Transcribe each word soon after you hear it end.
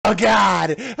Oh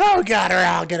God! Oh God! We're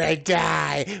all gonna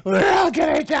die! We're all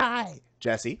gonna die!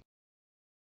 Jesse?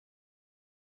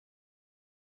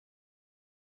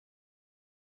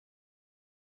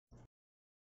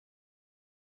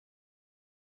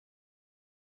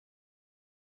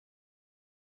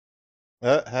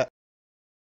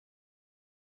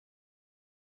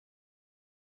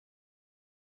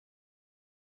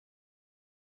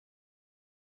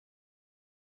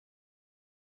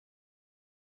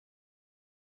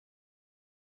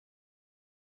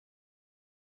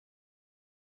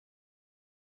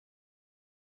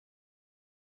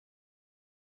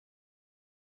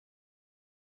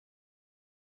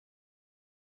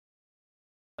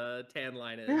 Uh, Tan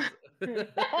line is.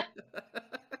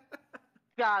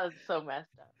 God, it's so messed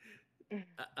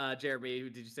up. Jeremy,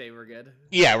 did you say we're good?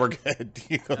 Yeah, we're good.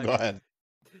 You go Okay. ahead.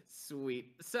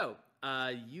 Sweet. So,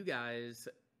 you guys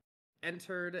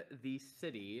entered the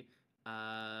city,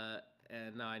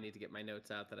 and now I need to get my notes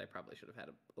out that I probably should have had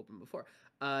open before.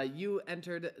 You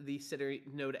entered the city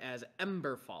known as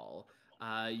Emberfall.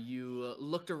 You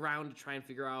looked around to try and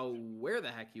figure out where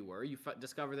the heck you were. You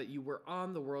discovered that you were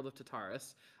on the world of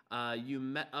Tartarus. You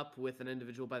met up with an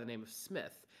individual by the name of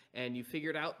Smith, and you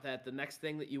figured out that the next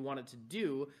thing that you wanted to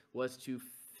do was to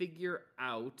figure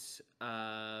out...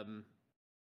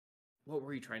 what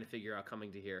were you trying to figure out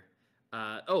coming to here?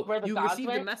 You received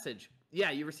a message.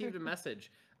 Yeah, you received a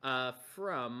message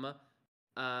from...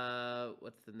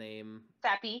 what's the name?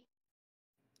 Sappy.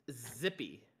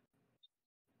 Zippy.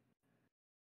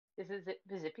 This is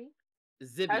Zippy?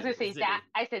 Zibby. I was going to say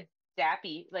I said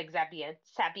Zappy, like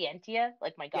Sapientia,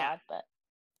 like my god, but...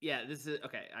 Yeah, this is...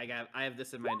 Okay, I have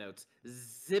this in my notes.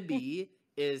 Zibby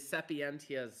is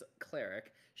Sapientia's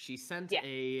cleric. She sent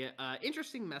a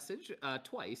interesting message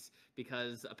twice,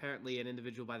 because apparently an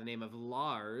individual by the name of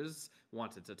Lars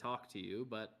wanted to talk to you,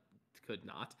 but could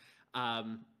not.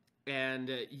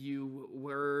 And you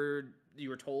were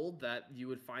told that you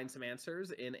would find some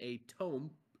answers in a tome,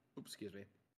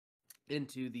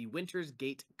 into the Winter's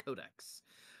Gate Codex.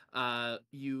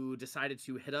 You decided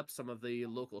to hit up some of the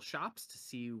local shops to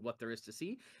see what there is to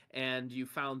see, and you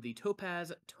found the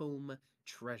Topaz Tome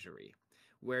Treasury,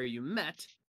 where you met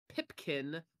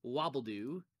Pipkin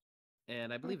Wobbledoo,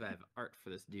 and I believe I have art for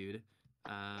this dude.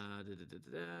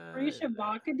 Free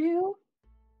Shabakadoo?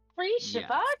 Free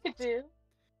Shabakadoo?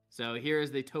 So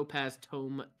here's the Topaz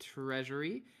Tome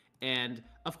Treasury, and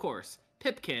of course,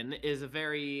 Pipkin is a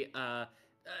very...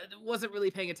 wasn't really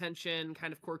paying attention,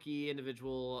 kind of quirky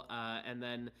individual, and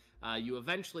then you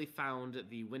eventually found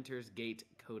the Winter's Gate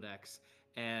Codex,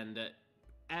 and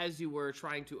as you were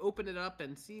trying to open it up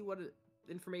and see what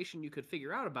information you could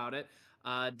figure out about it,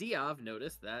 Diov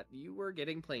noticed that you were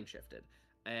getting plane shifted,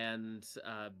 and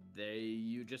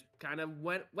you just kind of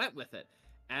went with it.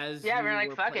 As yeah, we're like,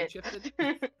 were fuck plane it. Shifted,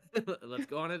 let's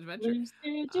go on an adventure.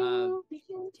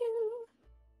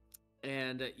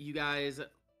 And you guys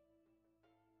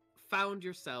found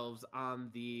yourselves on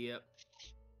the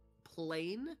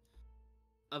plane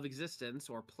of existence,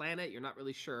 or planet, you're not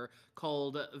really sure,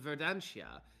 called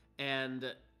Verdantia.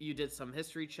 And you did some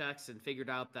history checks and figured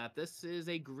out that this is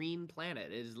a green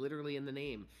planet. It is literally in the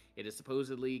name. It is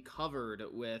supposedly covered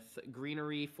with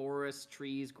greenery, forests,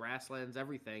 trees, grasslands,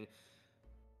 everything.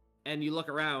 And you look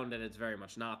around and it's very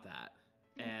much not that.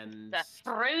 And the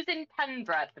frozen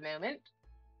tundra at the moment.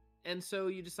 And so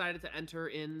you decided to enter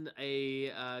in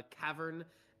a cavern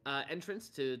entrance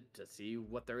to see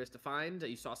what there is to find.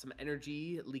 You saw some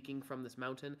energy leaking from this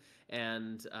mountain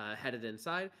and headed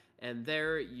inside. And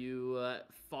there you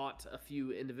fought a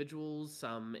few individuals,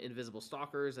 some invisible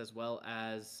stalkers, as well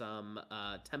as some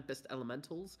tempest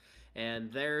elementals.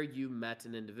 And there you met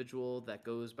an individual that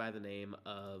goes by the name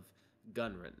of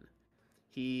Gunrun.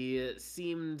 He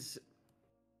seemed...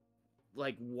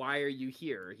 like, why are you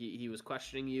here? He was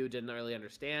questioning you, didn't really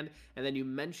understand, and then you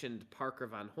mentioned Parker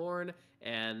von Horn,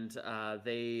 and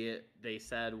they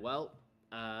said, well,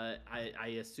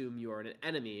 I assume you are an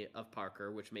enemy of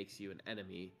Parker, which makes you an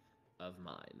enemy of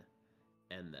mine.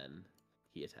 And then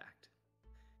he attacked.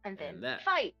 And then that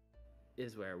fight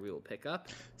is where we will pick up.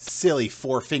 Silly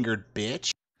four-fingered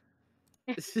bitch.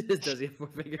 Does he have 4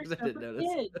 fingers? I didn't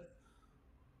notice.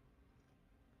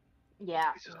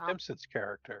 Yeah. He's a Simpsons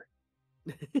character.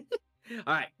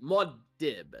 All right,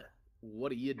 Modib,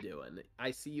 what are you doing?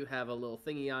 I see you have a little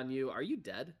thingy on you. Are you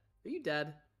dead? Are you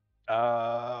dead?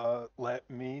 Let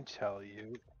me tell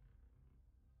you.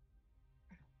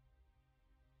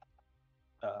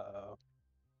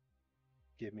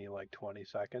 Give me like 20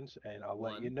 seconds, and I'll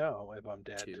let you know if I'm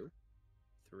dead. 2,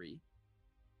 3,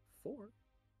 4,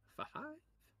 5,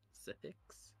 6,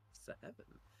 7,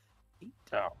 8.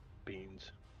 Oh,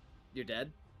 beans. You're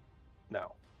dead?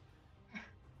 No.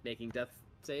 Making death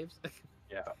saves?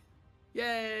 Yeah.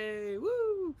 Yay!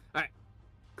 Woo! Alright.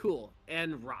 Cool.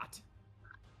 And Rot.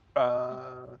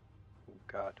 Oh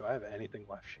God, do I have anything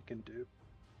left she can do?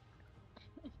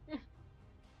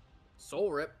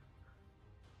 Soul Rip.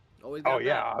 Always got Oh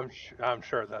yeah, that. I'm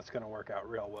sure that's gonna work out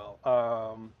real well.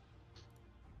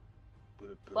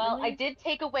 Well, I did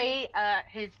take away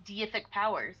his deific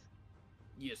powers.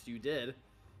 Yes, you did.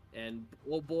 And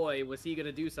oh boy, was he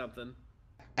gonna do something.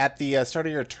 At the start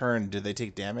of your turn, do they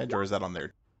take damage, or is that on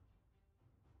their...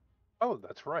 Oh,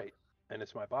 that's right. And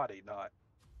it's my body, not...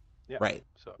 Yeah, Right.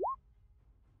 so...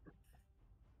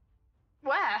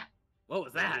 Wow. What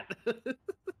was that?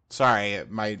 Sorry,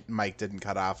 my mic didn't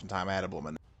cut off in time. I had a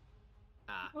woman.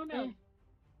 Ah. Oh no.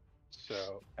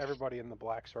 So, everybody in the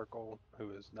black circle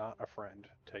who is not a friend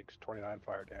takes 29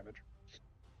 fire damage.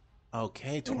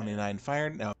 Okay, 29 fire.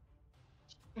 No.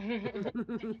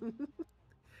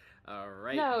 All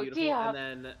right, No, beautiful. Diov.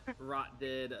 And then Rot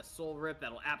did a Soul Rip.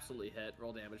 That'll absolutely hit.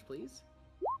 Roll damage, please.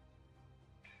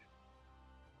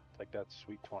 Like that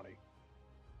sweet 20.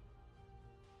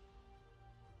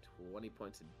 20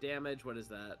 points of damage. What is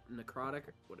that? Necrotic?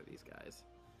 What are these guys?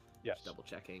 Yes. Just double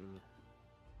checking.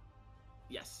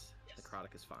 Yes.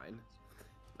 Necrotic is fine.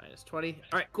 Minus 20.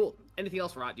 All right, cool. Anything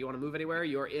else, Rot? Do you want to move anywhere?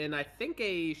 You're in, I think,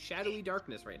 a shadowy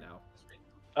darkness right now.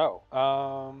 Oh,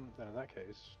 then in that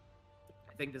case...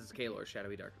 I think this is Kaelor's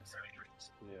shadowy darkness.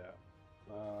 Yeah.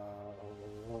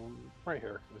 Right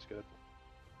here is good.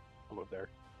 I'll move there.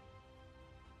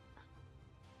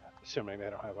 Assuming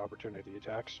they don't have opportunity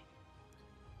attacks.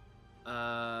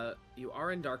 You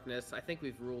are in darkness. I think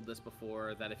we've ruled this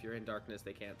before, that if you're in darkness,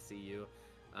 they can't see you.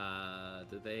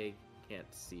 They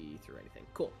can't see through anything.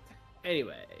 Cool.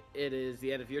 Anyway, it is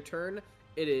the end of your turn.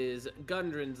 It is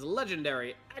Gundren's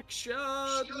legendary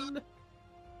action!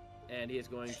 And he is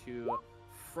going to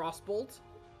Frostbolt.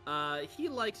 He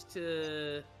likes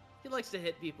to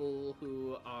hit people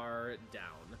who are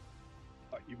down.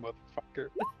 Oh, you motherfucker.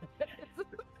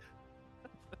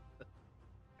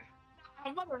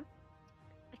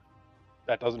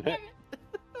 That doesn't hit.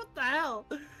 What the hell?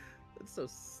 That's so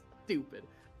stupid.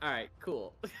 Alright,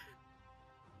 cool.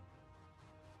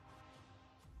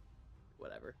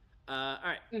 Whatever.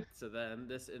 Alright, so then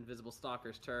this Invisible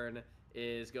Stalker's turn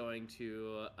is going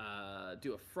to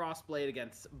do a Frostblade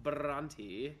against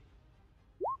Bhranti.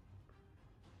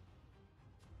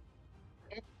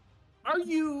 Are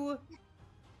you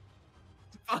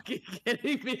fucking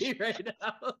kidding me right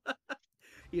now?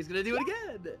 He's gonna do it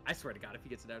again. I swear to God, if he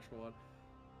gets a natural one.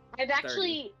 I'm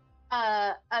actually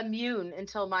immune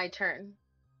until my turn.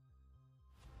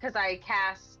 Because I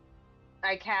cast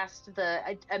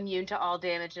the immune to all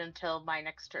damage until my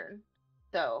next turn.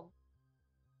 So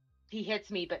he hits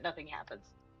me, but nothing happens.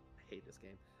 I hate this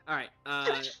game. All right.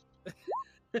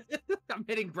 I'm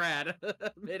hitting Brad.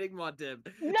 I'm hitting Montib.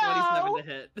 No! 27 to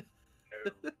hit.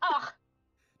 Ugh.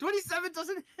 27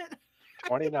 doesn't hit.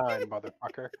 29,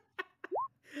 motherfucker.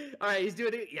 All right, he's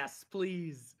doing it. Yes,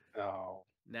 please. No.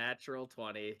 Natural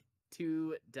 20.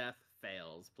 2 death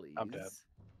fails, please. I'm dead.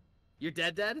 You're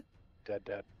dead? Dead.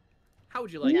 How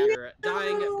would you like your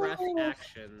dying breath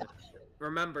action?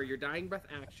 Remember, your dying breath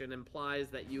action implies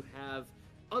that you have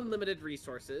unlimited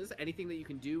resources, anything that you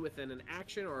can do within an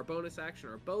action or a bonus action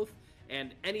or both,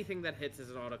 and anything that hits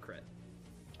is an auto crit.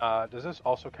 Does this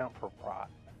also count for rot?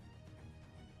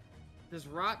 Does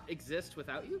rot exist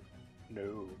without you?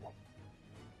 No.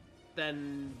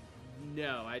 Then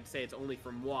no, I'd say it's only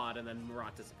for Muad, and then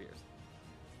rot disappears.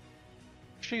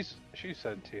 She's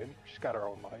sentient. She's got her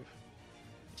own life.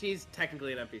 She's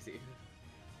technically an NPC.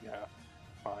 Yeah,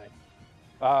 fine.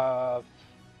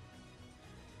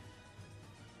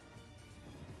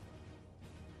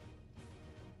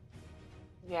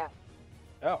 Yeah.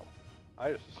 Oh,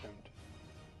 I just assumed.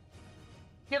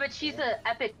 Yeah, but she's a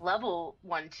epic level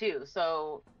one too,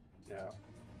 so Yeah.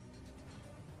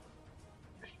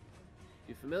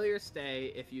 You familiar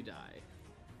stay if you die.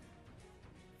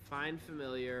 Find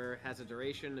familiar has a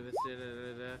duration of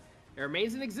it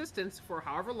remains in existence for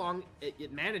however long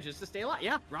it manages to stay alive.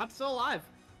 Yeah, rot's still alive.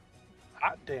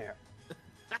 Hot damn.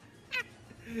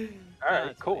 All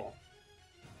right, cool.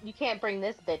 you can't bring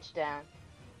this bitch down.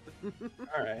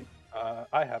 All right.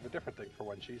 I have a different thing for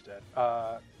when she's dead.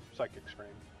 Psychic Scream.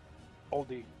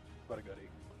 Oldie, but a goodie.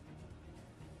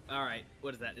 All right,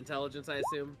 what is that? Intelligence, I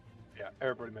assume. Yeah,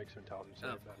 everybody makes an intelligence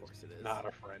save. Of That course is it is. not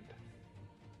a friend.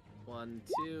 1,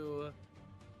 2.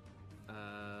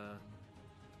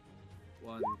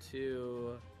 1,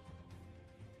 2.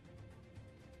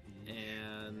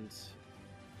 And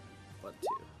 1, 2.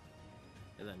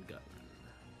 And then gun.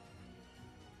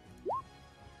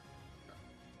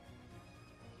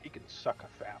 He can suck a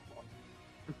fat one.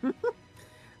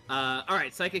 All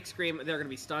right, Psychic Scream. They're gonna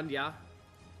be stunned, yeah.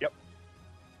 Yep.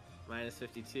 Minus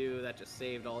 52. That just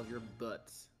saved all of your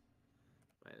butts.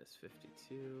 Minus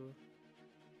 52.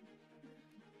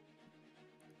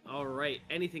 All right.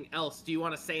 Anything else? Do you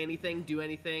want to say anything? Do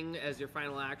anything as your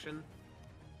final action?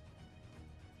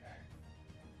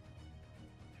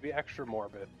 To be extra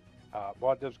morbid,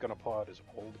 Muad'Dib's gonna pull out his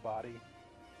old body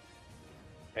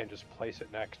and just place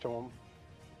it next to him,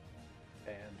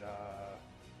 and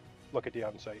look at Diov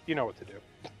and say, "You know what to do."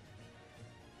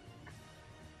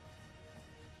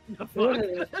 The fuck?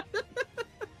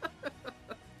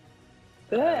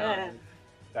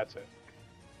 That's it.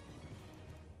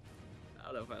 I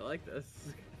don't know if I like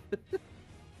this.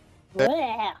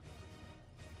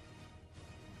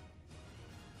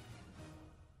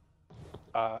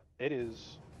 It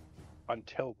is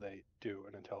until they do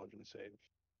an intelligence save.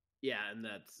 Yeah, and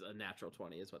that's a natural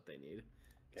 20 is what they need.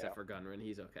 Except Yeah. for Gunrun,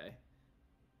 he's okay.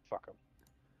 Fuck him.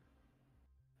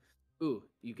 Ooh,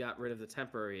 you got rid of the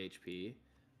temporary HP,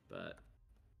 but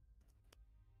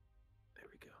there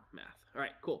we go. Math. All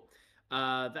right, cool.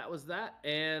 That was that.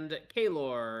 And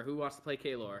Kaelor, who wants to play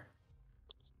Kaelor?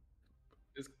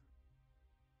 Is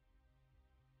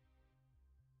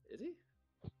he?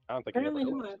 I don't think he ever Apparently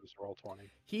closes not. his roll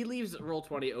 20. He leaves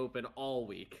Roll20 open all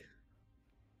week.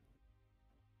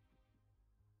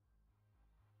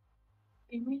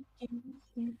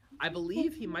 I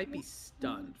believe he might be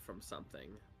stunned from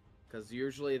something, because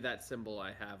usually that symbol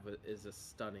I have is a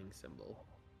stunning symbol.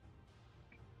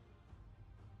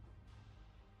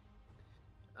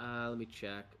 Let me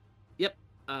check. Yep,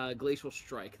 Glacial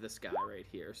Strike, this guy right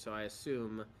here. So I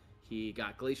assume he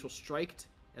got Glacial Striked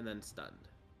and then stunned.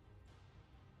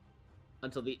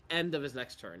 Until the end of his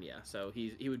next turn, yeah. So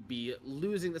he would be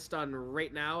losing the stun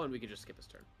right now, and we could just skip his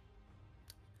turn.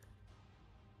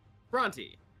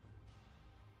 Bhranti,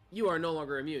 you are no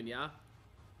longer immune, yeah?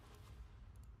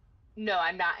 No,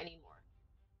 I'm not anymore.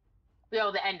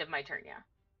 Oh, the end of my turn, yeah.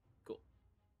 Cool.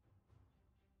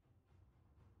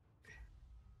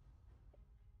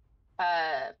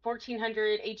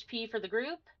 1400 HP for the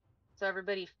group. So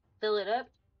everybody fill it up.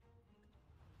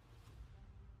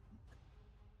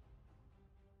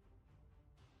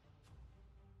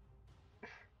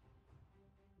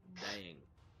 Dang.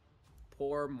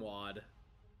 Poor Muad.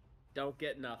 Don't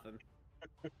get nothing.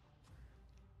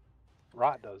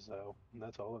 Rot does, though, and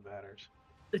that's all that matters.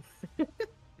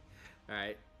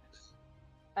 Alright.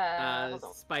 Hold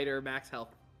on. Spider, max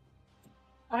health.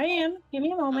 I am. Give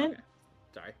me a moment. Okay.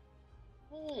 Sorry.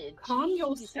 Hey, Calm geez,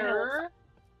 yourself. sir.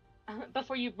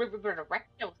 Before you wreck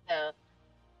yourself.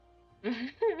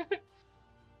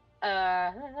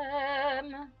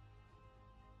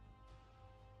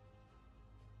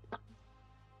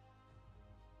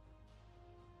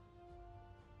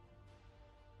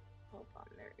 Hold on,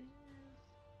 there it is.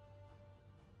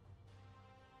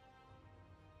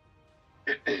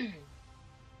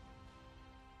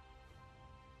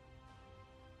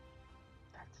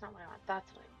 That's not what I want.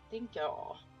 That's what I think,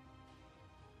 y'all.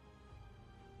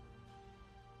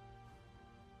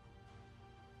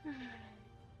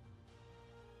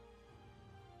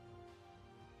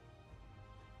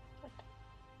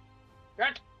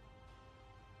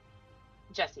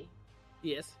 Jesse,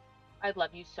 Yes. I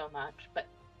love you so much, but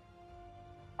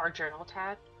our journal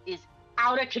tab is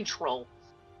out of control.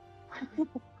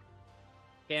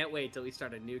 Can't wait till we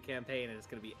start a new campaign and it's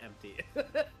going to be empty.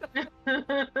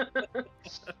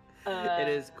 It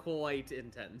is quite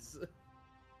intense.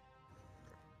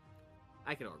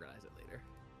 I can organize it later.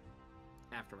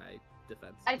 After my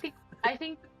defense. I think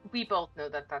we both know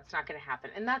that that's not going to happen,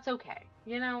 and that's okay.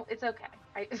 You know, it's okay.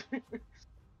 I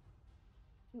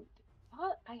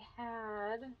thought I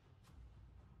had.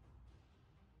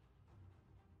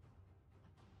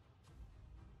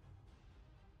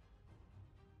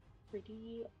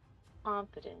 Pretty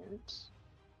confident.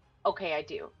 Okay, I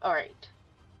do. All right.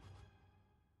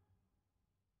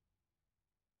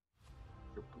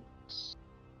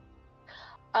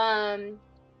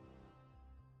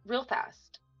 Real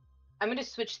fast. I'm going to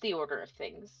switch the order of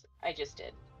things. I just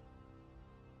did.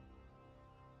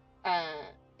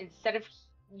 Instead of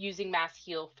using mass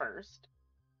heal first,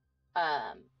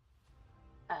 I'm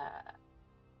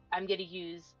going to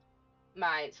use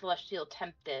my Celestial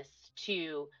Tempest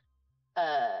to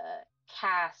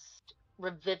cast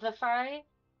Revivify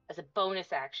as a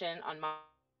bonus action on my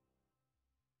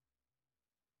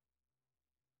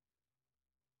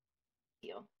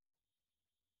heal.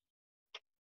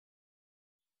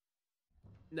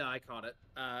 No, I caught it.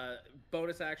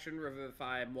 Bonus action,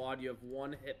 Revivify. Muad, you have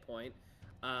 1 hit point.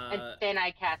 And then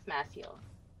I cast Mass Heal.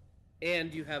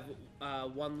 And you have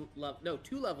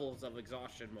two levels of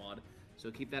exhaustion, Muad.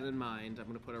 So keep that in mind. I'm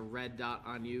going to put a red dot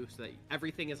on you so that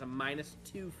everything is a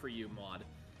 -2 for you, Muad.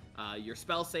 Your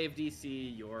spell save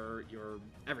DC, your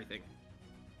everything.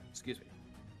 Excuse me.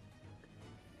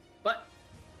 But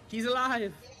he's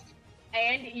alive.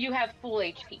 And you have full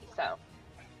HP, so.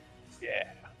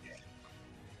 Yeah.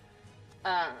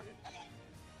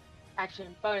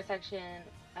 Action, bonus action,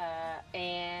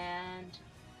 and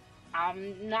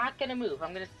I'm not gonna move.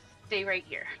 I'm gonna stay right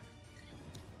here.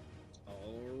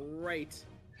 All right.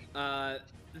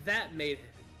 That made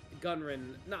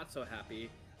Gunrin not so happy,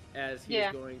 as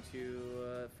he's going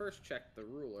to first check the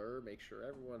ruler, make sure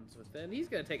everyone's within. He's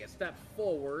gonna take a step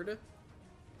forward,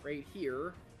 right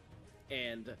here,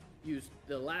 and use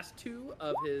the last 2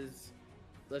 of his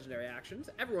legendary actions.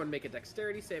 Everyone make a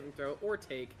dexterity saving throw or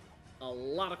take a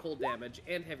lot of cold damage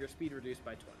and have your speed reduced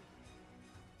by 20.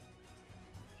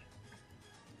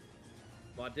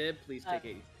 Wadib, please take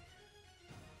 80.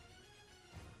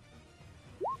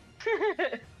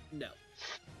 No.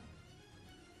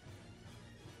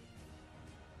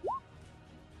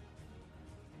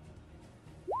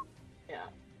 Yeah.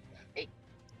 Hey.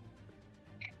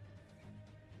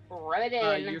 Rub it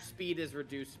in. Your speed is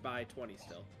reduced by 20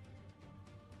 still.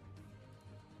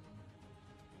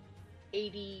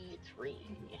 83.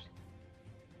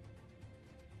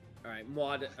 Alright,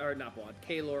 not Muad.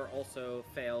 Kaelor also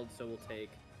failed, so we'll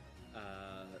take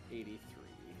 83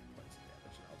 points of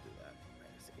damage, and I'll do that.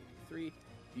 -83.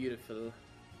 Beautiful.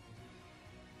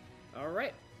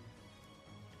 Alright.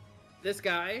 This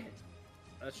guy,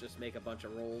 let's just make a bunch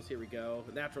of rolls. Here we go.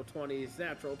 Natural 20s,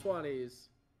 natural 20s.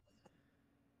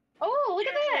 Oh, look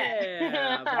at that!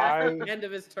 Yeah, that's the end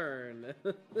of his turn.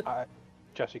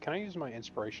 Jesse, can I use my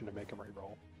inspiration to make him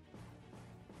reroll?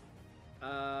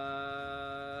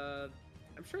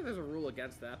 I'm sure there's a rule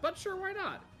against that, but sure, why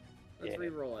not? Let's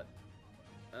re-roll it.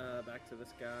 Back to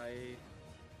this guy.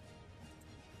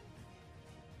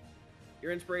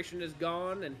 Your inspiration is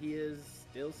gone, and he is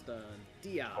still stunned.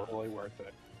 Diov. Totally worth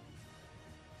it.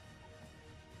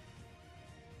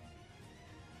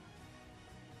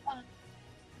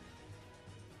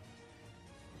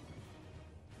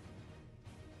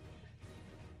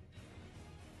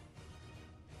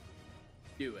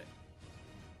 Do it.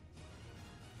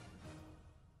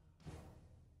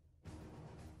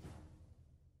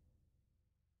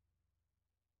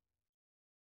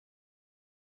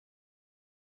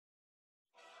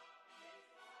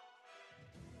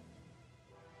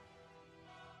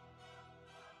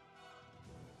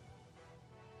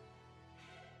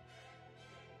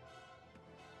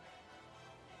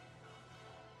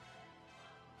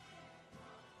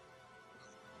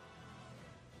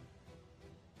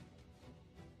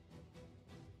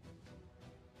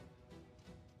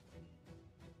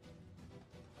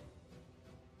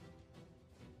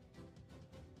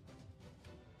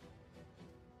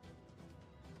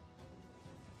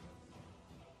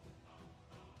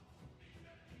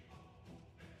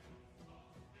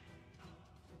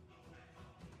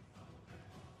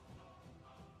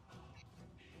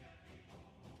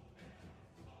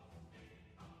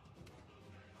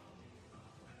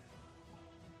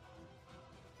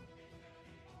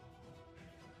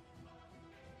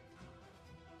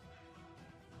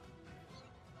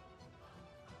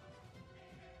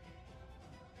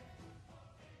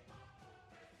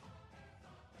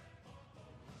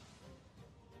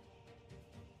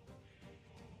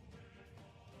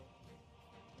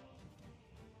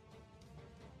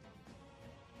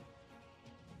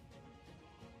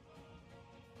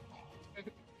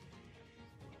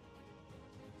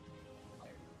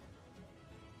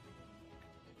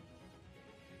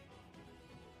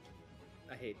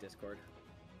 I hate Discord.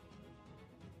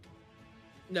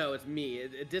 No, it's me.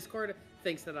 Discord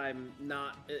thinks that I'm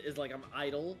not, is like I'm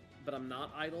idle, but I'm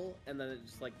not idle, and then it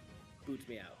just like boots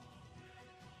me out.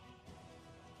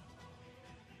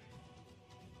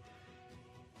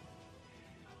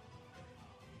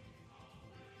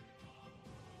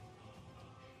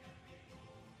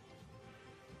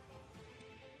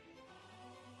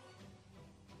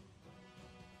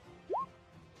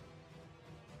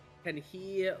 Can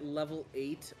he level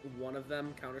 8 one of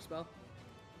them counterspell?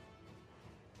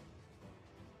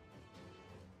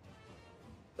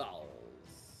 Balls.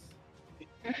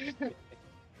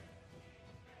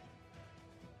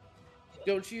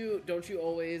 Don't you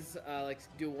always like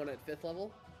do one at 5th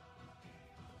level?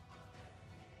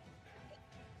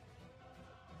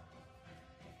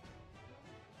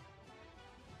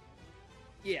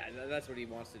 Yeah, that's what he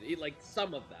wants to do. Like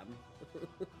some of them.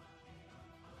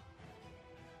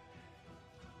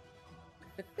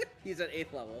 He's at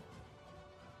 8th level.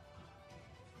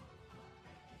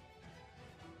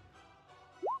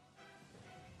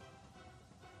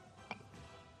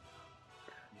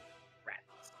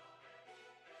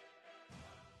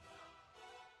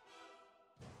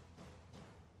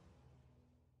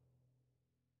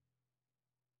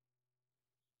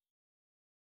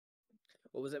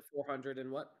 What was it? 400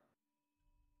 and what?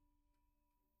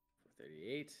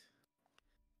 438.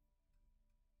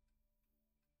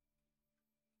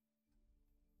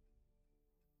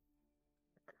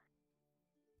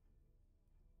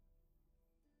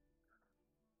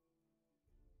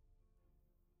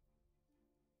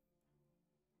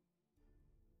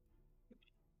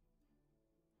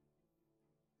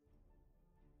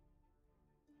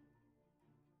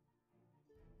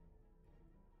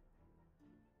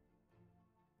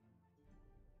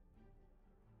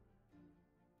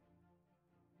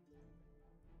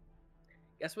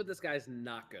 Guess what this guy's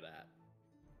not good at?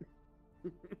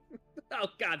 Oh,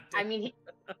 god damn. I mean,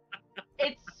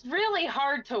 it's really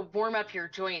hard to warm up your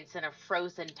joints in a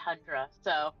frozen tundra,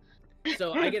 so...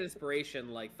 So I get inspiration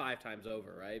like 5 times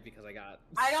over, right? Because I got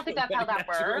I don't think that's how many that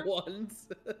natural works.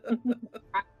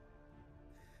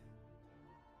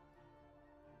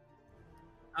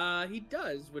 ones. He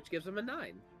does, which gives him a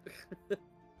 9.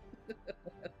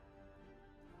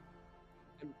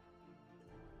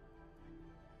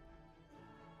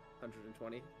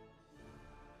 120.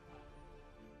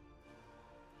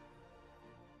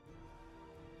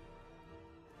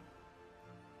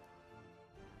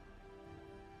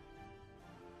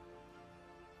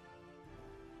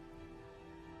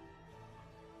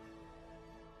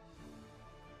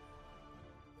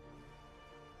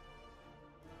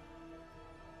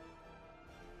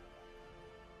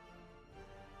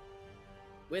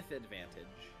 With advantage.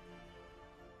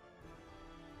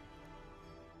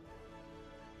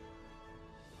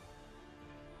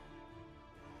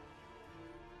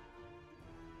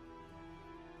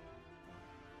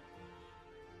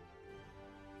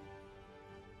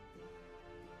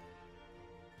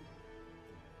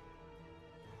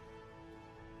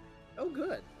 Oh,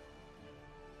 good.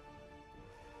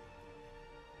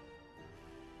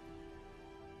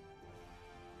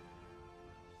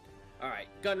 Alright,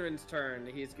 Gunrin's turn.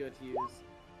 He's going to use...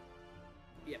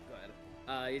 Yep, go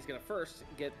ahead. He's going to first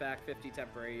get back 50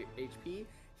 temporary HP.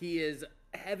 He is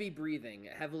heavy breathing,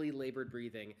 heavily labored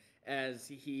breathing, as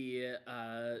he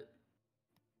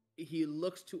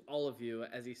looks to all of you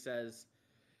as he says,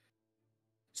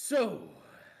 "So,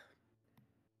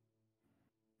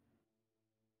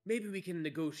 maybe we can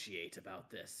negotiate about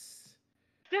this."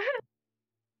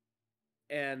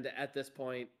 And at this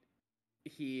point,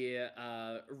 he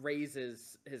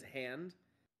raises his hand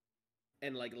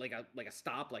and like a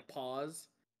stop, like pause,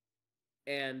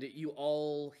 and you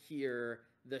all hear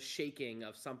the shaking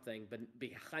of something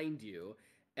behind you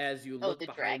as you look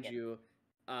behind dragon. you.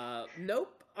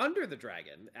 Nope, under the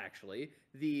dragon, actually.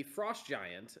 The frost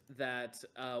giant that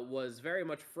was very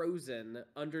much frozen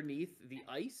underneath the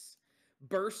ice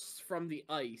bursts from the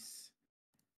ice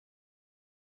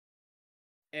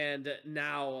and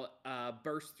now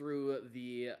bursts through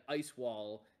the ice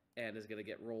wall and is going to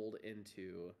get rolled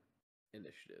into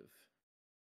initiative.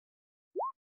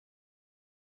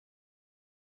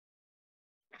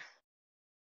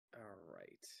 All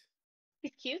right.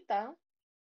 He's cute, though.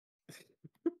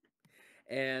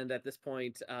 And at this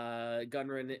point,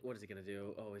 Gunrin, what is he going to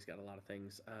do? Oh, he's got a lot of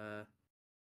things.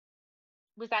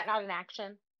 Was that not an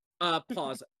action?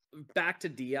 Pause. Back to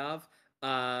Diov.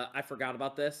 I forgot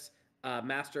about this.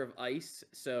 Master of Ice,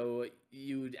 so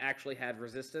you actually had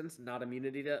resistance, not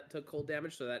immunity to cold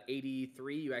damage, so that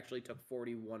 83, you actually took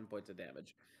 41 points of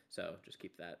damage. So just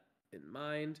keep that in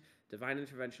mind. Divine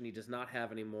Intervention, he does not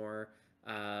have anymore.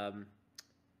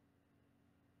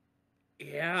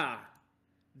 Yeah.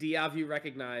 Diov, you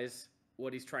recognize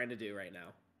what he's trying to do right now.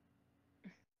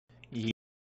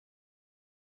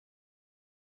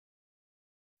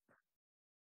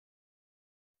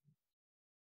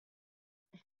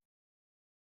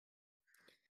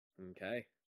 Okay.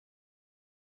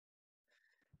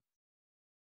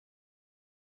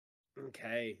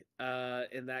 Okay.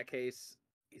 In that case,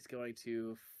 he's going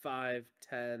to 5,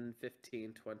 10,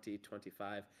 15, 20,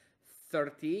 25,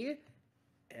 30.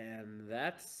 And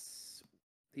that's...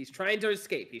 He's trying to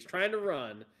escape. He's trying to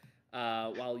run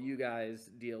while you guys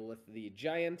deal with the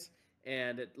giant.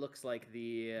 And it looks like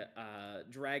the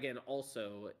dragon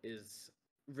also is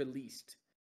released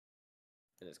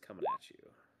and is coming at you.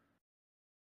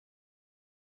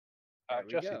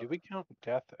 Jesse, do we count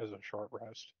death as a short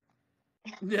rest?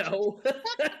 No.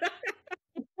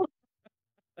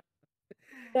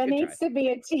 That needs to be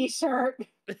a t-shirt.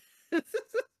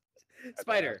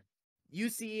 Spider, you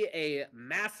see a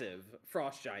massive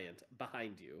frost giant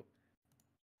behind you.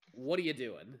 What are you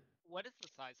doing? What is the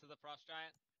size of the frost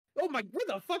giant? Oh my, where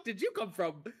the fuck did you come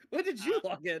from? When did you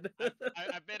log in?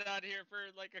 I've been out here for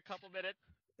like a couple minutes.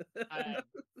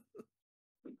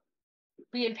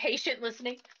 Be impatient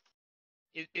listening.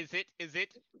 Is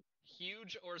it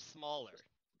huge or smaller?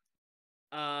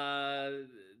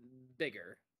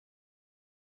 Bigger.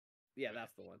 Yeah,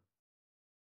 that's the one.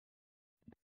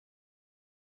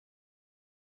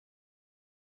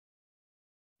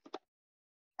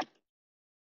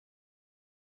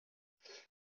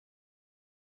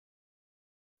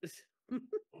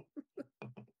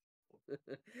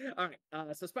 All right,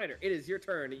 so Spider, it is your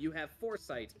turn. You have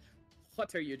foresight.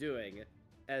 What are you doing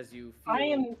as you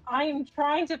feel... I am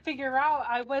trying to figure out.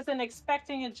 I wasn't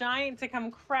expecting a giant to come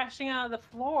crashing out of the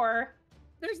floor.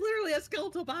 There's literally a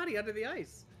skeletal body under the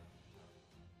ice.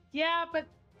 Yeah, but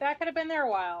that could have been there a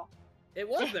while. It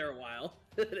was there a while.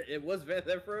 It was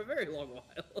there for a very long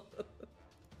while.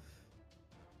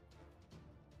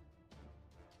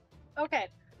 Okay.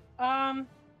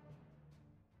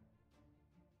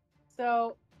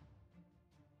 So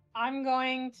I'm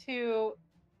going to,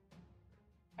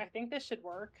 I think this should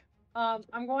work.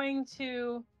 I'm going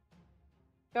to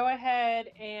go ahead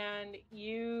and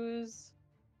use,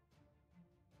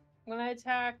 I'm going to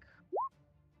attack,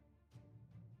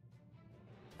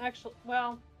 actually,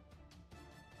 well,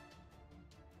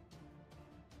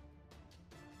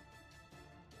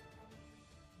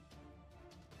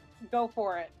 go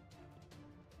for it.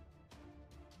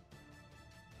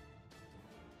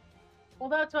 Well,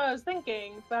 that's what I was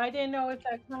thinking, but I didn't know if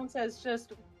that counts as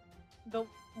just the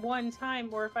one time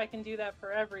or if I can do that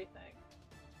for everything.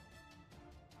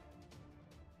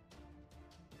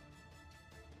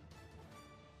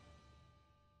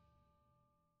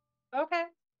 Okay.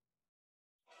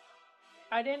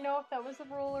 I didn't know if that was a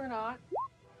rule or not.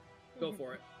 Go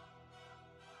for it.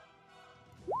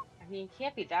 I mean, it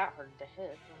can't be that hard to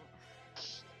hit.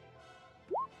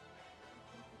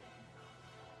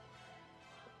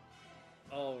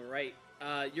 All right.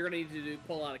 You're gonna need to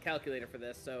pull out a calculator for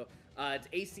this. So its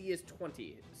AC is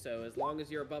 20. So as long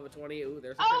as you're above a 20, ooh,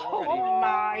 there's a crit already. Oh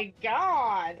my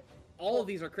god! All of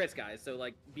these are crits, guys. So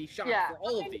like, be shocked for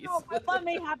all of these. No, but let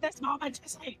me have this moment to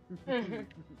say.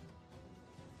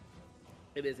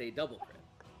 It is a double crit.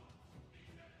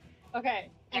 Okay,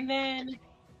 and then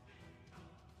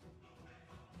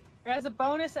as a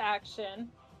bonus action,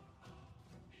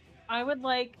 I would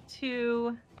like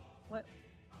to what?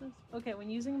 Okay,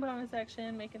 when using a bonus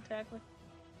action, make an attack with.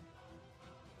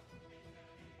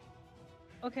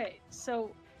 Okay,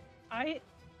 so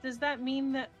does that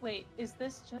mean that, wait, is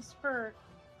this just for,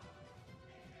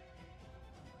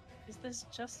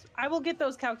 I will get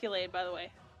those calculated, by the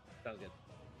way. Sounds good.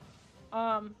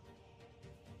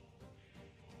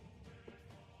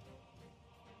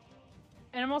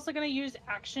 And I'm also going to use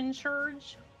action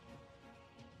surge.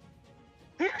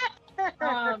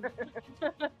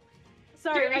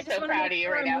 Sorry, Dude, I just so want to proud of make you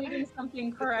sure right I'm now. reading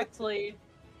something correctly.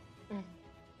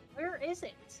 Where is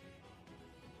it?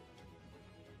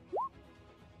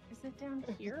 Is it down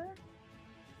here?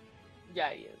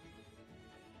 Yeah, he is.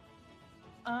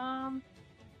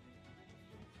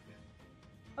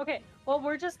 Okay, well,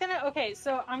 we're just gonna, okay,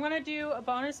 so I'm gonna do a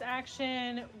bonus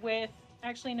action with,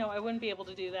 actually, no, I wouldn't be able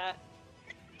to do that.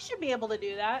 I should be able to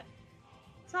do that.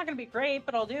 It's not gonna be great,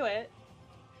 but I'll do it.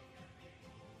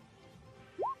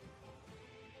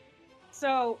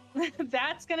 So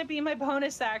that's gonna be my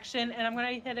bonus action, and I'm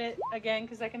gonna hit it again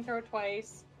because I can throw it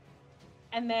twice.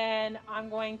 And then I'm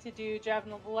going to do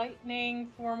Javelin of Lightning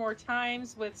 4 more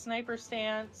times with Sniper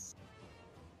Stance.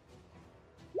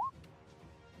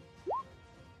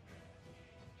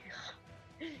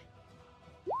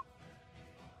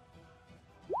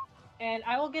 And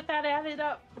I will get that added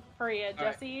up for you,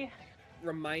 Jesse. Right.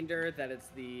 Reminder that it's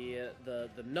the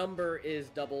number is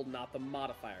doubled, not the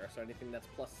modifier. So anything that's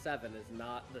plus 7 is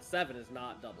not, the 7 is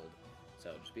not doubled.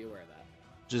 So just be aware of that.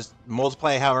 Just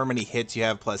multiply however many hits you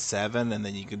have plus 7, and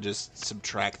then you can just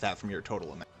subtract that from your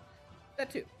total amount. That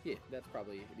too. Yeah, that's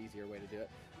probably an easier way to do it.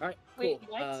 All right, cool. Wait,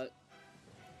 what?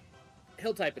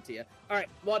 He'll type it to you. All right,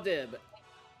 Wadib.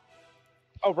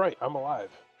 Oh, right, I'm alive.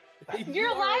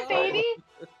 You're alive, baby!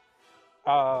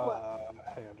 Hang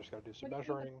on, just gotta do some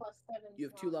measuring. You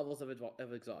have 2 levels of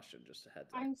exhaustion, just a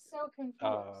heads up. I'm so confused.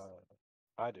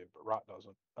 I do, but Rot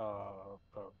doesn't. Oh,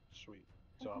 sweet.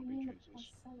 Zombie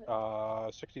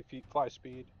Jesus. 60 feet fly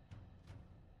speed.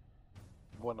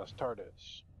 Buenas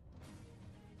tardes.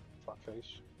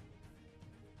 Fuckface.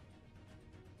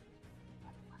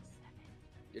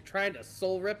 You're trying to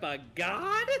soul rip a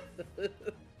god?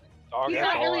 Dog, He's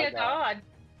that's not all really I a got. god.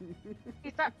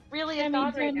 He's not really a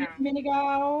god right now.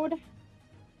 Minigod.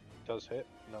 Does hit?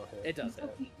 No hit. It does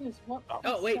hit. Oh.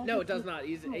 Oh, wait, no, it does not.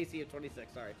 He's AC of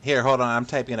 26, sorry. Here, hold on, I'm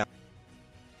typing it out.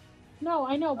 No,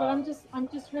 I know, but I'm just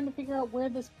trying to figure out where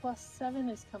this +7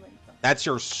 is coming from. That's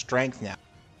your strength now.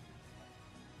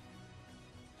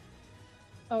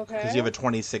 Okay. Because you have a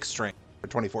 26 strength or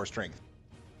 24 strength.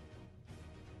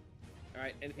 All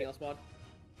right. Anything else, Maud?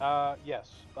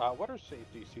 Yes. What are save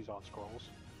DCs on scrolls?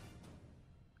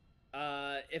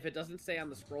 If it doesn't say on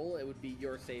the scroll, it would be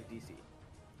your save DC.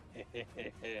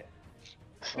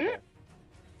 Okay.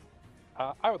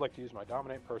 I would like to use my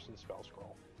Dominate Person spell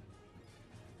scroll.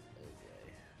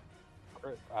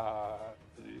 Okay.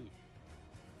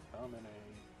 Dominate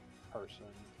Person.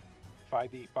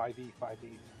 5e, 5e, 5e.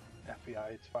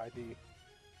 FBI, it's 5e.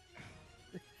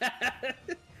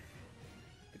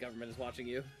 The government is watching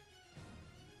you.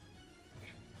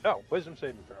 No, wisdom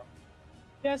saving throw.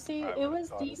 Jesse, I it would've was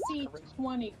thought it was DC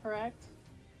 20, correct?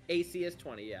 AC is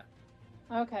 20, yeah.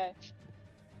 Okay.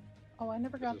 Oh, I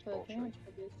never This got is the bullshit. damage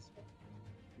for this.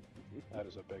 That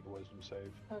is a big wisdom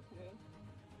save. Okay.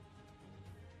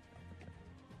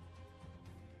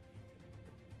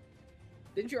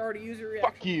 Didn't you already use your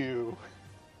reaction? Fuck you!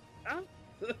 Oh.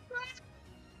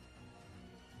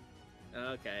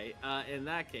 Okay. In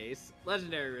that case,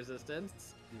 legendary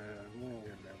resistance.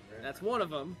 That's one of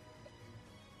them.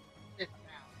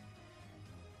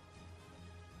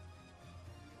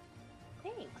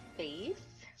 Thanks, face.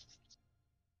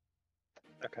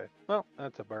 Okay, well,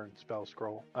 that's a burn spell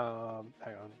scroll. Hang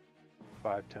on.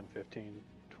 5, 10, 15,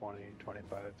 20,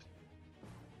 25,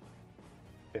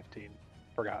 15.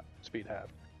 Forgot. Speed half.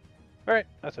 Alright,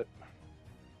 that's it.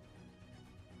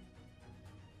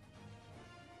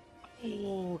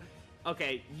 Oh.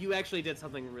 Okay, you actually did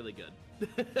something really good.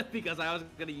 Because I was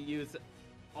going to use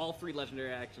all 3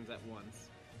 legendary actions at once.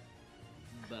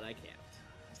 But I can't.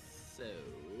 So...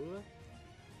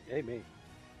 Yay me.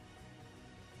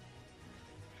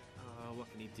 what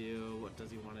can he do? What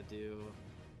does he want to do?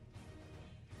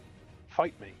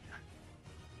 Fight me.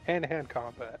 Hand-to-hand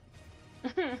combat.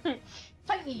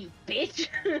 Fight me, you bitch!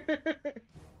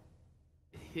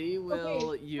 He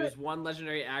will Okay, use one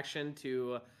legendary action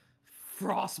to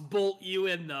frostbolt you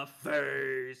in the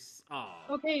face. Oh.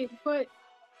 Okay, but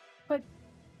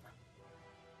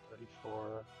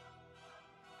 34.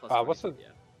 Plus What's 22, the- yeah.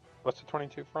 What's the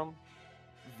 22 from?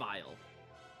 Vile.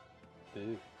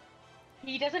 Ew.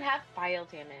 He doesn't have file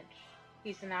damage.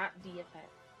 He's not DFS.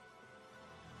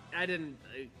 I didn't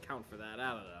count for that.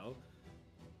 I don't know.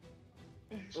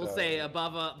 We'll So- say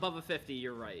above a 50.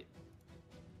 You're right.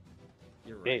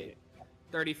 You're right.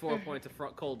 34 points of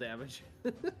cold damage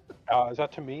Is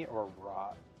that to me or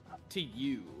Rot? to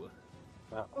you.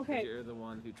 Oh. okay. You're the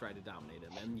one who tried to dominate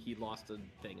him, and he lost a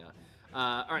thing.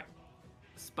 All right,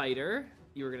 Spider.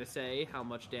 You were gonna say how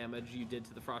much damage you did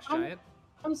to the frost giant.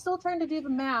 I'm still trying to do the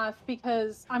math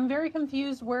because I'm very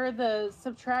confused where the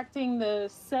subtracting the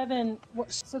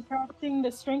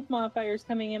strength modifier is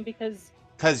coming in because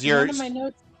your one of my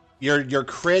notes. your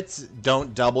crits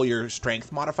don't double your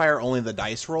strength modifier, only the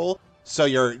dice roll. So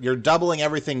you're doubling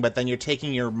everything, but then you're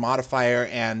taking your modifier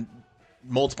and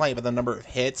multiplying it by the number of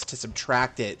hits to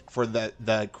subtract it for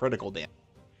the critical damage.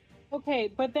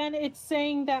 Okay, but then it's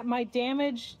saying that my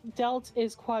damage dealt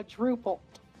is quadrupled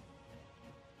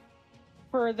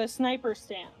for the sniper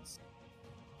stance.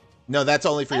 No, that's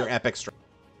only for your epic strength.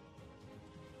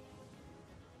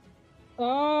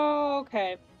 Oh,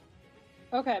 okay.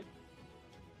 Okay.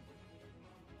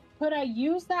 Could I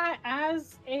use that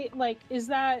as is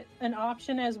that an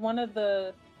option as one of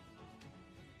the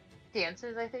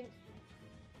Dances, I think.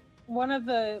 one of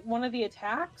the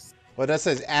attacks? Well, it does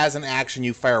says as an action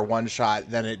you fire one shot,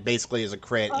 then it basically is a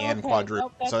crit Oh, and okay.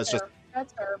 quadruple. Nope, So it's just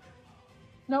that's fair.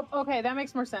 Nope. Okay, that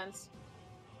makes more sense.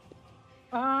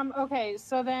 Okay,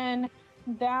 so then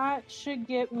that should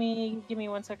get me. Give me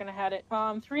 1 second. I had it.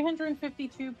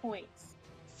 352 points.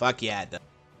 fuck yeah. It does.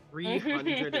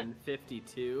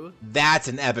 352. That's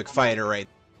an epic fighter, right?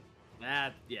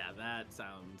 That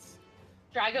sounds.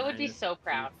 Drago would be so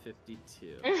proud.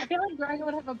 52. I feel like Dragon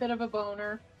would have a bit of a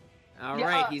boner. All Yeah,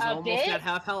 right, he's a almost bit? at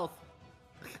half health.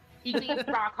 He can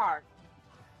rock hard.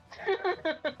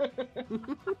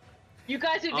 You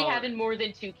guys would be Oh. having more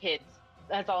than 2 kids.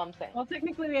 That's all I'm saying. Well,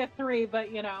 technically we have 3,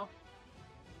 but you know.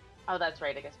 Oh, that's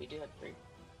right. I guess we do have 3.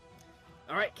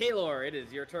 All right, Kaelor, it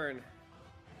is your turn.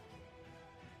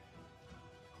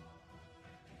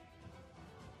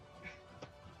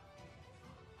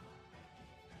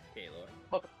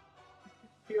 Kaelor.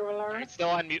 Bueller. I'm still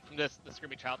on mute from the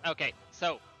screaming child. Okay,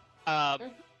 so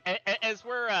as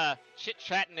we're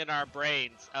chit-chatting in our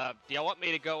brains, do y'all want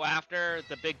me to go after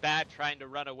the big bad trying to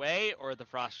run away or the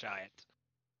frost giant?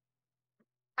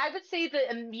 I would say the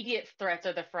immediate threats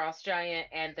are the frost giant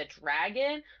and the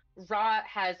dragon. Rot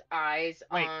has eyes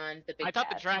Wait, on the big I thought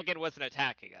bad. the dragon wasn't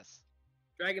attacking us.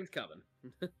 Dragon's coming.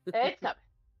 It's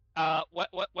coming.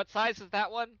 What size is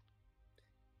that one?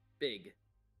 Big.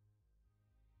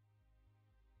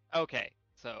 Okay,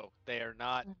 so they are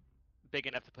not big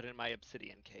enough to put in my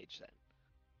obsidian cage then.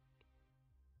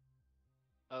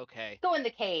 Okay. Go in the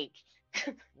cage.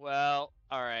 Well,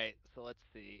 all right. So let's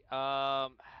see.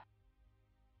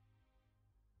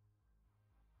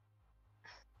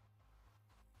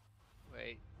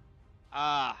 Wait.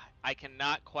 I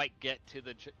cannot quite get to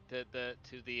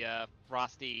the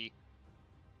frosty.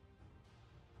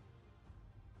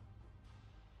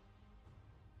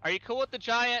 Are you cool with the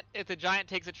giant? If the giant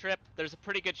takes a trip, there's a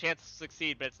pretty good chance to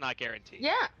succeed, but it's not guaranteed.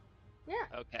 Yeah. Yeah.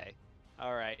 Okay.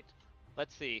 All right.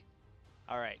 Let's see.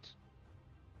 All right.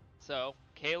 So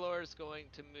Kaelor is going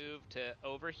to move to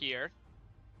over here.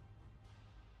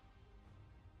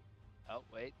 Oh,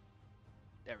 wait.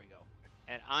 There we go.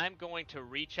 And I'm going to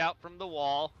reach out from the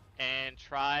wall and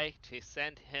try to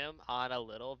send him on a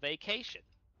little vacation.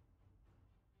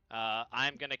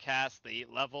 I'm going to cast the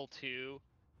level 2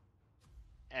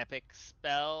 epic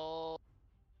spell.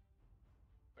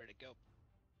 Where'd it go?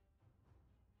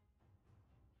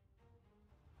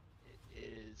 It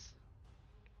is...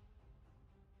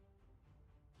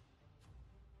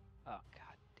 Oh,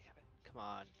 god damn it. Come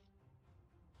on.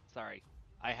 Sorry.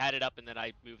 I had it up and then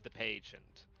I moved the page and...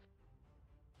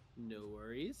 No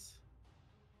worries.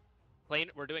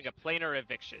 We're doing a planar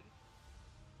eviction.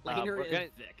 Planar we're gonna...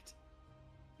 evict.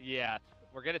 Yeah.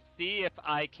 We're gonna see if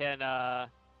I can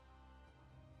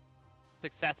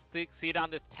succeed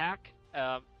on this attack.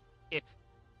 If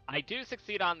I do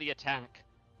succeed on the attack,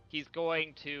 he's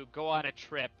going to go on a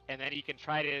trip, and then he can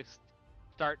try to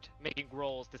start making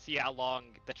rolls to see how long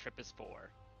the trip is for.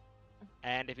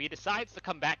 And if he decides to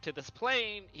come back to this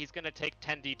plane, he's going to take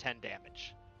 10d10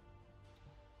 damage.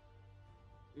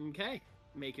 Okay,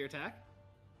 make your attack.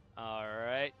 All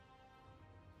right.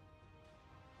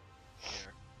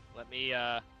 Here, let me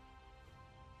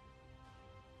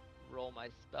roll my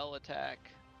spell attack.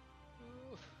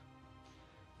 Oof.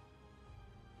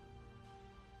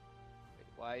 Wait,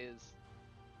 why is...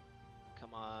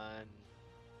 Come on.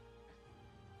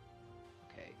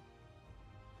 Okay.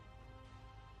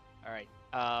 All right.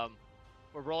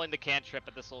 We're rolling the cantrip,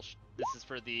 but this is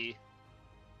for the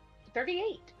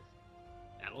 38.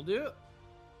 That'll do it.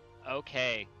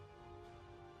 Okay.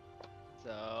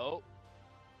 So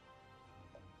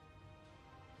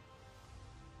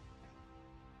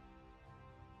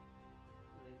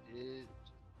it is...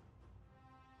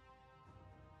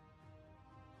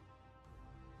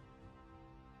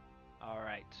 All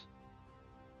right.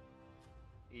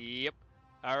 Yep.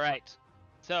 All right.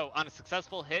 So, on a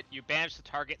successful hit, you banish the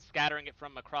target, scattering it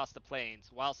from across the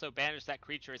plains. While so banished, that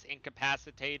creature is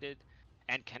incapacitated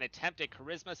and can attempt a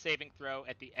charisma saving throw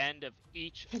at the end of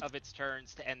each of its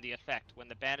turns to end the effect. When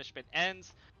the banishment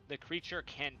ends, the creature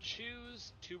can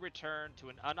choose to return to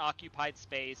an unoccupied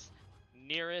space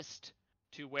nearest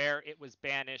to where it was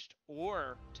banished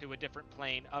or to a different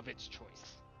plane of its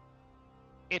choice.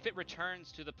 If it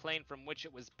returns to the plane from which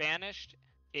it was banished,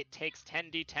 it takes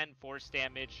 10d10 force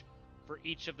damage for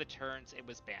each of the turns it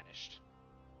was banished.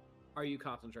 Are you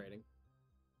concentrating?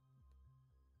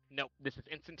 Nope, this is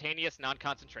instantaneous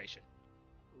non-concentration.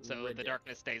 So the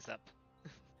darkness stays up.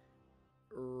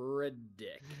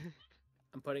 Ridic.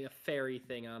 I'm putting a fairy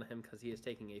thing on him because he is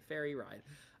taking a fairy ride.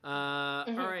 All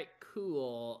right,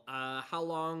 cool. How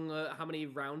long, how many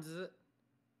rounds is it?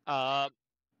 Let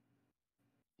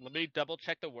me double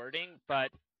check the wording,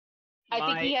 but I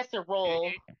think he has to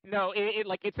roll.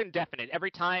 It's indefinite.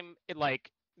 Every time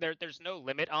there's no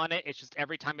limit on it. It's just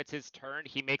every time it's his turn,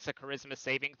 he makes a charisma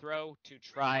saving throw to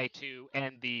try to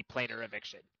end the planar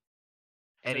eviction.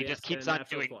 And he just keeps on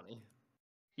doing 20.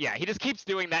 Yeah, he just keeps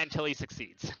doing that until he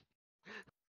succeeds.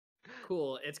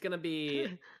 Cool. It's gonna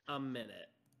be a minute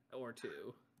or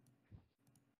two.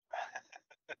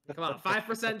 Come on,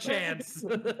 5% chance.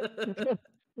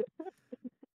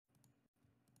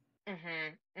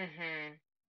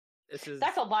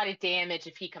 That's a lot of damage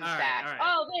if he comes back. Right.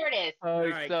 Oh, there it is.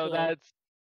 Right, so cool. That's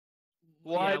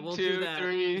 1, 2,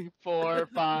 3, 4,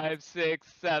 5, 6,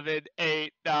 7,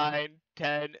 8, 9,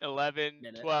 10, 11,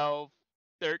 12,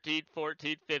 13,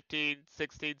 14, 15,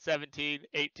 16, 17,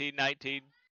 18, 19,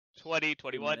 20,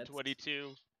 21,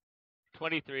 22,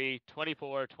 23,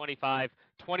 24, 25,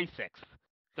 26.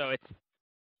 So it's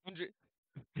 100.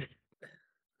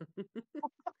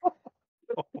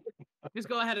 Just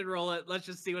go ahead and roll it. Let's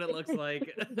just see what it looks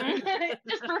like.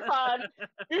 Just for fun.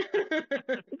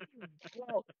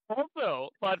 Well, also,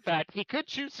 fun fact, he could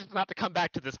choose not to come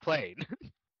back to this plane.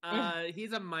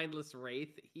 He's a mindless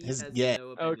wraith. He has no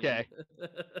opinion. Okay.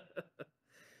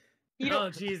 Oh,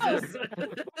 Jesus.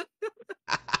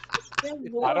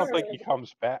 I don't think he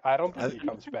comes back. I don't think he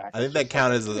comes back. I think that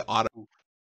counts as an auto.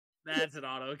 That's an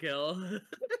auto kill.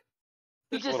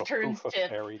 He Just a just little turns poof of to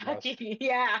fairy dust. fucking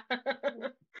yeah.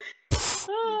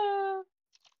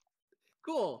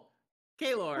 Cool.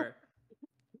 Kaelor,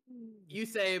 you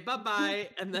say bye-bye,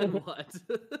 and then what?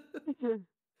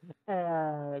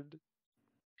 And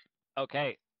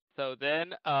okay, so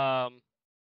then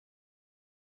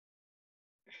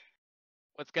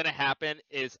what's gonna happen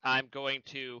is I'm going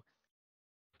to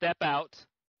step out.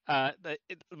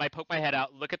 Poke my head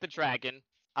out, look at the dragon.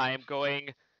 I am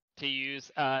going to use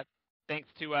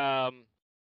thanks to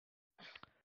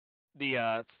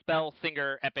the spell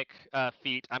singer epic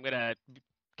feat. I'm gonna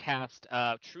cast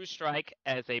True Strike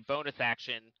as a bonus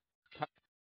action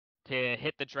to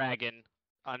hit the dragon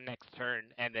on next turn,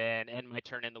 and then end my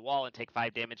turn in the wall and take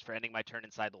 5 damage for ending my turn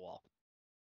inside the wall.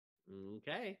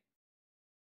 Okay.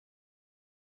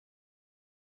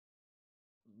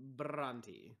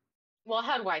 Bhranti. Well,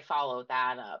 how do I follow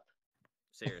that up?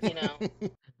 Seriously. You know,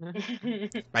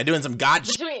 By doing some god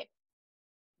shit. between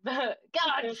the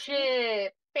god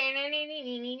shit.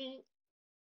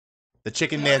 The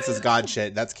chicken dance is god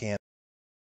shit. That's canon.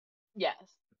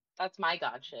 Yes, that's my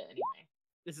god shit anyway.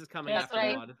 This is coming That's after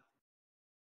right. blood.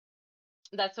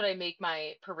 That's what I make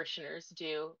my parishioners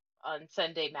do on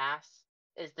Sunday mass.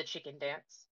 Is the chicken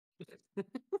dance.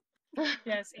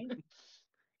 Yes.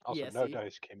 Also, Yes, no see?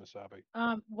 dice, Kimasabi.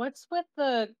 What's with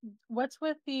the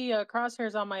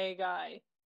crosshairs on my guy?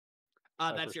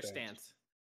 That's your stance.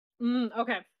 stance.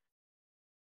 Okay.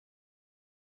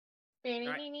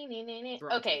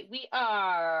 Okay, we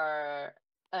are.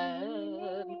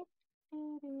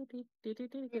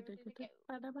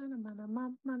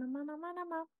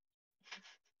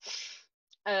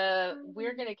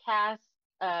 We're gonna cast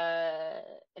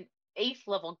an 8th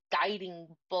level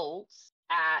guiding bolt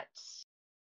at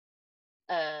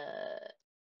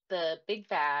the big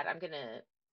bad. I'm gonna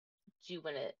do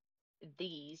one of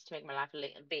these to make my life a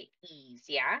little bit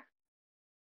easier.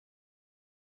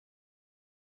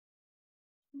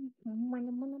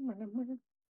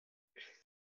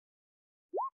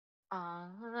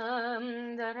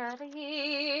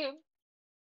 Da-da-dee.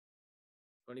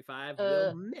 25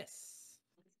 will miss.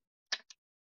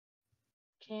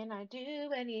 Can I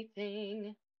do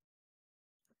anything?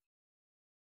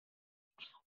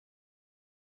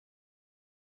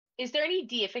 Is there any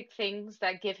deific things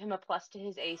that give him a plus to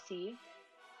his AC?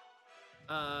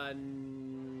 That's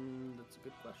a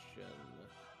good question.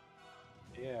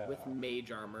 Yeah. With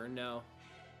mage armor, no.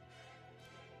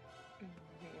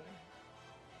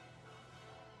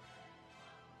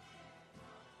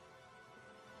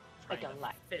 I Trying don't to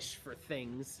like. fish for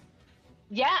things.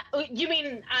 Yeah, you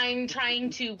mean I'm trying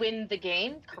to win the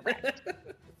game? Correct.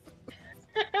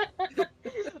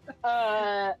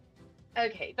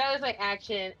 Okay, that was my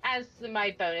action. As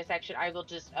my bonus action, I will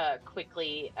just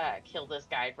quickly kill this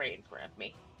guy right in front of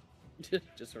me.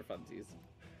 Just for funsies.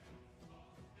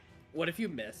 What if you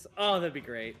miss? Oh, that'd be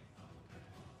great.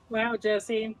 Wow,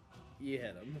 Jesse. You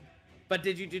hit him. But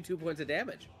did you do 2 points of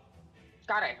damage?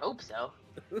 God, I hope so.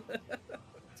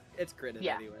 It's critted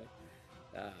Yeah. anyway.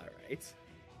 Alright.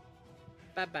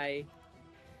 Bye-bye.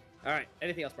 Alright,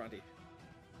 anything else, Bhranti?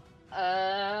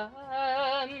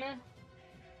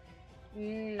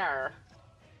 No.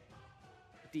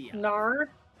 Dia. Nar.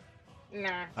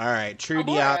 Nah. All right, True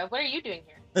Diov. Ahura, what are you doing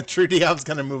here? True Diov's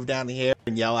gonna move down here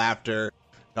and yell after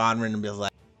Donran and be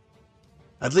like,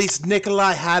 "At least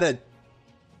Nikolai had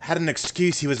an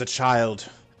excuse. He was a child.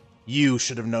 You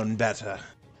should have known better."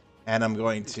 And I'm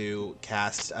going to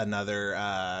cast another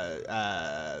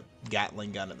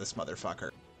Gatling gun at this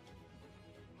motherfucker.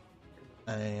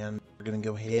 And we're gonna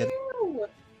go ahead. Ew.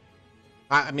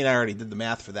 I mean, I already did the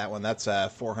math for that one. That's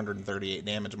 438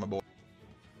 damage, my boy.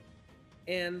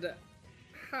 And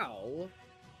how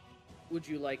would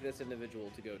you like this individual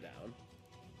to go down?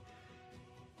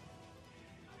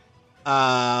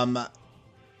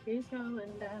 He's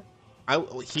going down.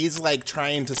 He's like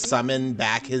trying to summon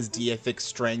back his deific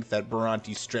strength that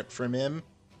Bhranti stripped from him.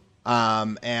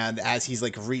 And as he's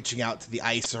like reaching out to the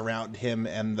ice around him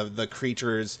and the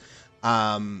creatures,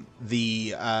 the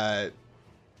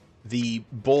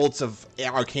bolts of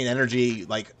arcane energy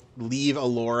like leave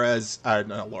Diov's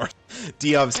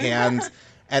hands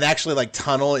and actually like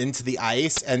tunnel into the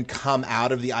ice and come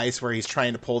out of the ice where he's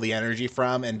trying to pull the energy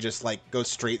from and just like go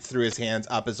straight through his hands,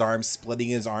 up his arms, splitting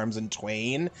his arms in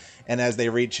twain. And as they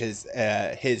reach his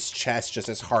chest, just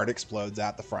his heart explodes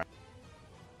out the front.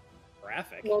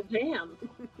 Graphic. Well, damn.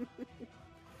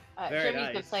 Very Jimmy's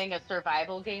been nice. playing a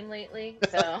survival game lately,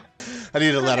 so. I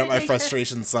need to let out my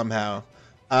frustration somehow.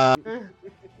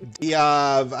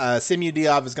 Diov, Simu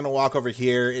Diov is going to walk over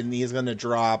here, and he's going to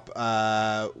drop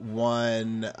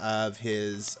one of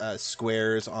his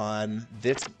squares on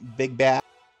this big bad.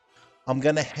 I'm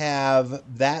going to have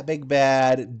that big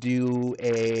bad do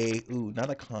not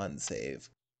a con save.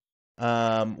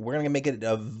 We're going to make it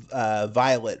a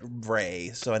violet ray,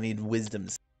 so I need wisdom.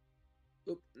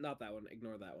 Oop, not that one.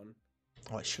 Ignore that one.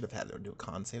 Oh, I should have had it do a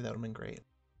con save. That would have been great.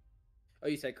 Oh,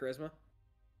 you said charisma?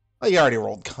 Well, you already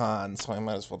rolled con, so I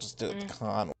might as well just do it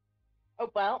con. Oh,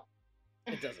 well.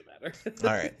 It doesn't matter. All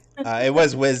right. It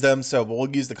was wisdom, so we'll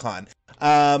use the con.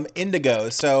 Indigo.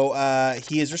 So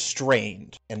he is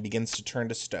restrained and begins to turn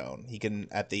to stone. He can,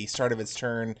 at the start of its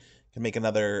turn, can make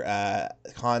another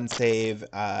con save.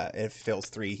 If it fails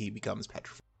 3, he becomes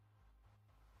petrified.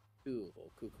 Cool.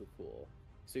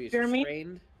 So he's Jeremy?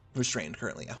 restrained? Restrained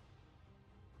currently, yeah.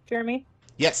 Jeremy,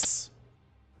 Yes.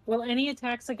 will any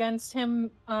attacks against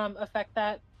him affect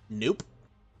that? Nope.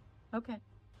 Okay.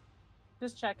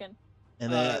 Just checking.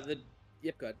 And then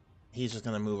Yep, good. he's just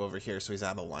going to move over here so he's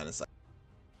out of the line of sight.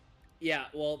 Yeah,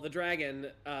 well, the dragon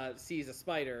sees a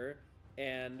spider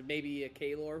and maybe a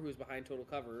Kaelor who's behind total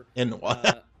cover. In the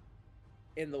what?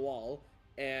 In the wall.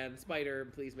 And Spider,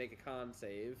 please make a con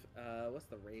save. What's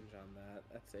the range on that?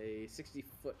 That's a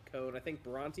 60-foot cone. I think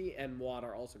Bhranti and Muad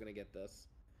are also going to get this.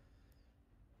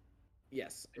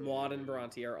 Yes, Muad and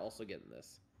Bhranti are also getting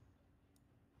this.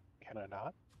 Can I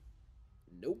not?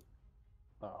 Nope.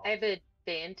 Oh. I have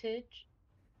advantage.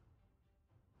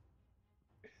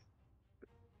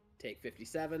 Take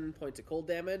 57 points of cold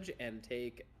damage and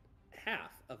take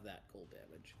half of that cold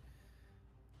damage.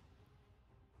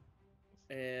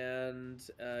 And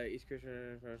each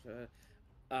creature.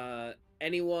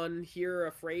 Anyone here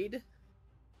afraid?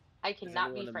 I Is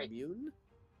cannot be anyone frightened. immune?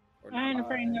 Or I ain't not?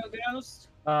 afraid no ghost.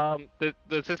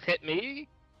 Does this hit me?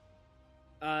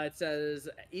 It says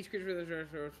each creature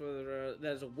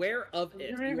that is aware of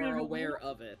it. You are aware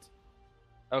of it.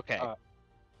 Okay.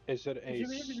 Is it a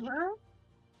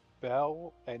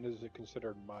spell, and is it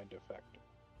considered mind effect?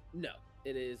 No,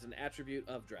 it is an attribute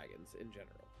of dragons in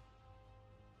general.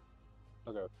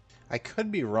 Okay. I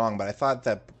could be wrong, but I thought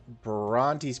that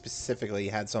Bhranti specifically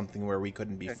had something where we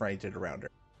couldn't be frightened around her.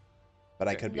 But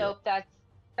I could be wrong. Nope,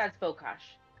 that's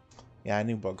Bokash. Yeah, I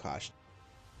knew Bokash.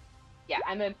 Yeah,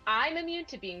 I'm immune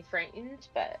to being frightened,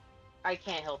 but I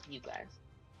can't help you guys.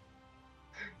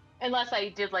 Unless I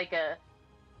did like a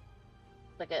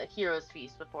hero's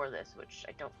feast before this, which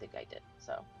I don't think I did.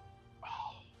 So.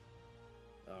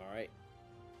 All right.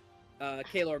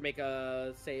 Kaelor, make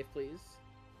a save, please.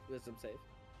 Wisdom save.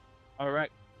 All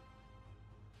right.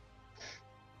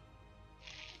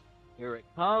 Here it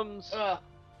comes. Ugh.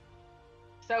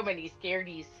 So many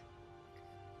scaredies.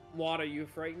 Muad, are you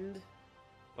frightened?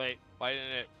 Wait, why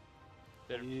didn't it?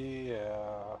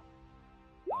 Yeah.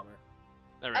 Bummer.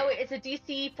 There we Oh, go. wait, it's a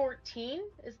DC 14?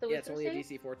 Is the Yeah, it's wisdom only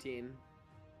save? a DC 14.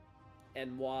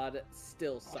 And Muad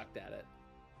still sucked at it.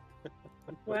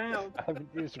 Wow. I haven't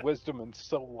used wisdom in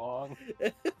so long.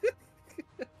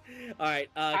 All right,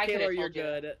 I could've Kaelor, you're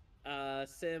told you. good.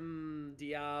 Sim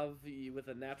Diov with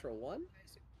a natural 1.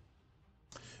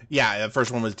 Yeah, the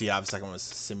first one was Diov, second one was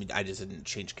Simi. I just didn't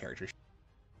change characters.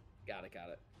 Got it.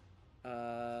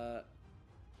 So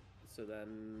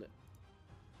then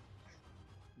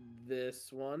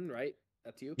this one, right?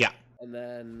 That's you? Yeah. And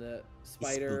then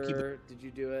Spider, did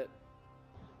you do it?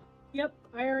 Yep,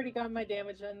 I already got my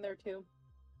damage in there too.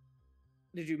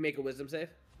 Did you make a wisdom save?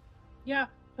 Yeah,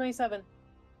 27.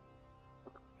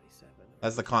 27.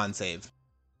 That's the con save.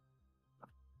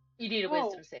 You need a Oh.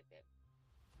 wisdom save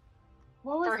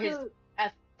What was for his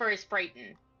the... for his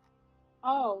frighten.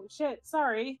 Oh, shit,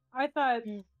 sorry. I thought...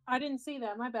 Mm. I didn't see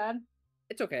that, my bad.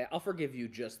 It's okay. I'll forgive you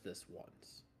just this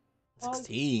once. Well,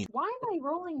 16. Why am I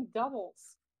rolling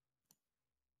doubles?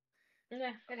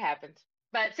 Yeah, it happens.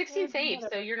 But 16 saves,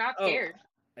 so you're not Oh. scared.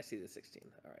 I see the 16.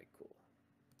 All right, cool.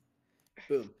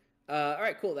 Boom. All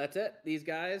right, cool. That's it. These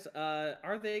guys,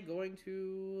 are they going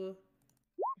to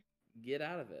get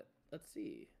out of it? Let's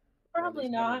see. Or at Probably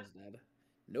least not. one is dead.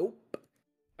 Nope.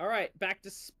 All right, back to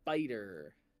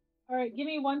Spider. Alright, give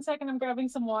me 1 second, I'm grabbing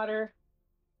some water.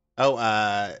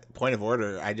 Oh, point of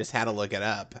order. I just had to look it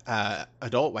up.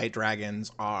 Adult white dragons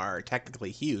are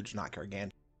technically huge, not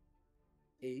gargantuan.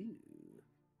 Ooh.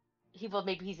 Well,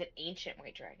 maybe he's an ancient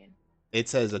white dragon. It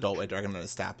says adult white dragon on a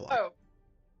stat block. Oh.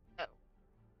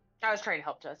 I was trying to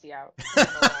help Jesse out. I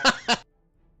don't know why.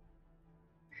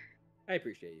 I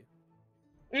appreciate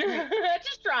you.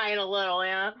 Just trying a little,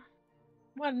 yeah.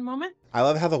 1 moment. I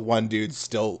love how the one dude's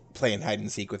still playing hide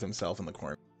and seek with himself in the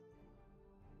corner.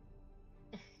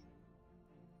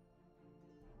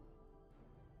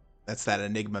 That's that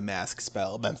Enigma Mask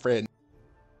spell, my friend.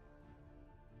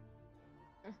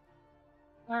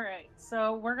 Alright,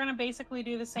 so we're gonna basically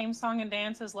do the same song and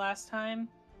dance as last time.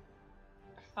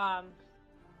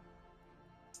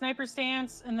 Sniper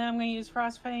stance, and then I'm gonna use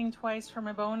Frostfang twice for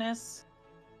my bonus.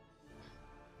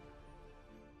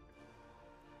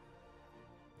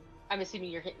 I'm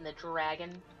assuming you're hitting the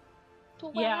dragon.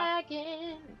 Yeah.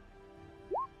 Dragon!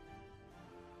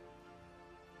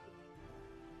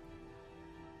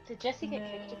 Did Jesse get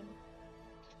kicked?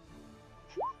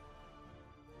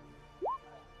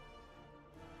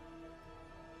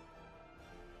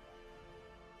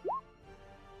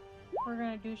 We're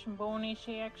gonna do some bonus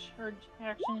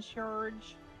action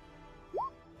charge.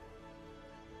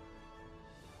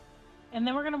 And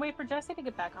then we're gonna wait for Jesse to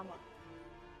get back online.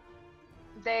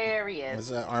 There he It's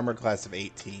is. an armor class of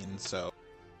 18, so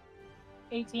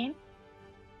 18?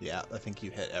 yeah, I think you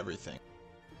hit everything.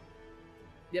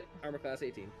 Yep, armor class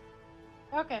 18.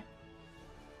 Okay.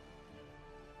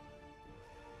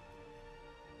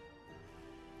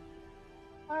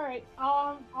 Alright,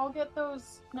 I'll get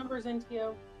those numbers into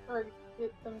you, or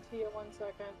get them to you 1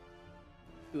 second.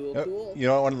 Cool, cool. You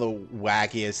know what one of the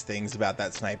wackiest things about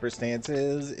that sniper stance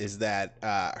is that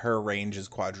her range is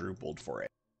quadrupled for it.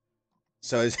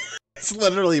 So it's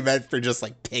literally meant for just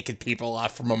like picking people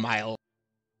off from a mile.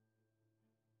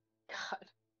 God.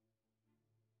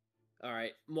 All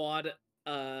right, Muad,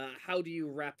 how do you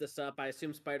wrap this up? I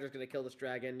assume Spider's going to kill this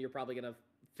dragon. You're probably going to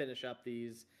finish up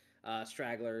these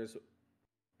stragglers.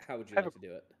 How would you like to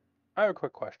do it? I have a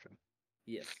quick question.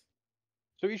 Yes.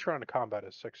 So each round of combat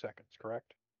is 6 seconds,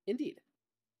 correct? Indeed.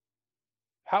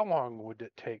 How long would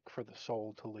it take for the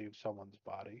soul to leave someone's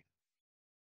body?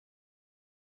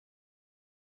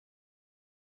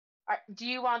 Do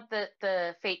you want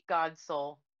the fate god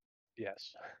soul?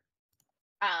 Yes.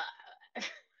 Of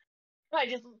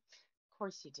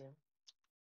course you do.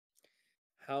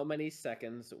 How many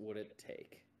seconds would it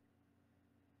take?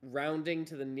 Rounding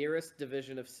to the nearest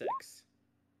division of 6.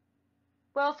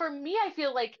 Well, for me, I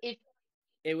feel like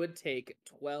It would take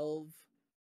 12...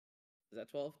 Is that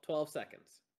 12? 12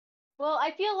 seconds. Well,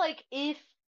 I feel like if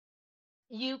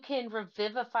you can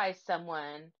revivify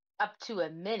someone up to a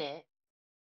minute,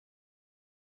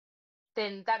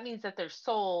 then that means that their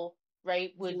soul,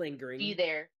 right, would Lingering. be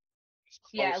there.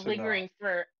 Yeah, lingering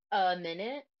for a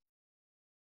minute.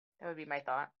 That would be my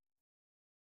thought.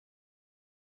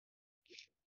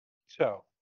 So,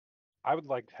 I would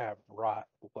like to have Rot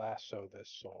lasso this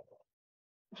soul.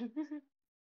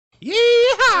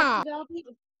 Yeah!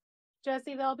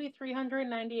 Jesse, that'll be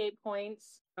 398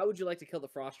 points. How would you like to kill the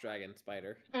frost dragon,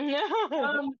 Spider? Okay,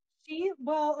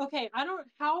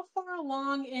 how far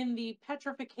along in the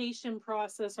petrification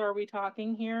process are we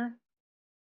talking here?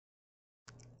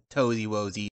 Tozy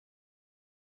wozy.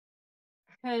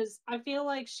 Because I feel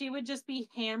like she would just be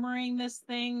hammering this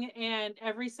thing, and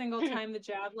every single time the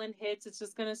javelin hits, it's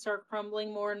just gonna start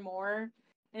crumbling more and more.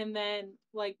 And then,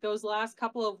 like, those last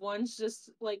couple of ones, just,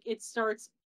 like, it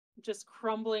starts just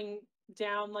crumbling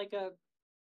down like a,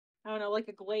 I don't know, like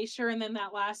a glacier. And then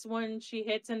that last one she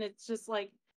hits, and it's just,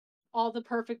 like, all the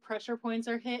perfect pressure points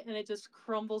are hit, and it just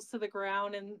crumbles to the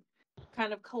ground and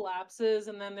kind of collapses.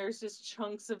 And then there's just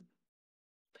chunks of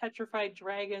petrified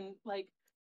dragon, like,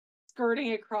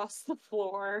 skirting across the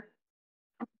floor.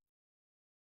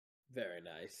 Very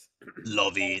nice.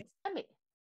 Love it.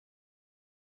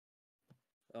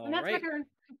 And that's my turn.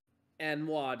 And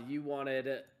Muad, you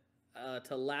wanted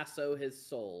to lasso his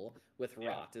soul with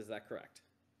rot. Is that correct?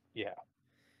 Yeah.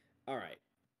 All right.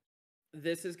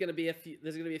 This is going to be a few.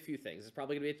 There's going to be a few things. It's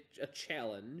probably going to be a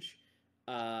challenge.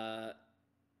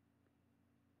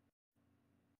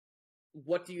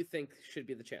 What do you think should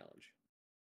be the challenge?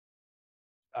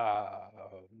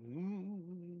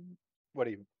 What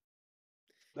do you?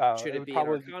 Should it be an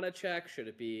Arcana check? Should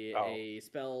it be a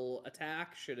spell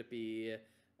attack? Should it be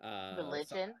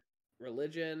religion?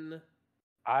 Religion.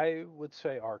 I would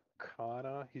say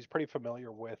Arcana. He's pretty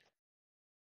familiar with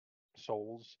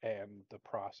souls and the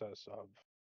process of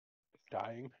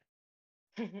dying.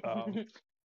 It's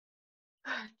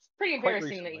pretty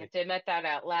embarrassing that you have to admit that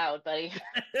out loud, buddy.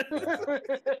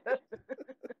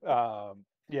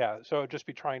 Yeah, so it'd just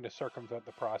be trying to circumvent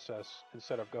the process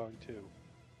instead of going to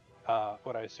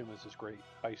what I assume is this great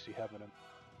icy heaven and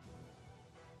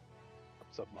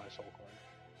of my soul coin.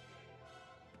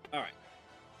 All right.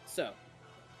 So,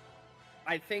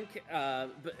 I think,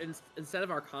 but instead of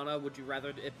Arcana, would you rather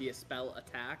it be a spell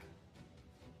attack?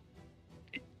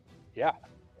 Yeah.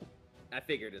 I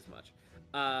figured as much.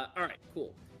 All right,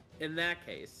 cool. In that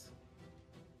case,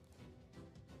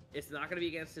 it's not going to be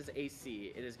against his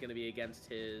AC. It is going to be against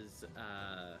his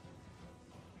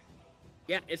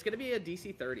Yeah, it's gonna be a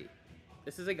DC 30.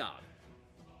 This is a god.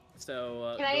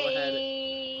 So Can go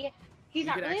ahead. He's You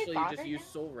not can really actually a god just right use now?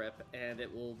 Soul Rip, and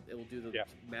it will do the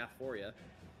math for you.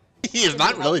 He is Does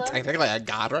not he really help us? technically a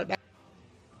god right now.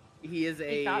 He is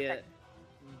He's not a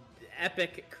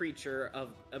epic creature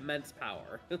of immense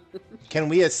power. Can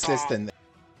we assist in this?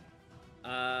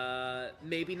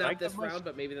 Maybe Can I not this get my- round,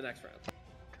 but maybe the next round.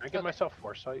 Can I give myself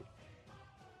foresight?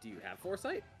 Do you have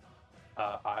foresight?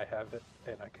 I have it,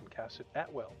 and I can cast it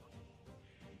at will.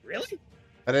 Really?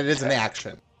 But it is an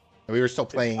action. We were still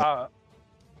playing.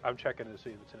 I'm checking to see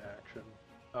if it's an action.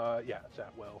 Yeah, it's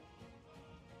at will.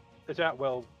 It's at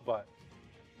will, but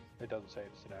it doesn't say if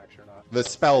it's an action or not. The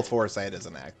spell foresight is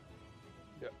an act.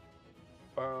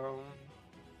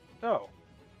 No.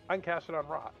 I can cast it on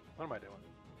Rot. What am I doing?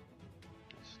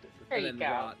 Stupid. There and you then go.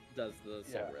 Rot does the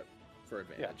Soul Yeah. Rip for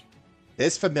advantage.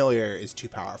 This familiar is too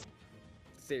powerful.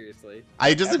 Seriously.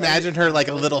 I just Have I- imagine her like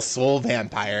a little soul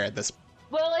vampire at this.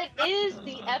 Well, it is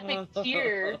the epic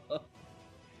tier.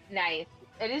 Nice.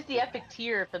 It is the epic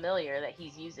tier familiar that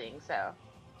he's using, so.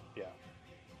 Yeah.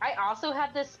 I also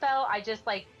have this spell. I just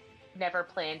like never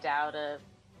planned out a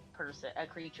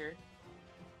creature.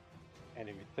 And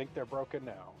if you think they're broken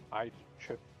now, I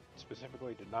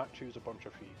specifically did not choose a bunch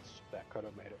of feats. That could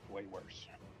have made it way worse.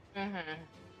 Mm-hmm.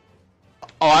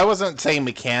 Oh, I wasn't saying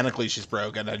mechanically she's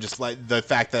broken. I just like the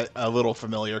fact that a little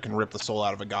familiar can rip the soul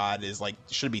out of a god is like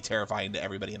should be terrifying to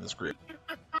everybody in this group.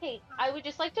 Hey, I would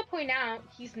just like to point out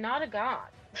he's not a god.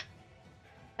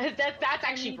 That's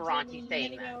actually Bhranti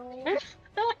saying that.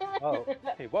 Oh,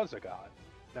 he was a god.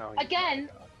 Now he's Again,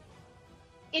 not a god.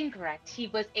 Incorrect. He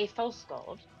was a false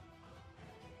god.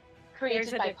 Created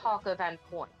There's a by difference. Parker Van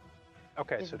Point.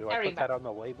 Okay, It's so do I very put that on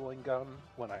the labeling gun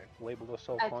when I label the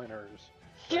soul I- coin, or is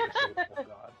should I just say full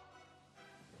god?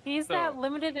 He's So- that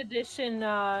limited edition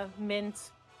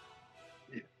mint.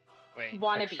 Wait.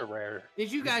 Wannabe. Extra rare.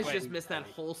 Did you guys Wait. just miss that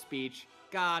whole speech?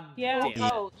 God Yeah. damn it.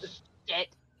 Oh, shit.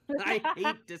 I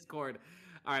hate Discord.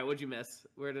 All right, what'd you miss?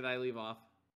 Where did I leave off?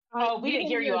 Oh, we didn't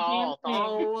hear you all.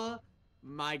 Oh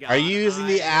my god. Are you using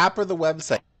the app or the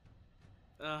website?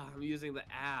 I'm using the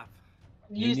app.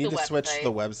 You Use need the to switch website. to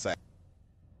the website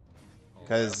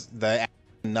because the app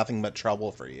is nothing but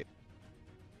trouble for you.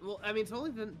 Well, I mean, it's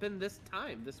only been this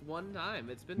time, this one time.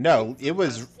 It's been No, great for it the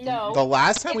was past- No. the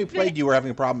last time we It's played. You were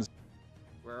having problems.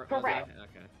 Where, Correct. was I?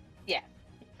 Okay.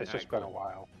 It's Alright, just been a cool.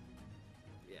 while.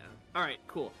 Yeah. All right.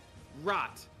 Cool.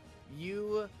 Rot,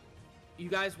 you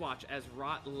guys watch as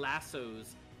Rot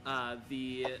lassos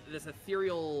this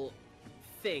ethereal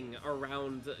thing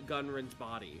around Gunrin's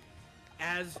body.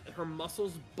 As her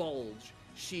muscles bulge,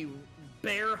 she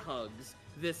bear hugs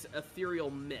this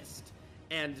ethereal mist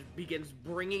and begins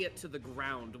bringing it to the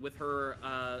ground with her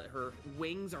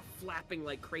wings are flapping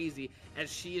like crazy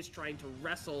as she is trying to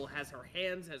wrestle, has her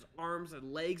hands, has arms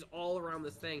and legs all around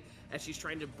this thing as she's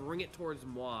trying to bring it towards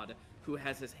Muad, who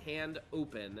has his hand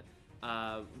open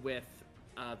with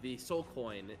the soul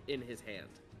coin in his hand.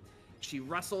 She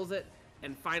wrestles it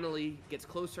and finally gets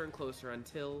closer and closer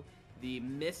until the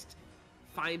mist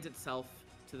finds itself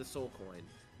to the soul coin,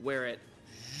 where it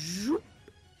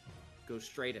goes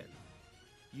straight in.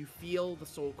 You feel the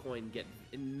soul coin get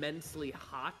immensely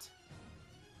hot,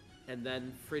 and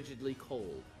then frigidly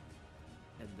cold,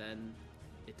 and then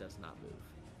it does not move.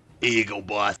 Eagle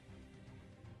boss.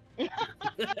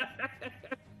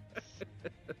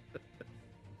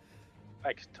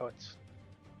 Thanks, Toots.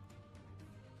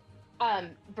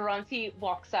 Bhranti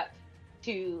walks up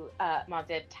to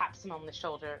Muad, taps him on the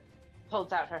shoulder,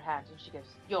 holds out her hand, and she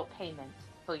goes, "Your payment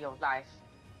for your life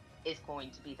is going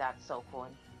to be that soul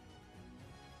coin."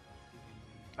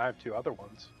 I have two other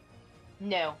ones.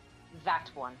 No, that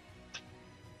one.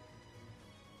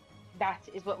 That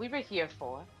is what we were here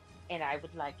for, and I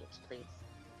would like it, please.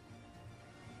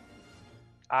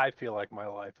 I feel like my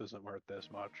life isn't worth this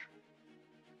much.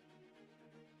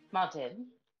 Martin,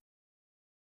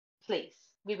 please.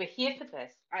 We were here for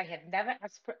this. I have never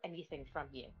asked for anything from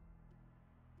you.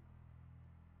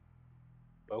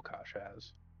 Bokash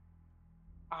has.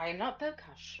 I am not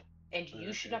Bokash, and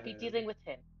you should not be dealing with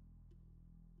him.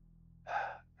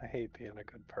 I hate being a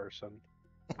good person.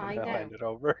 I I'll know. hand it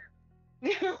over.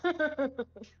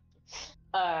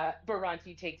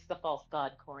 Bhranti takes the false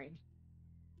god coin.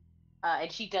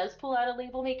 And she does pull out a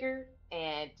label maker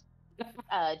and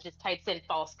just types in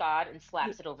false god and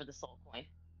slaps it over the soul coin.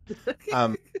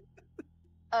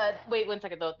 Wait 1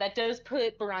 second though. That does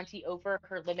put Bhranti over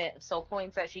her limit of soul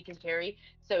coins that she can carry.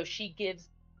 So she gives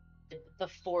the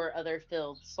 4 other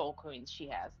filled soul coins she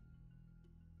has.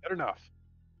 Good enough.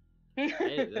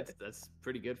 Hey, that's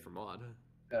pretty good for Maud.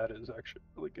 That is actually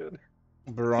really good.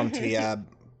 Bhranti,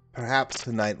 Perhaps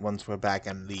tonight, once we're back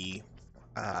in the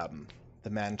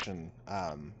mansion,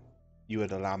 you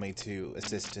would allow me to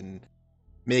assist in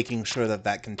making sure that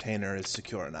that container is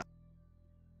secure enough.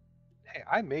 Hey,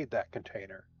 I made that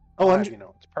container. Oh, I'll have you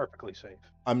know, it's perfectly safe.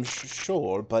 I'm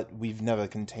sure, but we've never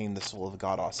contained the soul of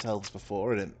God ourselves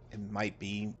before, and it might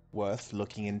be worth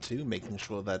looking into, making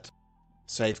sure that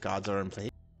safeguards are in place.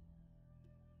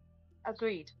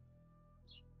 Agreed.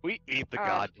 We eat the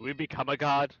god. Do we become a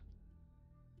god?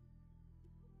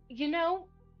 You know,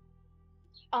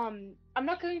 I'm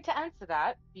not going to answer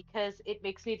that because it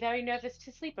makes me very nervous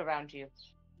to sleep around you.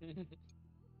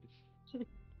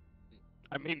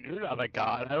 I mean, you're not a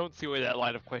god. I don't see why that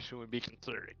line of question would be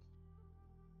concerning.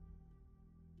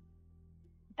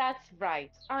 That's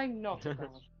right. I'm not a god.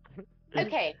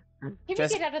 Okay, can we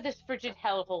Just- get out of this frigid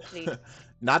hellhole, please?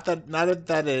 Not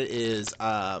that it is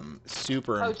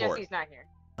super Oh, important. Jesse's not here.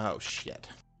 Oh shit.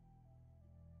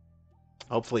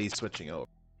 Hopefully he's switching over.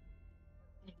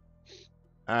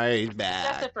 Alright, he's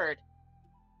back. Jessiford,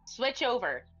 switch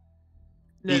over.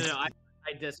 No, He's- no,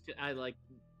 I like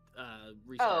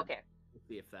restart. Oh, okay. We'll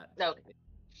see if that. Okay.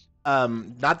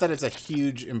 Not that it's a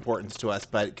huge importance to us,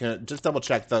 but just double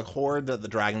check the hoard that the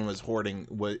dragon was hoarding.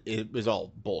 It was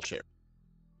all bullshit.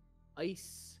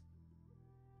 Ice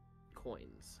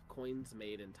coins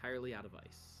made entirely out of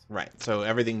ice. Right. So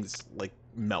everything's like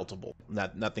meltable.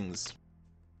 Nothing's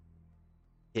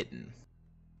hidden.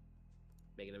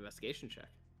 Make an investigation check.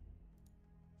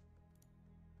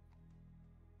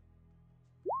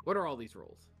 What are all these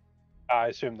rolls? I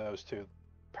assume those two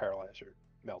paralyzer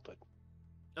melted.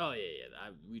 Oh yeah.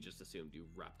 We just assumed you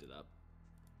wrapped it up.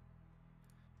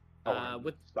 Oh,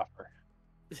 With suffer.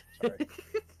 Sorry.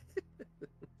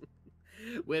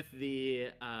 with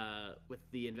the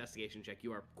investigation check,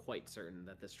 you are quite certain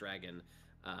that this dragon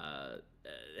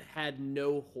had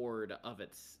no hoard of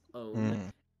its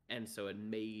own, and so it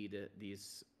made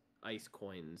these ice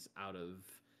coins out of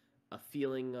a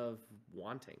feeling of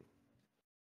wanting.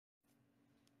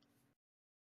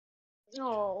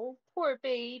 Oh, poor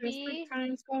baby. Desperate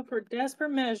times call for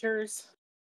desperate measures.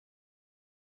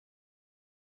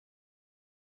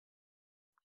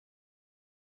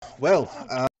 Well,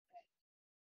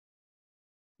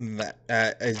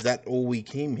 is that all we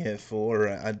came here for?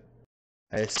 I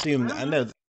assume.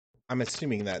 I'm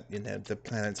assuming that the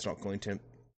planet's not going to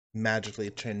magically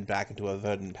turn back into a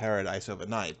verdant paradise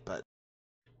overnight, but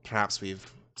perhaps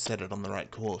we've set it on the right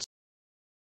course.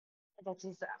 That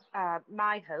is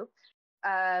my hope.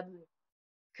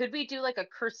 Could we do like a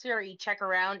cursory check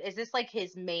around? Is this like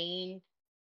his main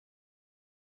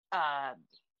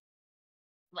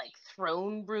like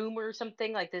throne room or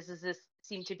something? Like this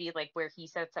seem to be like where he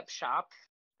sets up shop?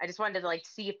 I just wanted to like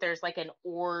see if there's like an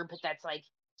orb that's like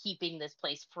keeping this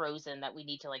place frozen that we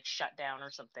need to like shut down or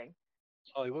something.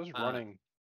 Well, he was running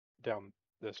down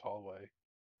this hallway,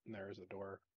 and there is a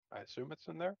door. I assume it's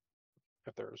in there,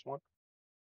 if there is one.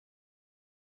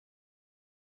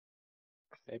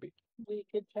 Maybe. We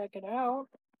could check it out.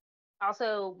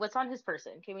 Also, what's on his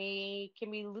person? Can we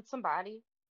loot some body?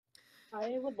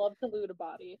 I would love to loot a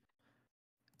body.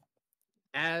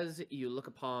 As you look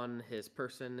upon his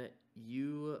person,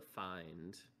 you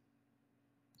find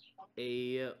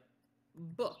a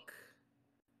book,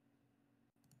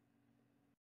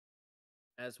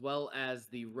 as well as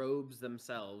the robes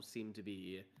themselves seem to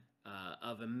be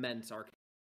of immense arcana.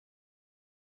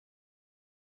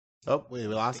 Oh, wait,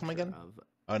 we lost him again? Of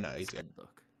Oh no, he's said good.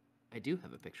 book. I do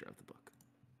have a picture of the book.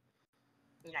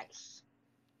 Nice.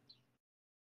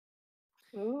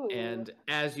 Ooh. And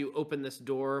as you open this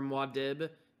door, Muad'Dib,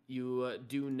 you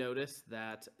do notice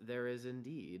that there is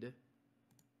indeed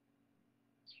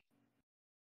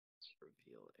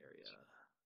reveal area.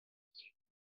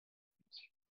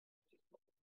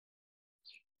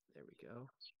 There we go.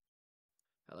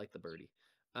 I like the birdie.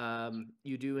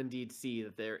 You do indeed see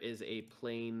that there is a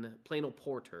planal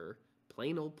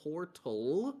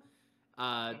portal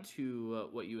to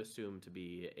what you assume to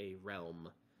be a realm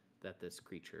that this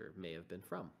creature may have been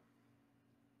from.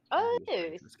 Oh, and he was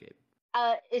trying to escape.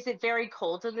 is it very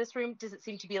cold in this room? Does it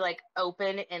seem to be like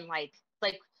open and like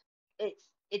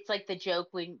it's like the joke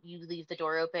when you leave the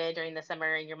door open during the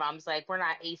summer and your mom's like, "We're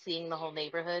not ACing the whole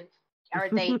neighborhood." Are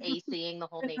they ACing the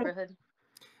whole neighborhood?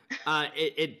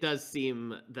 It does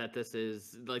seem that this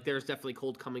is like there's definitely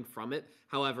cold coming from it.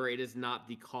 However, it is not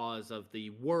the cause of the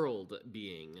world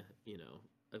being,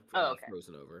 okay.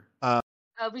 frozen over.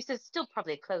 We should still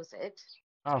probably close it.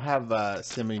 I'll have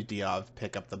Simony Diov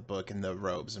pick up the book and the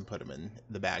robes and put them in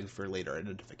the bag for later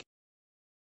identification.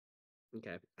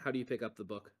 Okay. How do you pick up the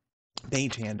book?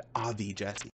 Mage hand, Avi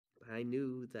Jesse. I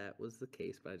knew that was the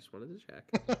case, but I just wanted to check.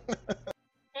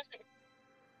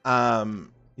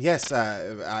 Yes,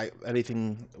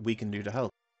 anything we can do to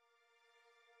help?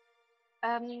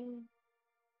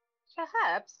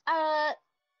 Perhaps.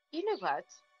 You know what?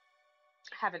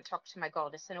 Haven't talked to my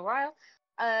goddess in a while.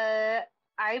 I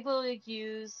will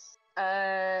use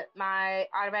my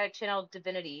automatic channel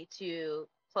divinity to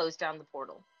close down the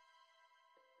portal.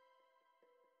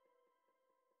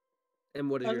 And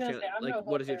what does I was your gonna channel say, I'm no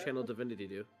what does your helper. channel divinity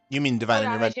do? You mean divine Oh, not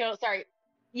my intervention? channel. Sorry.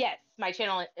 Yes, my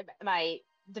channel, my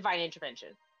divine intervention.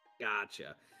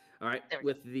 Gotcha. All right. There we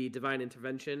With the divine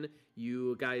intervention,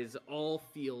 you guys all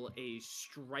feel a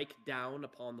strike down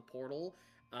upon the portal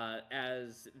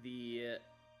as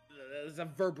there's a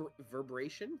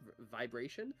vibration,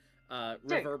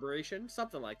 reverberation,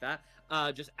 something like that.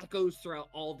 Just echoes throughout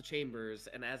all the chambers,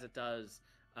 and as it does,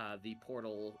 the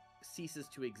portal ceases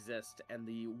to exist, and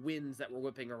the winds that were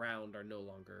whipping around are no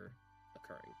longer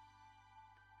occurring.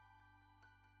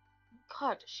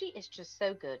 God, she is just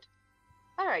so good.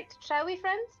 All right, shall we,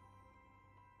 friends?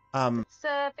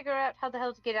 Let's figure out how the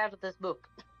hell to get out of this book.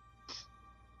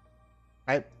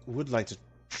 I would like to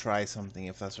try something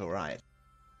if that's all right.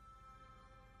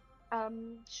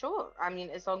 Sure. I mean,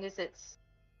 as long as you're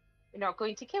not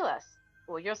going to kill us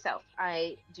or yourself.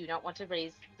 I do not want to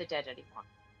raise the dead anymore.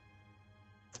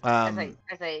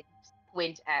 As I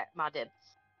squint at Madib.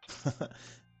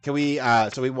 Can we?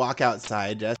 So we walk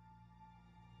outside, Jess.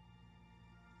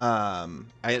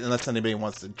 Unless anybody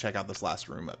wants to check out this last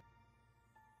room.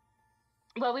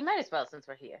 Well, we might as well since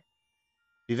we're here.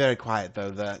 Be very quiet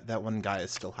though. That one guy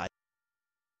is still hiding.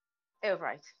 Oh,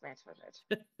 right.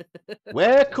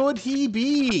 Where could he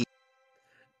be?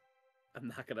 I'm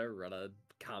not gonna run a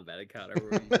combat encounter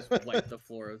where you just wipe the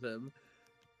floor of him.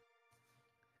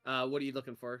 What are you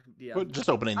looking for? Yeah. Just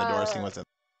opening the door, seeing what's in.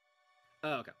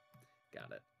 Oh, okay.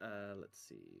 Got it. Let's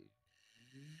see.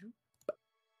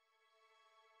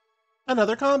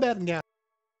 Another combat encounter.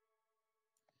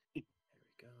 There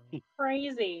we go.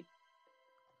 Crazy.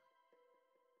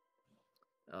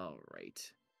 All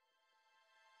right.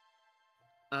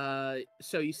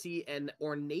 So you see an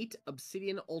ornate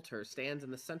obsidian altar stands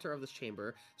in the center of this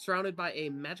chamber, surrounded by a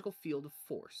magical field of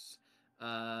force.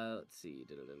 Let's see.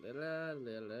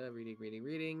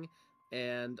 Reading.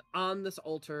 And on this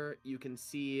altar, you can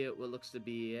see what looks to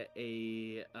be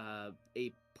a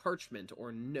parchment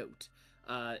or note.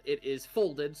 It is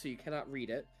folded, so you cannot read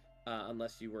it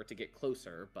unless you were to get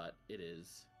closer. But it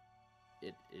is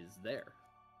there.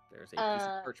 There's a piece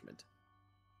of parchment.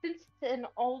 Since it's an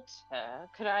altar,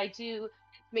 could I do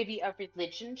maybe a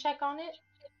religion check on it?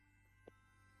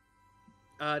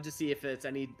 To see if it's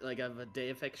any like of a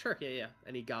deific. Sure, yeah.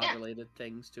 Any god-related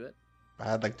things to it.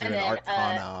 I'd like to do an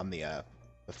Arcana on the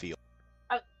field.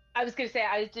 I was gonna say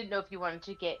I didn't know if you wanted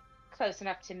to get close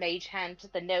enough to mage hand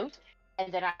the note,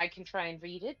 and then I can try and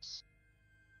read it.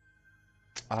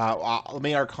 Let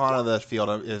me Arcana the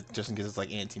field just in case it's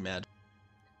like anti-magic.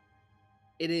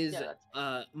 It is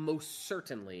most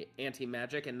certainly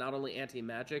anti-magic, and not only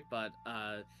anti-magic, but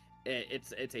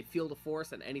it's a field of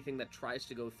force, and anything that tries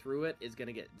to go through it is going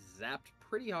to get zapped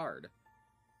pretty hard.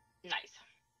 Nice.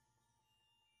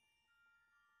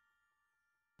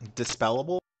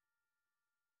 Dispellable?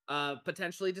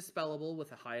 Potentially dispellable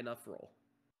with a high enough roll.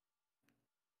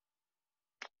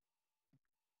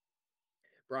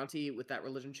 Bhranti, with that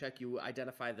religion check, you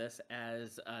identify this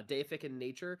as deific in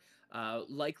nature,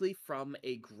 likely from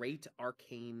a great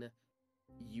arcane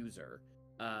user.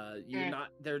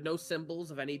 There are no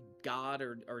symbols of any god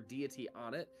or deity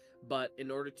on it, but in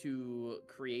order to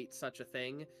create such a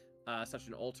thing, such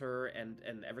an altar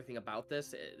and everything about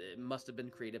this, it must have been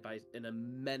created by an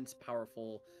immense,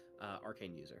 powerful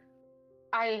arcane user.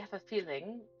 I have a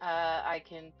feeling I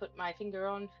can put my finger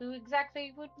on who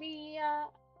exactly would be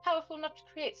powerful enough to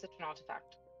create such an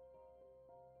artifact.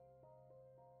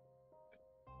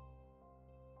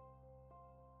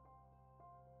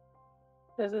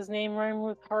 Does his name rhyme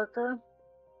with Harker?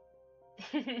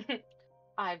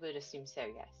 I would assume so,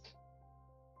 yes.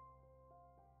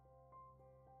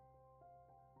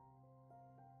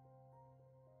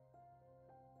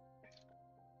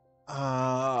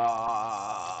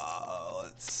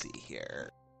 Let's see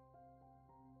here.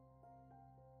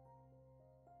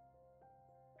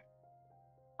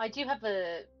 I do have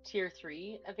a tier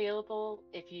 3 available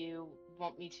if you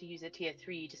want me to use a tier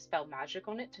 3 to spell magic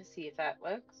on it to see if that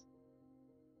works.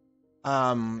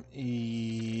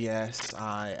 Yes,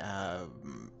 I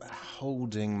am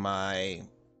holding my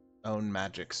own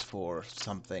magics for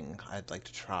something I'd like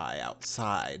to try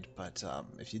outside, but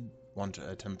if you want to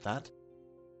attempt that.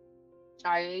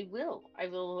 I will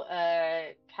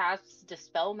cast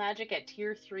Dispel Magic at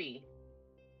tier 3.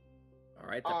 All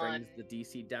right, that brings the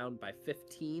DC down by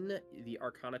 15. The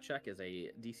Arcana check is a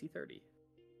DC 30.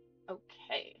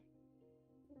 Okay.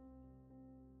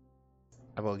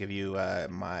 I will give you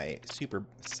my super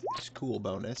cool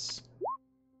bonus,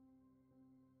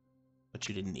 which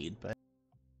you didn't need, but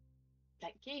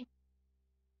Thank you.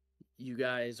 You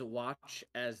guys watch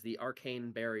as the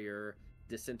arcane barrier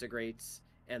disintegrates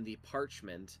and the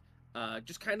parchment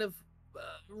just kind of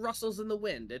rustles in the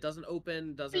wind. It doesn't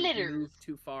open, doesn't Flitters. move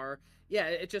too far. Yeah,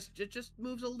 it just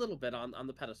moves a little bit on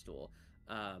the pedestal.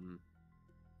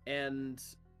 And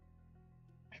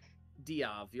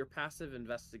Diov, your passive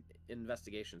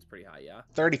investigation is pretty high, yeah?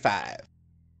 35.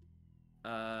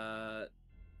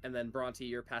 And then Bhranti,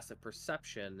 your passive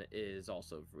perception is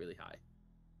also really high.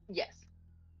 Yes.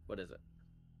 What is it?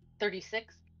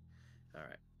 36. All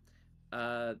right.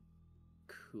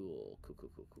 Cool.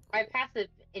 My passive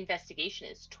investigation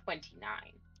is 29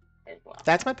 as well.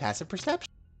 That's my passive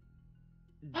perception.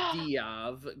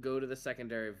 Diov, go to the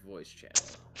secondary voice channel.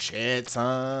 Shit,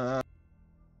 son.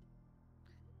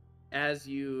 As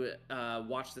you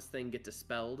watch this thing get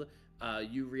dispelled,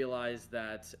 you realize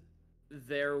that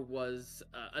there was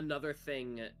another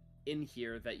thing in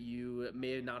here that you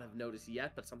may not have noticed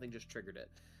yet, but something just triggered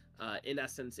it. In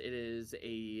essence, it is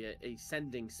a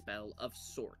sending spell of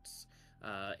sorts,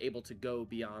 able to go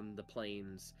beyond the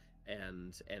planes,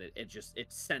 and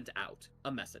it sent out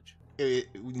a message.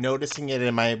 Noticing it,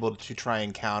 am I able to try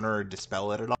and counter or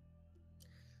dispel it at all?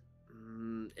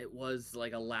 It was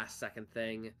like a last second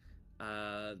thing.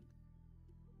 I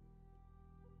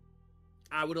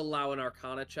would allow an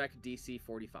Arcana check, DC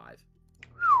 45.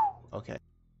 Okay.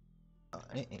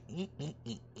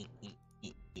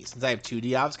 Since I have 2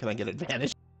 Diovs, can I get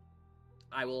advantage?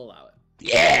 I will allow it.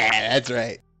 Yeah, that's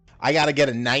right. I gotta get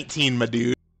a 19, my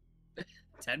dude.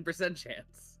 10%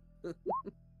 chance.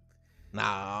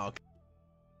 Nah.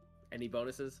 Any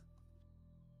bonuses?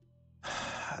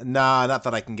 Nah, not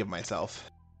that I can give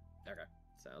myself. Okay,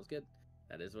 sounds good.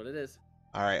 That is what it is.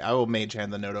 Alright, I will mage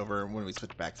hand the note over when we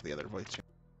switch back to the other voice channel.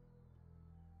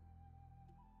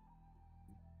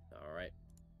 Alright.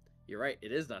 You're right,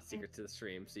 it is not secret to the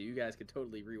stream, so you guys could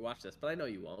totally rewatch this, but I know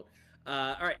you won't.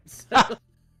 Alright, so...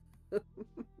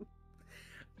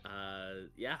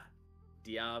 yeah.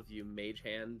 Diov, you mage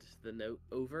hand the note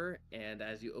over, and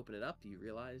as you open it up, you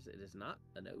realize it is not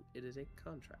a note, it is a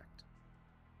contract.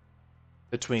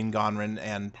 Between Gonrin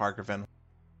and Parkervin.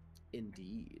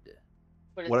 Indeed.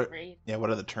 What is Yeah, what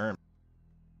are the terms?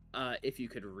 If you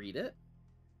could read it.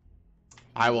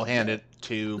 I will hand it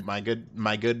to my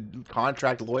good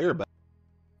contract lawyer, but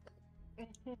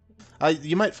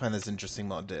you might find this interesting,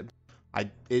 Dib.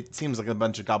 It seems like a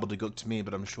bunch of gobbledygook to me,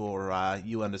 but I'm sure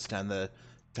you understand the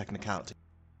technicality.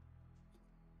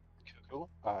 Cool.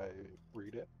 I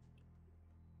read it.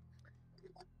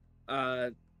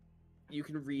 You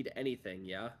can read anything,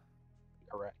 yeah?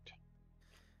 Correct.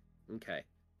 Okay.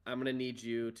 I'm gonna need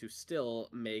you to still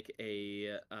make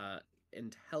a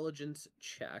intelligence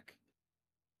check.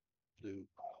 Blue.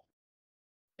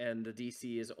 And the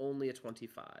DC is only a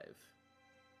 25.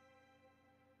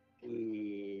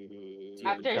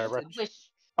 After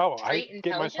I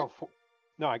gave myself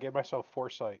I gave myself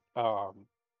foresight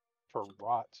for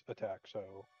Rot's attack,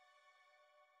 so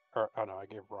I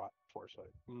gave Rot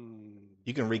foresight.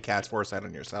 You can recast foresight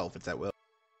on yourself. It's at will.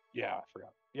 Yeah, I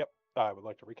forgot. Yep, I would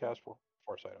like to recast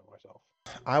foresight on myself.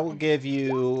 I will give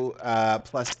you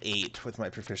 +8 with my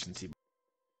proficiency.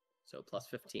 So plus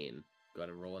 15. Go ahead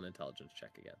and roll an intelligence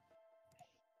check again.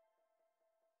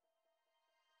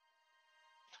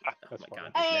 Oh my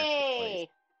god. Hey!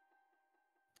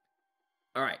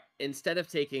 All right. Instead of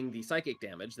taking the psychic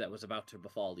damage that was about to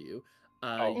befall you,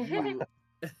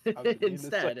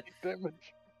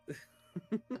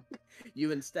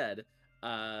 you instead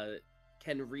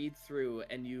can read through,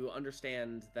 and you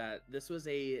understand that this was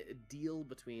a deal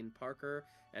between Parker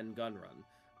and Gunrun.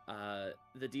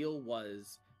 The deal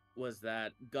was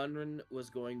that Gunrun was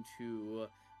going to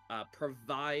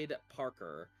provide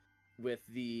Parker with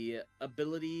the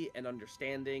ability and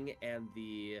understanding and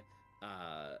the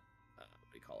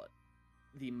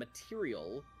the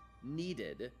material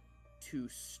needed to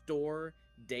store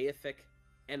deific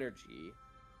energy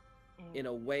in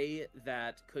a way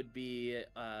that could be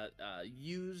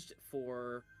used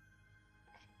for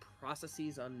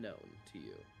processes unknown to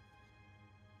you.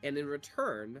 And in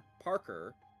return,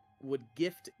 Parker would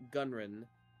gift Gunrun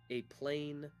a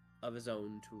plane of his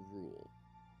own to rule.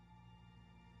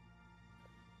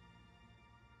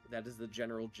 That is the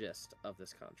general gist of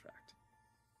this contract.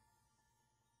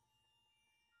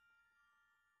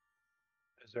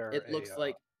 It looks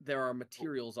like there are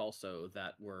materials also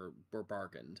that were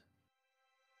bargained.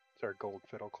 there gold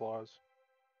fiddle claws?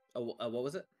 What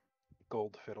was it?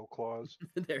 Gold fiddle claws.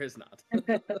 There is not.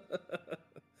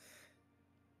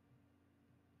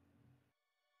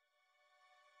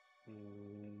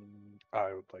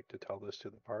 I would like to tell this to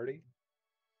the party.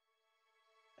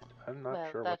 I'm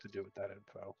not sure what to do with that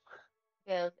info.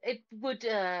 Well, it would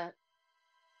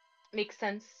make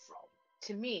sense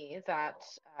to me that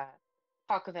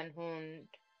Parker Van Hoon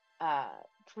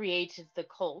created the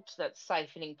cult that's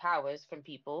siphoning powers from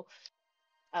people.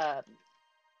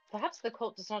 Perhaps the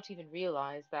cult does not even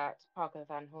realize that Parker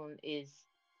Van Hoon is,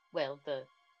 well,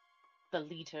 the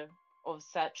leader of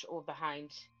such or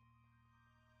behind.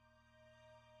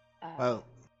 Well,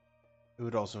 it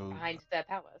would also behind their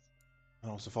powers.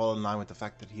 Also fall in line with the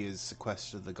fact that he has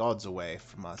sequestered the gods away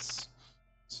from us,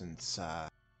 since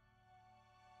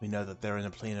we know that they're in a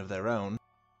plane of their own.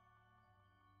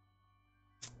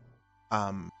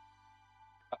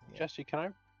 Jesse, can I?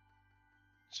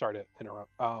 Sorry to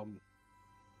interrupt.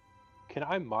 Can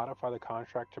I modify the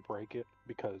contract to break it?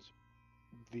 Because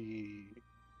the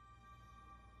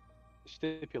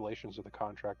stipulations of the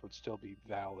contract would still be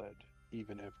valid,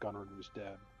 even if Gunrun was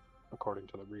dead, according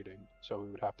to the reading. So we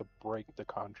would have to break the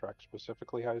contract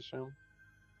specifically, I assume?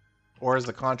 Or has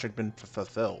the contract been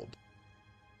fulfilled?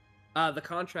 The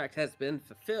contract has been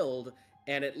fulfilled,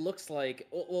 and it looks like...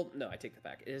 Well, no, I take that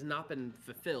back. It has not been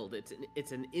fulfilled.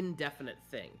 It's an indefinite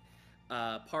thing.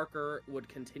 Parker would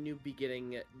continue be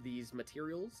getting these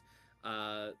materials,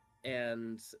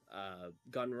 and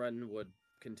Gunrun would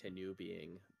continue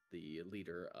being the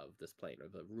leader of this plane, or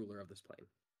the ruler of this plane.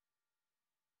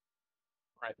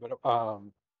 Right, but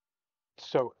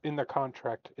so in the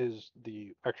contract is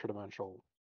the extra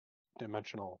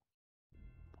dimensional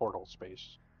portal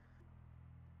space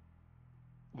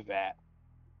that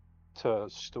to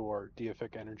store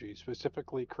deific energy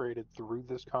specifically created through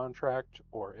this contract,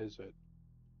 or is it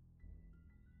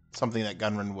something that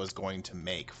Gunrun was going to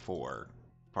make for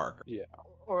Parker? Yeah.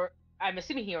 Or I'm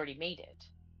assuming he already made it.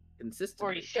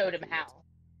 Consistently. Or he showed him how.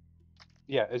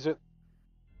 Yeah, is it...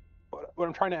 What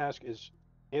I'm trying to ask is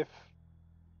if...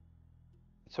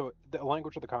 So the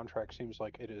language of the contract seems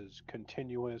like it is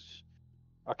continuous,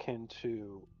 akin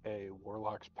to a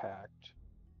Warlock's Pact,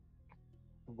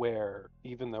 where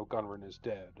even though Gunrun is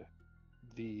dead,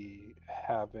 the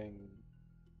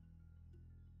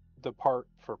part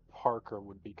for Parker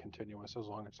would be continuous as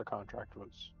long as the contract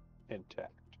was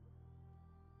intact.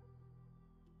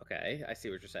 Okay, I see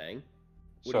what you're saying.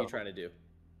 What are you trying to do?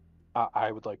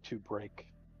 I would like to break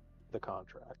the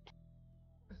contract.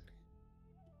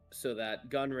 So that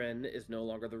Gunrun is no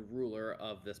longer the ruler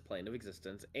of this plane of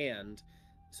existence, and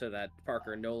so that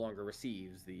Parker no longer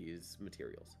receives these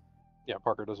materials. Yeah,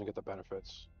 Parker doesn't get the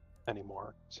benefits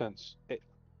anymore, since it...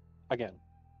 Again,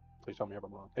 please tell me if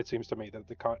I'm wrong. It seems to me that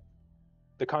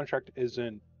the contract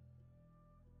isn't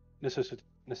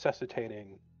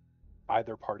necessitating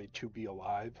either party to be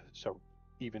alive, so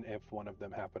even if one of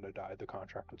them happened to die, the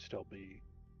contract would still be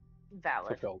valid,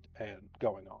 fulfilled, and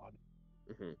going on.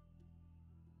 Mm-hmm.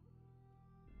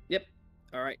 Yep.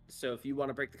 All right. So if you want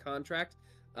to break the contract,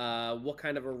 what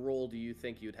kind of a roll do you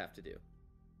think you'd have to do?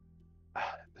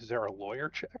 Is there a lawyer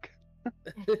check?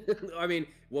 I mean,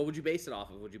 what would you base it off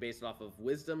of? Would you base it off of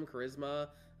wisdom, charisma,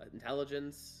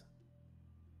 intelligence?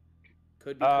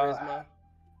 Could be charisma.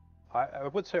 I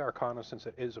would say Arcana, since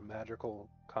it is a magical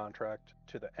contract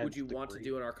to the nth Would you want degree. to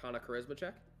do an Arcana charisma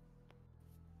check?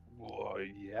 Well,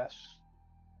 yes.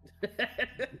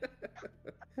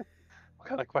 What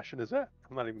kind of question is that?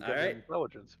 I'm not even getting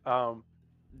intelligence.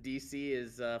 DC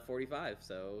is 45,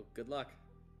 so good luck.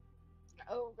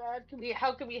 Oh God,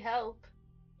 how can we help?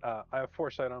 I have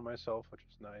foresight on myself, which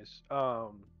is nice.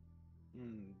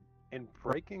 In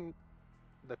breaking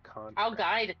the contract, I'll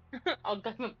guide. I'll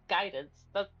give him guidance.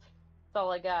 That's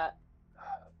all I got.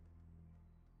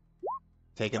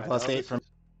 Taking +8 from.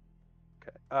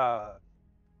 Okay.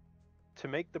 To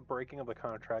make the breaking of the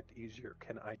contract easier,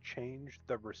 can I change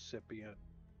the recipient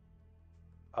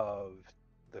of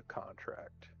the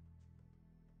contract?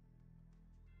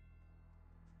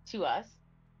 To us?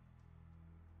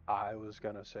 I was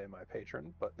gonna say my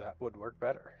patron, but that would work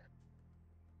better.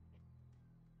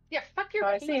 Yeah, fuck your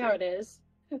patron. I see how it is.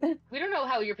 We don't know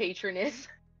how your patron is.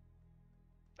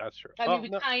 That's true. I mean,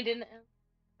 we kind of know.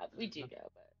 We do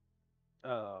know,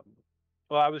 but...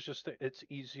 Well, I was just... It's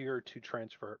easier to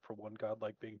transfer it from one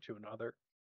godlike being to another.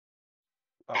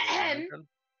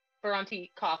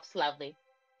 Bhranti coughs loudly.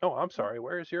 Oh, I'm sorry.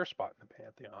 Where is your spot in the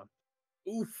Pantheon?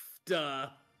 Oof, duh.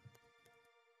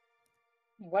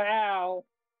 Wow.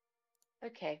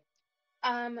 Okay.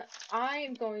 I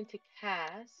am going to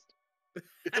cast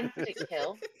Instant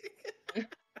Kill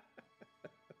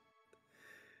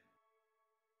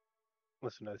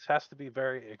Listen, this has to be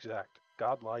very exact.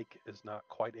 Godlike is not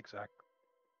quite exact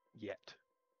yet.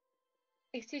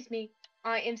 Excuse me,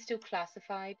 I am still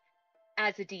classified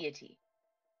as a deity.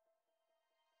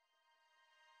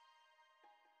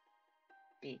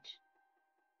 Beach.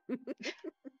 Can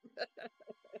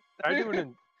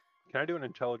I do an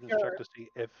intelligence check to see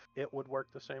if it would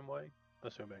work the same way?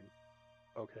 Assuming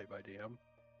okay by DM.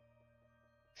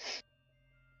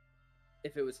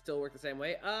 If it would still work the same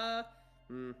way, Oh,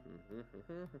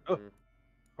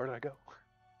 where did I go?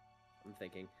 I'm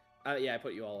thinking. Yeah, I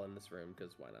put you all in this room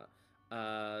because why not?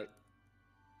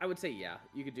 I would say yeah,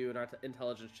 you could do an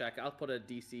intelligence check. I'll put a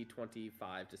DC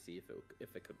 25 to see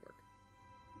if it could work.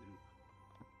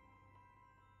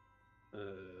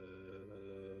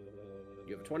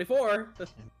 You have a 24,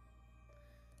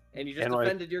 and you just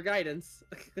defended your guidance.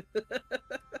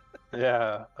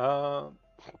 Yeah.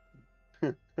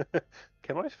 Can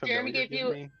I Jeremy gave you.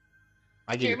 me?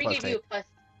 I give Jeremy you gave you a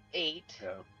 +8.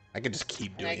 Yeah. I could just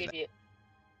keep And I doing gave that. you.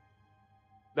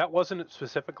 That wasn't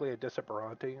specifically a diss at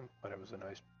Bhranti, but it was a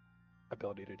nice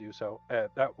ability to do so.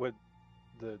 That would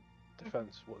the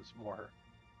defense was more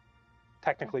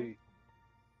technically.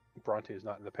 Bhranti is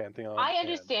not in the pantheon. I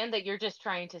understand that you're just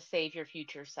trying to save your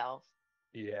future self.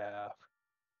 Yeah.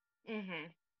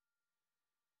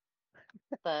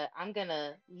 But I'm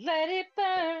gonna let it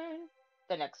burn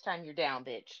the next time you're down,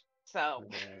 bitch. So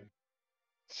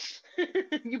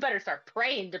you better start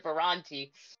praying to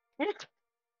Bhranti.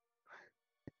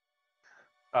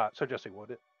 So Jesse,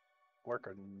 would it work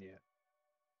or yeah?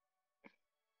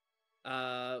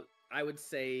 I would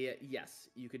say yes.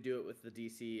 You could do it with the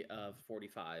DC of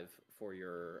 45 for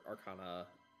your Arcana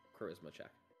Charisma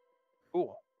check.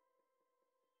 Cool.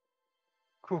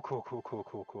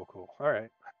 Cool. All right.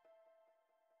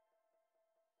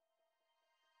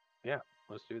 Yeah,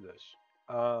 let's do this.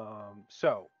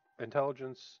 So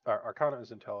intelligence, Arcana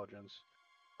is intelligence.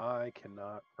 I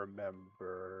cannot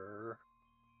remember.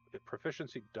 Did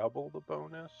proficiency double the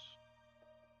bonus?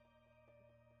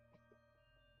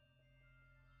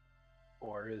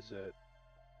 Or is it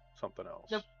something else?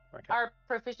 Nope. Okay. Our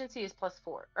proficiency is +4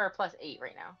 or +8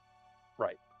 right now.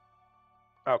 Right.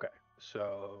 Okay.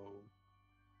 So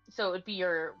it would be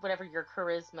your whatever your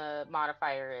charisma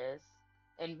modifier is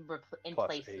in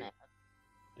placement.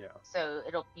 8. Yeah. So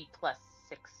it'll be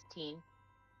 +16.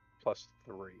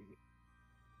 +3.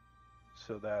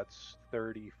 So that's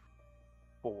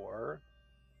 34.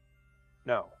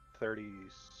 No,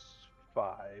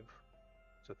 35.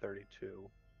 So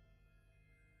 32.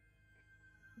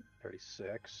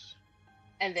 36.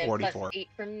 And then 44.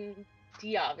 +8 from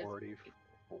Diov is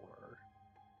 44.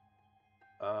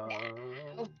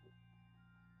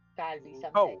 Gotta be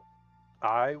something. Oh,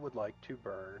 I would like to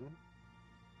burn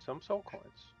some soul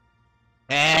coins.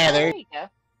 There you go.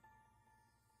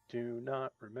 Do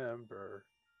not remember.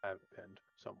 I have it pinned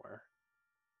somewhere.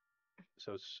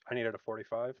 So I needed a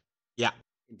 45. Yeah.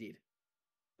 Indeed.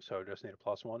 So just need a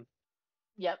 +1.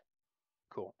 Yep.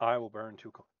 Cool. I will burn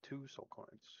two soul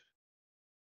coins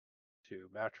to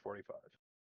match 45.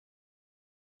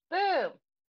 Boom.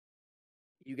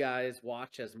 You guys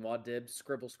watch as Muad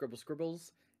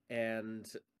scribbles, and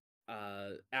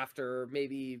after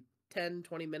maybe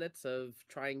 10-20 minutes of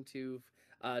trying to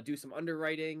do some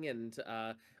underwriting, and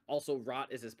also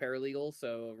Rot is his paralegal,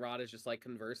 so Rot is just like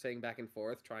conversing back and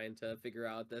forth, trying to figure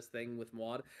out this thing with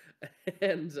Muad,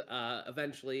 and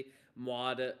eventually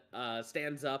Muad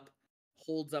stands up,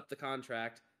 holds up the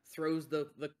contract, throws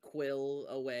the quill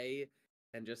away,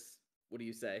 and just, what do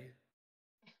you say?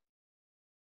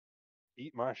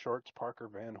 Eat my shorts, Parker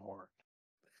Van Horn.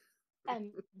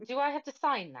 And do I have to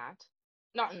sign that?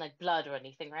 Not in like blood or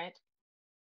anything, right?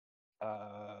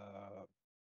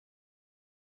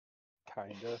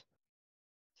 Kinda.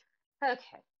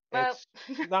 Okay. Well,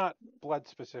 it's not blood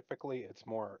specifically. It's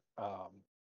more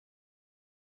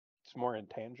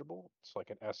intangible. It's like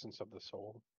an essence of the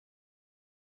soul.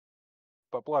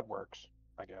 But blood works,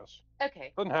 I guess.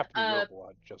 Okay. Doesn't have to be your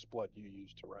blood, just blood you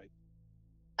use to write.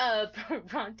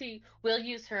 Bhranti will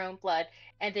use her own blood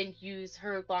and then use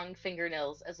her long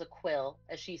fingernails as a quill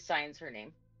as she signs her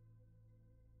name.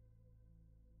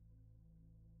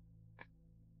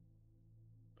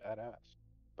 Badass.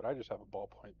 But I just have a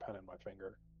ballpoint pen in my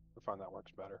finger. I find that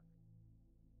works better.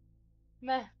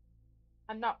 Meh.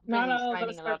 I'm not really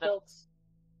signing a lot of...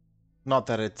 Not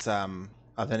that it's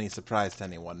of any surprise to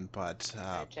anyone, but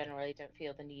I generally don't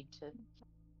feel the need to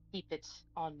keep it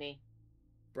on me.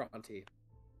 Bhranti.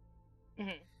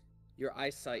 Mm-hmm. Your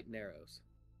eyesight narrows.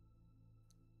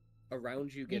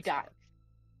 Around you You gets die. dark.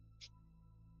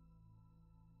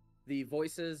 The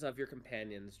voices of your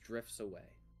companions drifts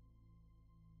away.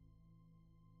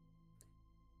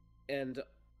 And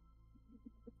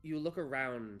you look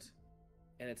around,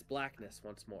 and it's blackness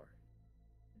once more.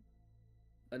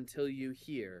 Until you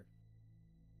hear,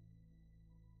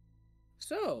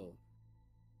 "So,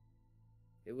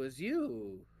 it was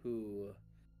you who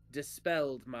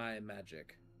dispelled my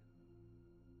magic.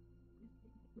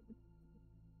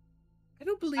 I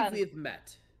don't believe we have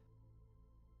met."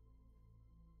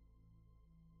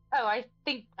 Oh,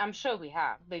 I'm sure we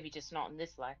have. Maybe just not in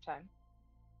this lifetime.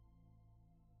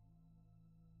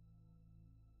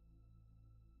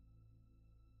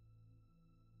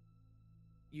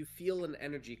 You feel an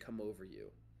energy come over you.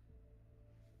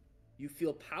 You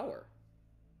feel power.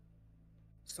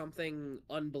 Something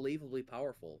unbelievably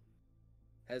powerful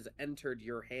has entered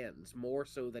your hands, more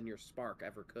so than your spark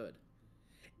ever could.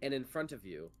 And in front of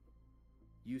you,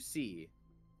 you see,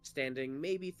 standing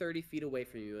maybe 30 feet away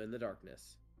from you in the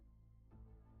darkness,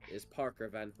 is Parker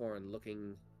Van Horn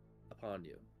looking upon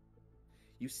you.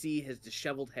 You see his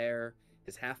disheveled hair,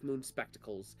 his half-moon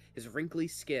spectacles, his wrinkly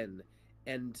skin,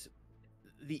 and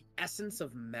the essence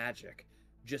of magic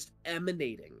just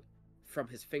emanating from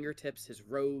his fingertips, his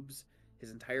robes,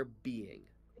 his entire being.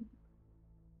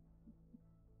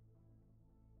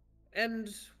 And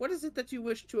what is it that you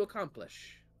wish to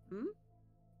accomplish?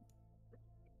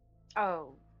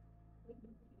 Oh.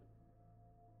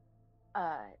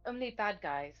 Only bad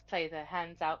guys play their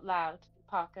hands out loud,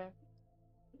 Parker.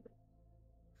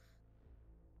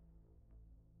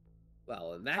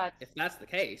 Well, if that's the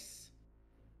case,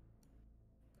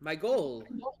 my goal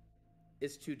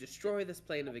is to destroy this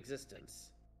plane of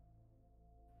existence.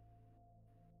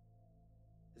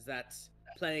 Is that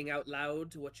playing out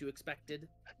loud to what you expected?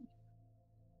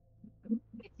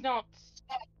 It's not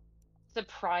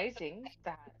surprising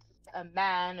that a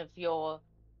man of your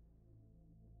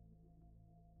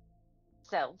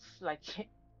self,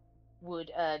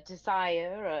 would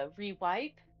desire a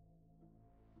rewipe.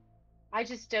 I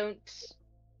just don't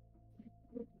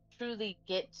truly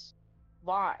get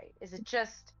why. Is it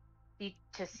just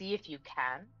to see if you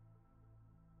can?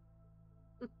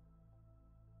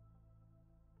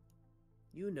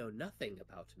 You know nothing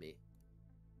about me.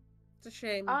 It's a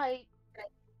shame. I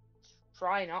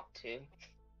try not to.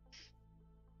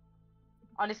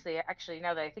 Honestly, actually,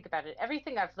 now that I think about it,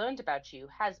 everything I've learned about you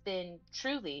has been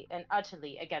truly and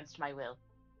utterly against my will.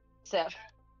 So.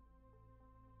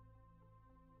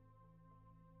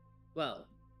 Well,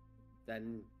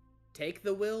 then take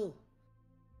the will.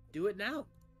 Do it now.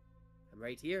 I'm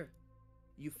right here.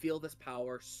 You feel this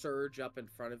power surge up in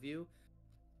front of you.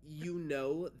 You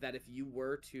know that if you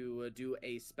were to do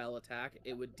a spell attack,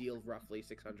 it would deal roughly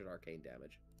 600 arcane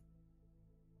damage.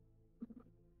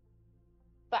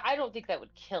 But I don't think that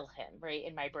would kill him, right,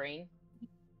 in my brain.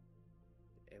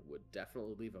 It would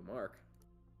definitely leave a mark.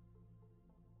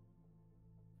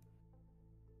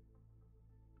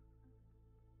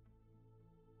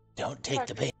 Don't take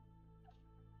the bait.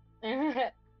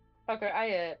 Parker,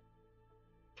 I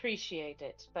appreciate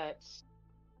it, but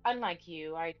unlike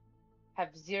you, I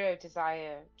have zero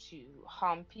desire to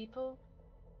harm people.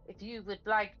 If you would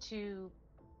like to,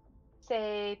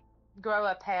 say, grow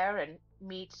a pair and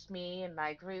meet me and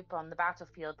my group on the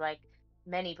battlefield like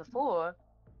many before,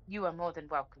 you are more than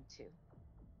welcome to.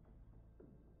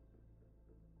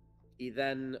 He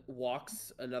then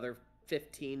walks another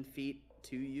 15 feet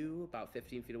to you, about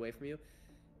 15 feet away from you,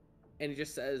 and he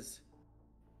just says,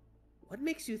 "What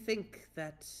makes you think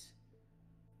that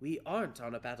we aren't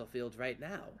on a battlefield right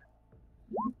now?"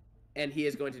 And he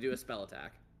is going to do a spell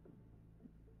attack.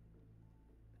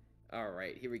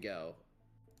 Alright, here we go.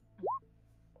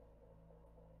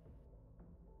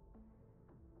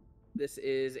 This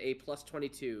is a plus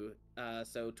 22,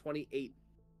 so 28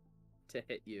 to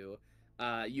hit you.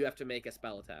 You have to make a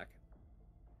spell attack.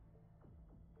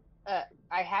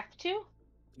 I have to?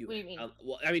 What do you mean?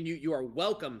 Well, I mean, you are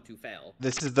welcome to fail.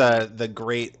 This is the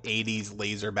great 80s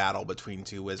laser battle between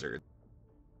two wizards.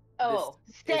 Oh,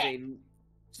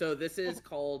 So this is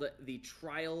called the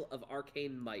Trial of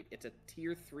Arcane Might. It's a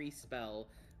tier 3 spell,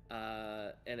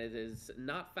 and it is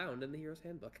not found in the Hero's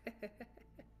Handbook.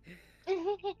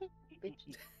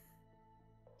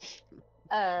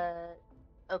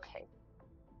 Okay.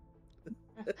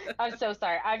 I'm so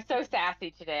sorry. I'm so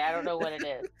sassy today. I don't know what it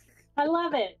is. I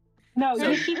love it. No,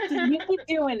 you keep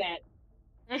doing it.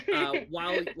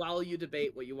 While you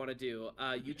debate what you want to do,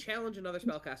 you challenge another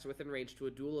spellcaster within range to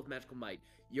a duel of magical might.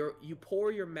 You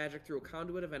pour your magic through a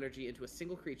conduit of energy into a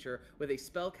single creature with a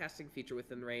spellcasting feature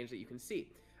within range that you can see.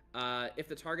 If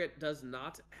the target does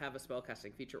not have a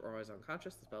spellcasting feature or is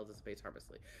unconscious, the spell dissipates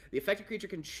harmlessly. The affected creature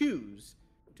can choose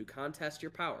to contest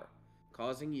your power,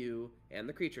 causing you and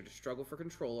the creature to struggle for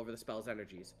control over the spell's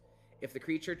energies. If the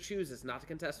creature chooses not to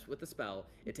contest with the spell,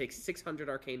 it takes 600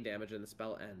 arcane damage and the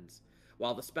spell ends.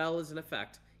 While the spell is in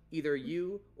effect, either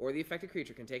you or the affected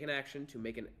creature can take an action to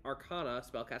make an Arcana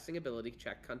spellcasting ability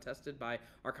check contested by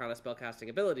Arcana spellcasting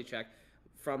ability check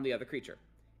from the other creature.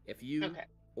 If you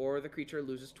or the creature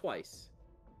loses twice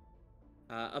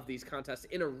of these contests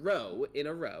in a row,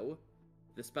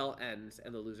 the spell ends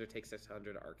and the loser takes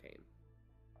 600 arcane.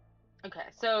 Okay,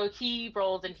 so he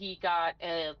rolled and he got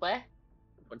a what?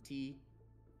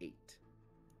 28.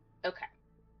 Okay.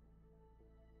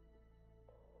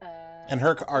 And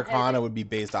her Arcana would be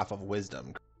based off of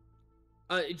Wisdom.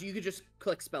 You could just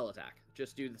click spell attack.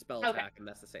 Just do the spell attack, and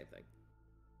that's the same thing.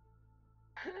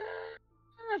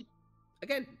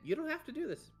 Again, you don't have to do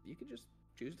this. You can just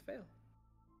choose to fail.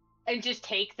 And just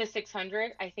take the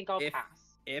 600? I think I'll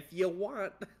pass. If you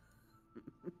want.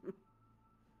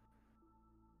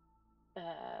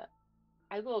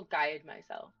 I will guide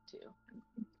myself, too.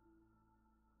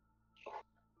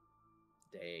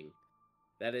 Dang.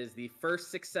 That is the first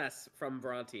success from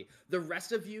Bhranti. The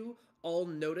rest of you all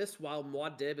notice while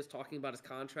Muad is talking about his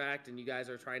contract and you guys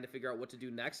are trying to figure out what to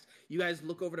do next, you guys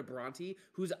look over to Bhranti,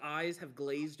 whose eyes have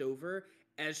glazed over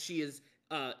as she is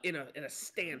in a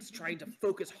stance trying to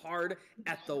focus hard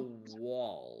at the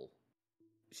wall.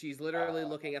 She's literally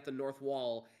looking at the north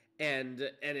wall and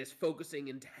is focusing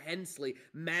intensely.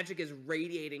 Magic is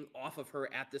radiating off of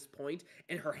her at this point,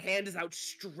 and her hand is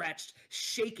outstretched,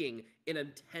 shaking in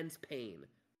intense pain.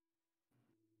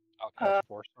 I'll cast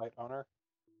Foresight on her.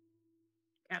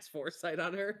 Cast Foresight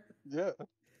on her? Yeah.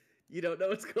 You don't know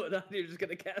what's going on, you're just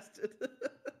going to cast it.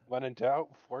 When in doubt,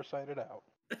 Foresight it out.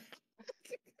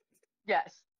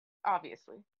 Yes,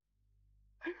 obviously.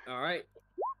 All right.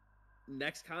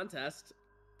 Next contest.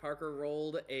 Parker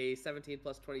rolled a 17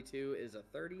 plus 22 is a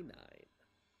 39.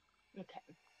 Okay.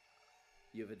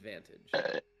 You have advantage.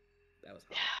 That was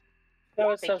hard. That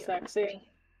was Thank so you. sexy.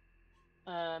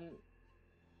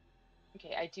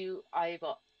 Okay, I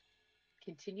will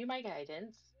continue my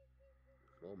guidance.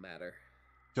 Won't matter.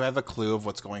 Do I have a clue of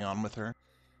what's going on with her?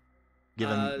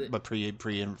 Given the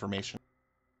pre-information.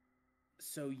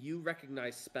 So you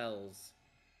recognize spells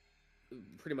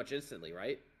pretty much instantly,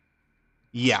 right?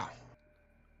 Yeah.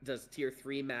 Does tier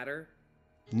 3 matter?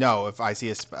 No, if I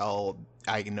see a spell,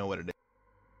 I know what it is.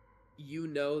 You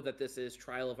know that this is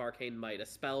Trial of Arcane Might, a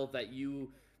spell that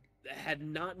you had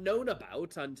not known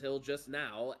about until just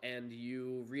now, and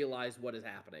you realize what is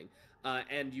happening.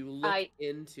 And you look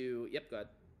into... Yep, go ahead.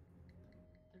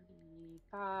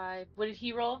 35. What did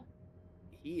he roll?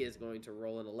 He is going to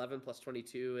roll an 11 plus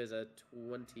 22 is a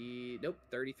 20... Nope,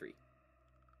 33.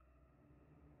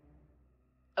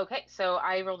 Okay, so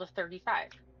I rolled a 35.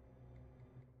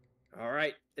 All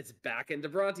right, it's back into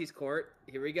Bhranti's court.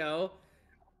 Here we go.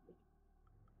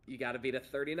 You got to beat a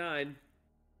 39.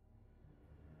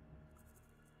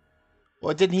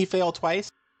 Well, didn't he fail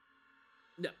twice?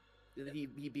 No, he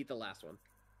beat the last one.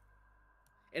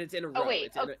 And it's in a row. Oh, wait.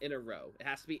 It's in a row. It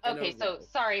has to be in a row. Okay, so,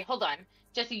 sorry, hold on.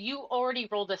 Jesse, you already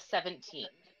rolled a 17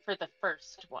 for the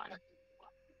first one.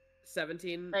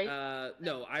 17? Right?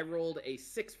 No, I rolled a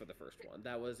 6 for the first one.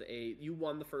 That was you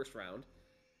won the first round.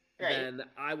 Right. Then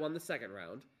I won the second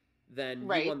round. Then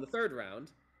Right. you won the third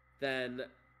round. Then,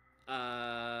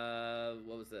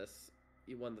 what was this?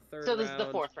 You won the third round. So this is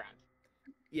the fourth round.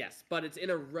 Yes, but it's in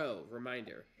a row,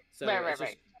 reminder. So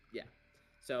Right. Yeah.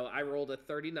 So I rolled a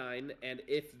 39, and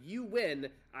if you win,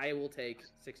 I will take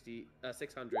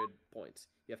 600 points.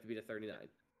 You have to beat a 39.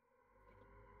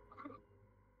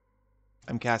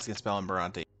 I'm casting a spell on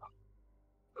Bhranti.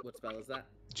 What spell is that?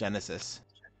 Genesis.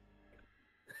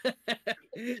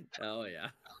 Oh, yeah.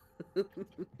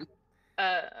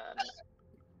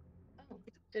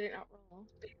 Did it not roll?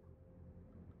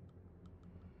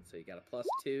 So you got a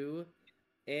 +2,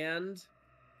 and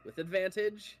with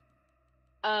advantage.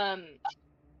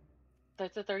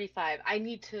 That's a 35. I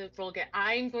need to roll again.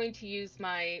 I'm going to use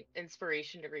my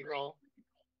inspiration to reroll.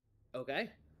 Okay.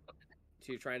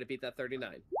 So you're trying to beat that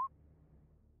 39.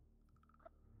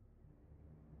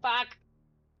 Fuck.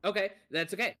 Okay,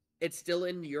 that's okay. It's still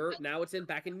in your... Now it's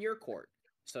back in your court.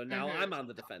 So now I'm on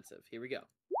the defensive. Here we go.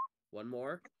 One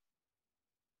more.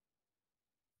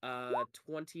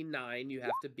 29 you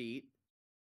have to beat.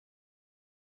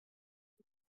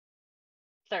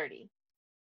 30.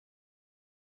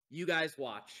 You guys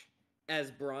watch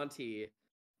as Bhranti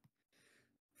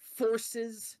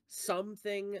forces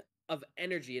something of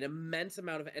energy, an immense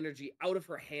amount of energy, out of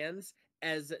her hands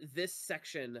as this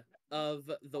section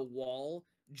of the wall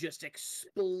just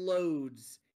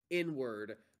explodes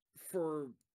inward for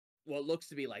what looks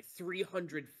to be like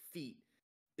 300 feet.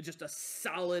 Just a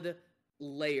solid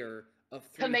layer of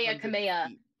 300 Kamea.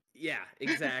 feet Yeah,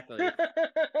 exactly.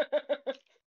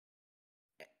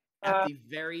 At the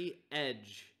very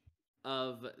edge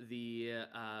of the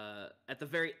at the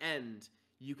very end,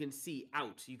 you can see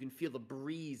out. You can feel the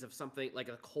breeze of something like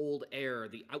a cold air,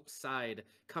 the outside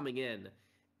coming in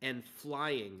and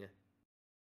flying,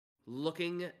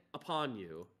 looking upon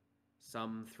you,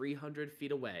 some 300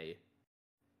 feet away,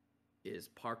 is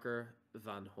Parker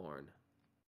Van Horn.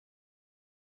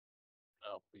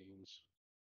 Oh, beans.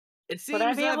 It Would I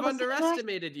seems be I've able to see that?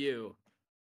 underestimated you.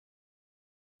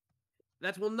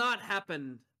 That will not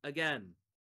happen again.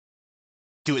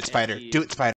 Do it, Spider. he- Do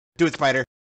it, Spider. Do it, Spider.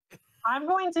 I'm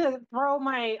going to throw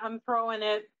my. I'm throwing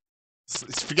it.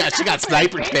 She got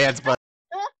sniper stance, but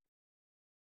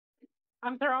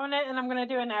I'm throwing it, and I'm gonna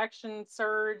do an action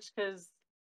surge because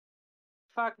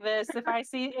fuck this. If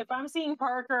I'm seeing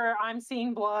Parker, I'm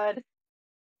seeing blood.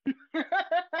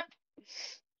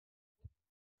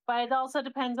 But it also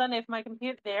depends on if my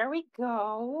computer. There we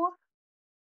go.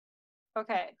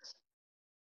 Okay.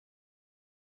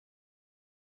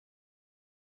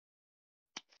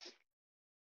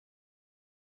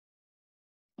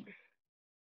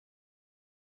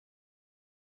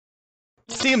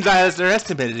 seems I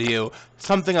underestimated you.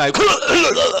 Something like.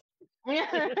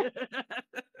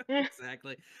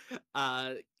 Exactly.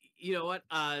 You know what,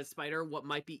 Spider? What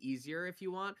might be easier if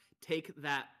you want? Take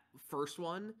that first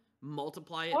one,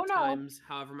 multiply it times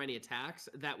however many attacks.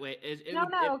 That way, No,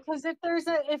 because if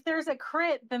there's a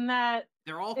crit, then that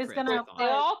they're all is crits. gonna. They're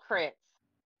all crits.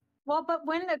 Well, but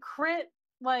when a crit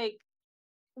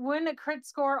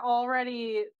score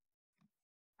already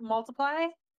multiply?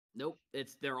 Nope,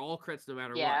 they're all crits no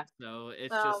matter Yeah. what. So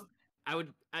it's just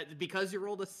because you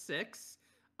rolled a 6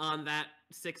 on that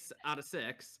 6 out of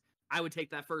 6, I would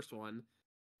take that first one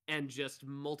and just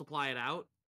multiply it out.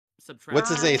 Subtract. What's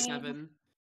his AC? 7.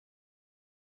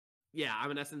 Yeah,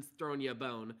 I'm in essence throwing you a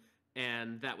bone,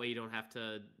 and that way you don't have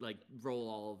to like roll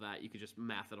all of that. You could just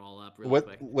math it all up really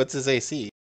quick. What's his AC?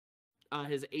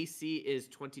 His AC is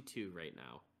 22 right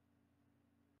now,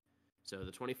 so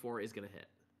the 24 is gonna hit.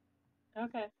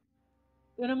 Okay.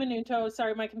 Uno minuto.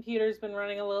 Sorry, my computer's been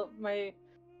running a little.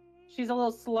 She's a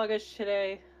little sluggish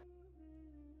today.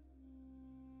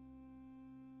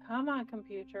 Come on,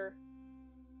 computer.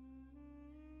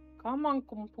 Come on,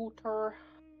 computer.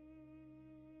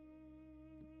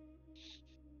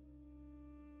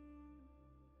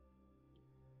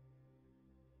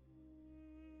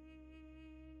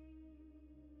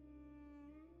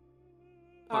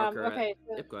 Parker, okay.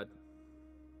 Yep, go ahead.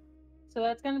 So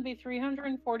that's going to be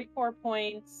 344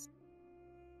 points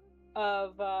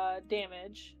of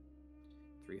damage.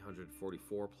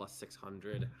 344 plus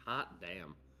 600. Hot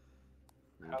damn.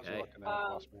 How's it Okay. looking at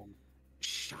plus one?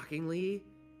 Shockingly,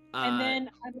 And then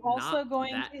I'm also not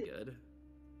going that to. good.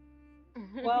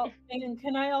 Well, and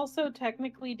can I also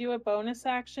technically do a bonus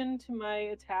action to my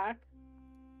attack?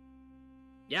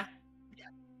 Yeah.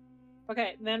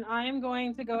 Okay, then I am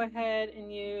going to go ahead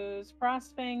and use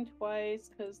Frostfang twice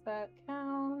because that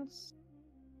counts.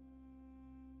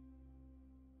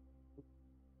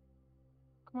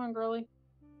 Come on, girly.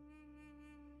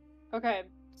 Okay,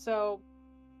 so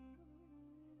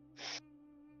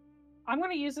I'm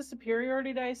going to use a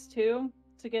superiority dice too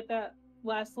to get that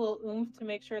last little oomph to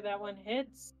make sure that one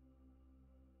hits.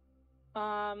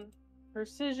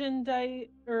 Precision die,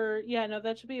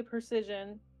 that should be a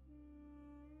precision.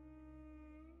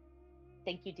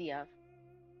 Thank you, Diov.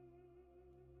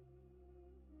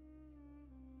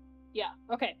 Yeah,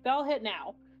 okay, that'll hit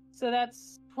now. So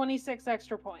that's 26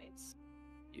 extra points.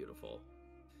 Beautiful.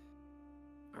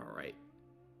 All right.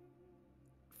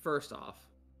 First off,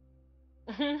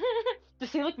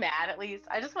 does he look mad at least?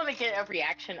 I just want to get a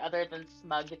reaction other than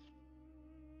smug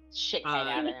shit out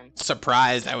of him.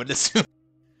 Surprised, I would assume.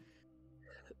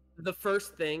 the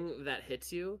first thing that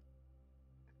hits you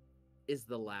is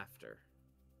the laughter.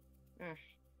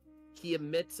 He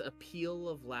emits a peal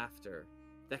of laughter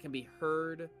that can be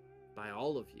heard by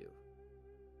all of you.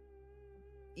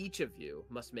 Each of you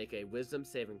must make a wisdom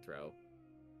saving throw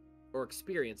or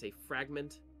experience a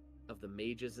fragment of the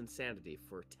mage's insanity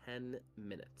for 10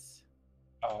 minutes.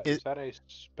 Is that a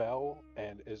spell,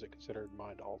 and is it considered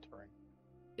mind-altering?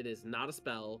 It is not a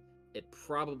spell. It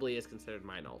probably is considered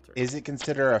mind-altering. Is it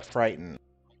considered a frighten?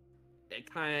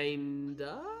 It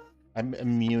kinda? I'm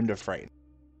immune to frighten.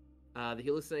 The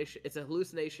hallucination. It's a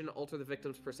hallucination. Alter the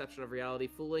victim's perception of reality,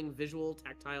 fooling visual,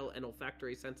 tactile, and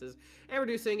olfactory senses, and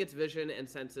reducing its vision and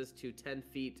senses to 10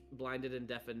 feet, blinded and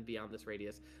deafened beyond this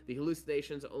radius. The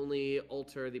hallucinations only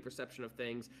alter the perception of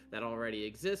things that already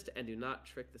exist and do not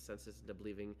trick the senses into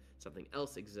believing something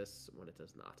else exists when it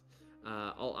does not.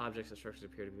 All objects and structures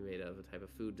appear to be made of a type of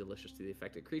food delicious to the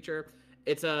affected creature.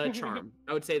 It's a charm.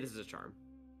 I would say this is a charm.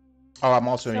 Oh, I'm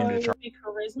also So immune it to would charm. be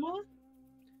charisma?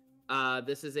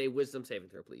 This is a wisdom saving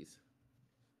throw, please.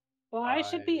 Well, I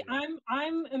should be.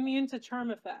 I'm immune to charm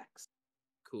effects.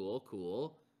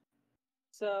 Cool.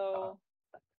 So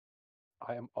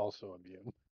I am also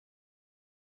immune.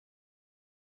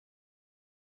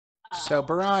 So,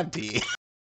 Bhranti.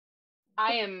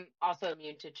 I am also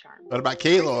immune to charm. What about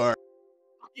Kaelor? Are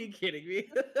you kidding me?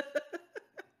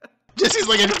 Jesse's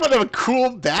like, I just want to have a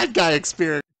cool bad guy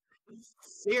experience.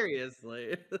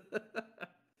 Seriously.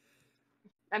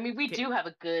 I mean, we do have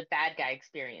a good bad guy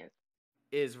experience.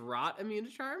 Is Rot immune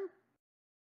to charm?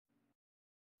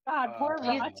 God, poor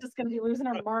Uh, Rot's just gonna be losing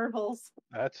her marbles.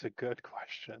 That's a good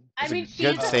question. I It's a mean, she's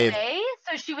good a save. fae,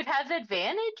 so she would have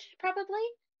advantage, probably.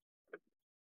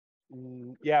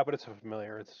 Yeah, but it's a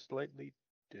familiar. It's slightly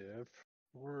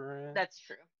different. That's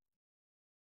true.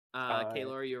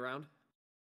 Kaelor, are you around?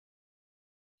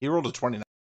 He rolled a 29.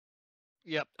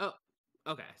 Yep. Oh,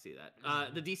 okay, I see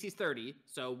that. The DC's 30,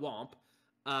 so womp.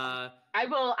 I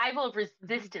will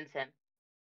resistance him.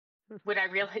 When I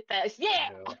realize that,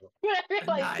 No. when I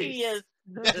realize he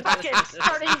Nice. is fucking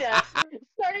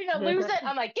starting to lose it,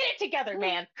 I'm like, get it together,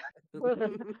 man. You know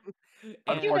the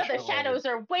Unfortunately- shadows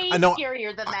are way I know-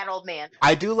 scarier than that old man.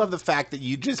 I do love the fact that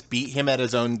you just beat him at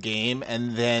his own game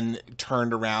and then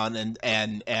turned around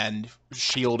and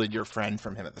shielded your friend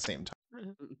from him at the same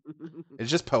time. It's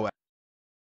just poetic.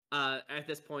 At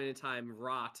this point in time,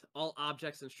 Rot. All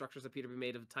objects and structures appear to be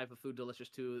made of a type of food delicious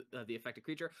to the affected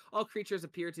creature. All creatures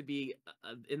appear to be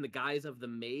in the guise of the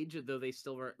mage, though they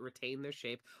still retain their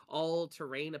shape. All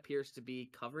terrain appears to be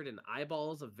covered in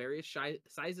eyeballs of various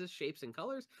sizes, shapes, and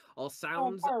colors. All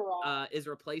sounds poor Rot. is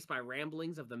replaced by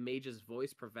ramblings of the mage's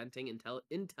voice, preventing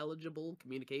intelligible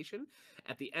communication.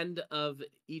 At the end of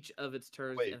each of its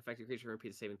turns, Wait. an affected creature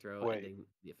repeats a saving throw, Wait. ending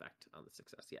the effect on the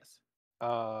success. Yes.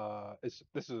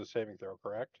 This is a saving throw,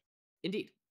 correct?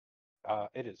 Indeed.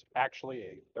 It is actually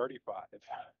a 35.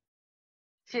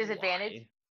 She has advantage.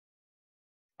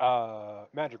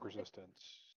 Magic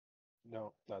resistance.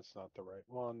 No, that's not the right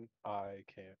one. I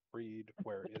can't read.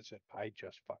 Where is it? I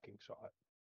just fucking saw it.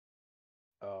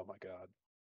 Oh my god.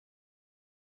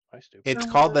 Am I stupid? It's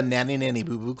called the Nanny Nanny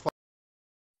Boo Boo Club.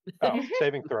 Oh,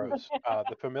 saving throws.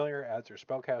 The familiar adds her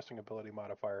spellcasting ability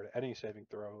modifier to any saving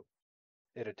throw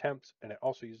it attempts, and it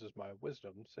also uses my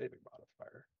wisdom saving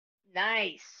modifier.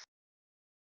 Nice.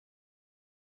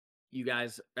 You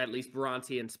guys, at least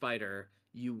Bhranti and Syder,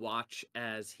 you watch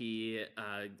as he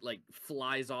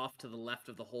flies off to the left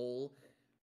of the hole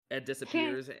and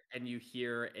disappears, and you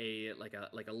hear a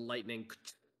lightning,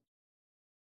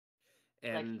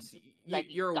 and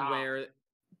you're stop. aware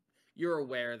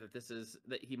that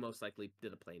that he most likely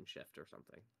did a plane shift or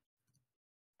something.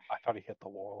 I thought he hit the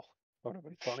wall. That would have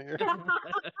been funnier.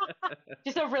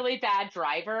 Just a really bad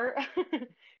driver.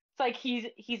 It's like he's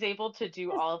able to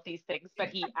do all of these things, but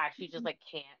he actually just like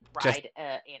can't ride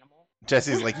an animal.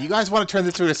 Jesse's like, you guys want to turn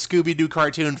this into a Scooby-Doo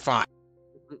cartoon? Fine.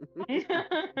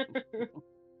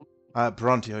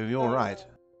 Bhranti, are you alright?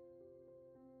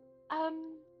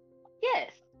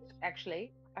 Yes,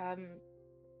 actually.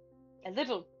 A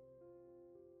little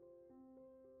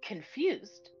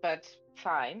confused, but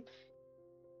fine.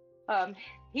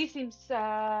 He seems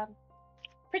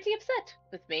pretty upset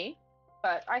with me,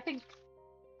 but I think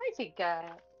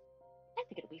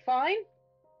it'll be fine.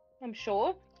 I'm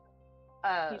sure.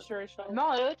 You sure shall.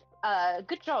 Muad,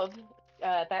 good job.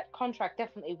 That contract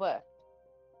definitely worked.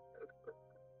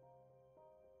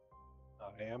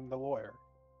 I am the lawyer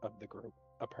of the group,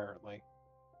 apparently.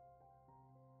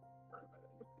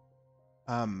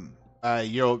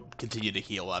 You'll continue to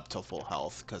heal up till full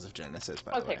health because of Genesis,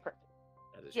 by the way. Okay, perfect.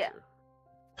 That is Yeah. true.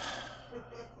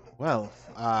 Well,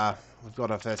 we've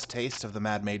got our first taste of the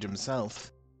Mad Mage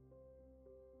himself.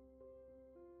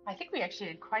 I think we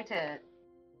actually did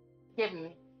give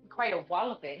him quite a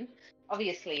walloping.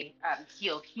 Obviously,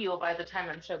 he'll heal by the time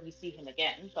I'm sure we see him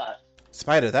again, but...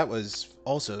 Syder, that was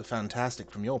also fantastic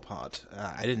from your part.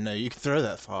 I didn't know you could throw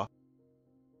that far.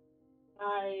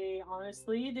 I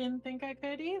honestly didn't think I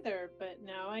could either, but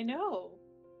now I know.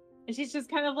 And she's just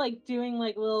kind of like doing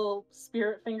like little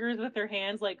spirit fingers with her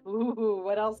hands, like, ooh,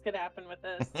 what else could happen with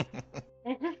this?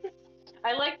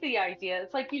 I like the idea.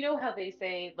 It's like, you know how they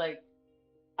say, like,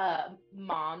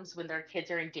 moms when their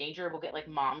kids are in danger will get like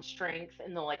mom strength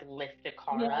and they'll like lift a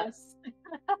car up. Yes.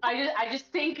 I just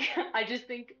think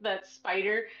that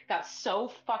Spider got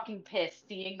so fucking pissed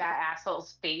seeing that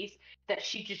asshole's face that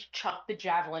she just chucked the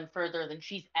javelin further than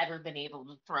she's ever been able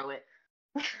to throw it.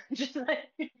 Just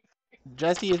like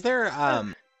Jesse, is there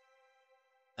I'm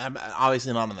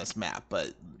obviously not on this map,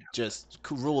 but just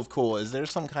rule of cool, is there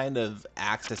some kind of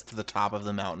access to the top of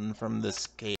the mountain from this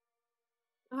cave?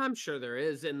 I'm sure there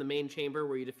is. In the main chamber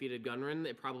where you defeated Gunrun,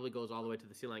 it probably goes all the way to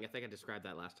the ceiling. I think I described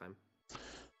that last time.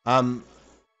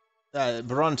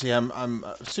 Bhranti, I'm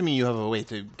assuming you have a way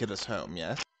to get us home,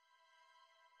 yes?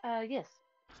 yes.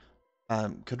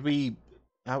 Could we...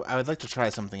 I would like to try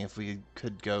something if we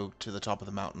could go to the top of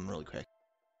the mountain really quick.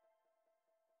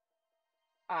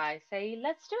 I say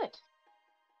let's do it.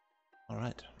 All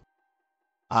right.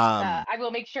 I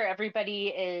will make sure everybody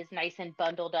is nice and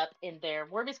bundled up in their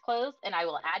warmest clothes, and I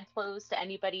will add clothes to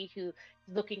anybody who's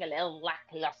looking a little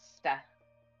lackluster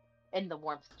in the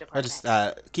warmth department.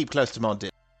 I just keep close to Mod.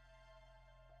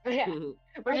 Yeah,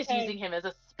 we're just Okay. using him as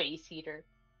a space heater.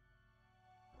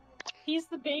 He's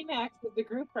the Baymax of the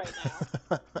group right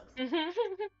now.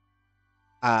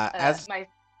 As my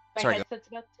Sorry, go. headset's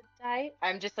about to die.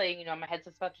 I'm just letting you know my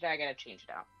headset's about to die. I gotta change it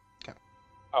out.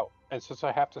 Oh, and since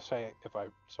I have to say,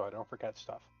 so I don't forget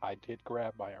stuff, I did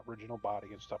grab my original body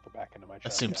and stuff it back into my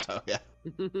chest. assume so, yeah.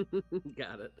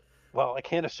 Got it. Well, I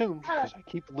can't assume because I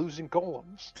keep losing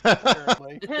golems.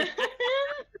 Apparently.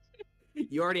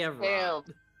 You already have Rob.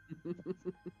 Failed.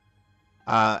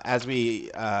 As we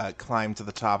climb to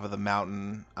the top of the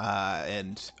mountain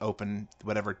and open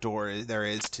whatever door there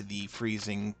is to the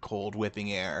freezing, cold,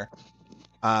 whipping air,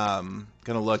 gonna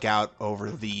look out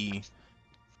over the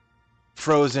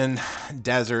frozen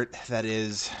desert that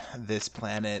is this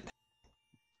planet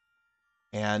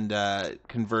and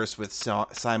converse with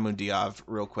Simon Diov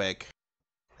real quick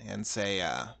and say,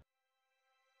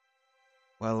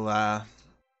 well, I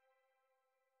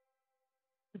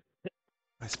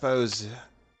suppose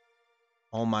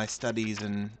all my studies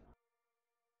in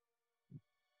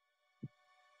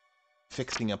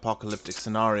fixing apocalyptic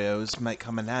scenarios might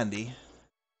come in handy.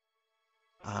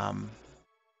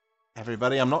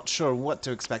 Everybody, I'm not sure what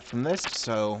to expect from this,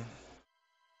 so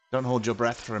don't hold your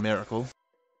breath for a miracle.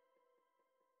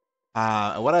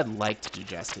 What I'd like to do,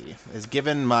 Jesse, is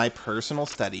given my personal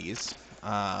studies,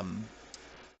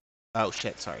 oh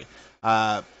shit, sorry.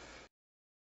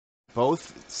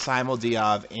 Both Simul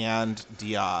Diov and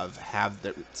Diov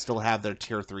still have their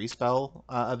tier 3 spell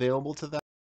available to them.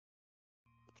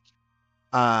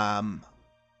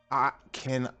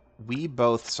 Can we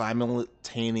both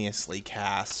simultaneously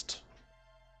cast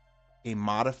a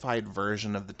modified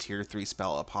version of the tier 3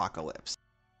 spell Apocalypse?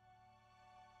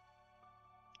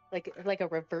 Like a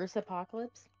reverse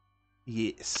apocalypse?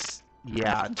 Yes.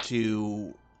 Yeah,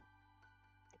 to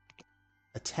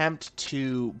attempt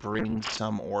to bring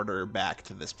some order back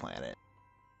to this planet.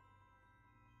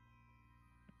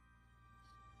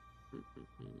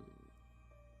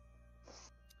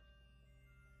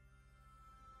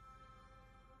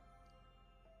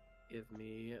 Give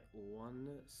me 1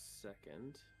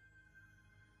 second.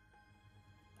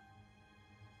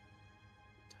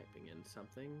 Typing in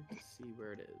something to see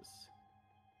where it is.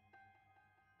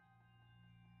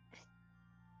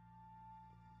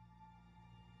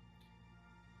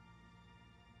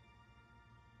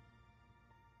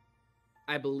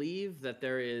 I believe that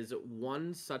there is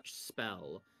one such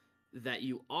spell that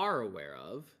you are aware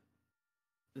of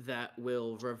that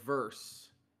will reverse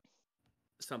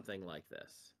something like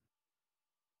this.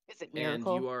 Is it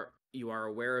miracle? And you are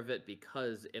aware of it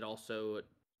because it also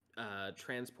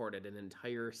transported an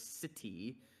entire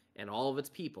city and all of its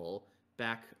people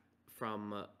back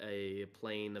from a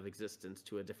plane of existence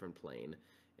to a different plane,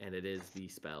 and it is the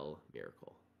spell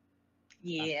Miracle.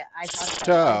 Yeah, I thought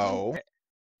So,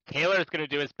 Kaelor is going to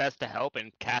do his best to help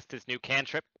and cast his new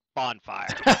cantrip, Bonfire.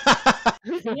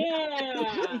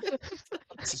 Yeah.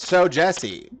 so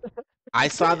Jesse, I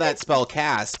saw that spell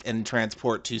cast and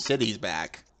transport 2 cities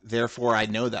back. Therefore, I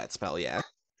know that spell, yeah.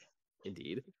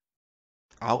 Indeed.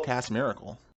 I'll cast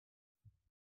Miracle.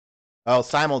 Oh,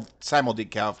 Simul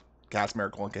did cast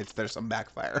Miracle in case there's some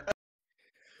backfire.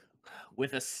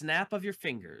 With a snap of your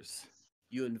fingers,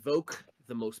 you invoke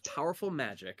the most powerful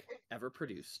magic ever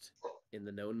produced in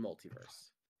the known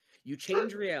multiverse. You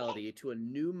change reality to a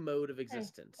new mode of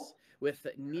existence with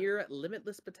near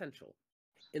limitless potential.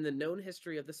 In the known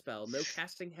history of the spell, no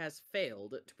casting has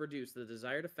failed to produce the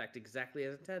desired effect exactly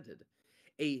as intended.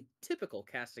 A typical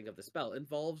casting of the spell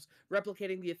involves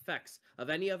replicating the effects of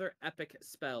any other epic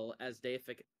spell as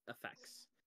deific effects.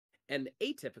 An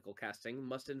atypical casting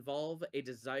must involve a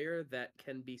desire that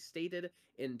can be stated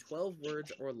in 12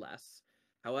 words or less.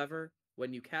 However,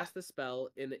 when you cast the spell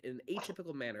in an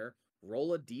atypical manner,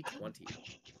 roll a d20.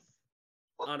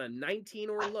 On a 19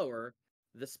 or lower,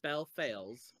 the spell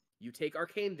fails. You take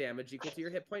arcane damage equal to your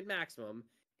hit point maximum,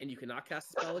 and you cannot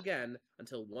cast the spell again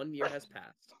until 1 year has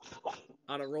passed.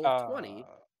 On a roll of 20,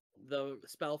 the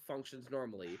spell functions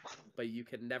normally, but you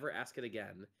can never ask it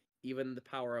again. Even the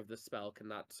power of the spell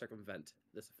cannot circumvent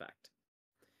this effect.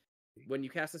 When you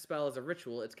cast a spell as a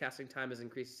ritual, its casting time is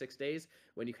increased 6 days.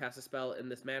 When you cast a spell in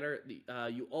this manner,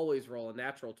 you always roll a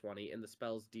natural 20 in the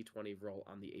spell's d20 roll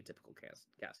on the atypical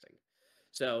casting.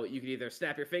 So you can either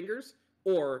snap your fingers,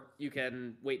 or you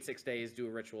can wait 6 days, do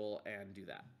a ritual, and do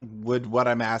that. Would what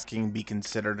I'm asking be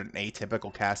considered an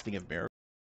atypical casting of Miracle?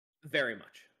 Very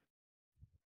much.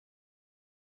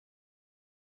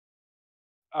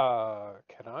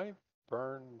 Can I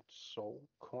burn soul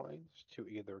coins to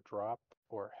either drop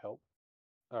or help,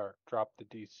 or drop the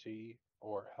DC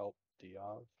or help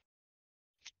Diov?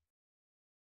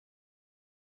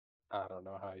 I don't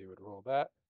know how you would rule that.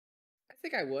 I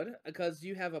think I would, because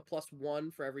you have a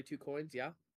 +1 for every 2 coins,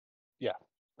 yeah? Yeah,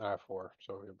 I have 4,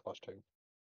 so we have +2.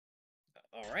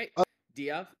 All right.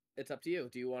 Diov, it's up to you.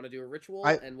 Do you want to do a ritual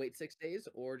and wait 6 days,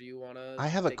 or do you want to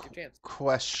take your chance?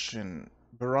 Question.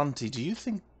 Bhranti, do you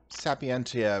think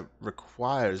Sapientia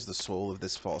requires the soul of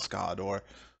this false god, or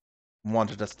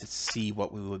wanted us to see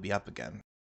what we would be up against?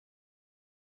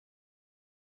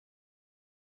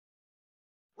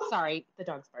 Sorry, the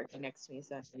dog's barking next to me,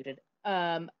 so I'm muted.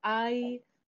 I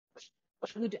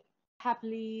would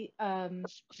happily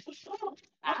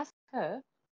ask her.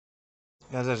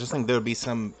 Guys, I just think there would be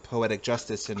some poetic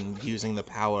justice in using the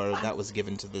power that was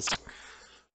given to this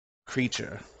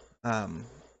creature,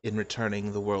 in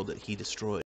returning the world that he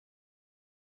destroyed.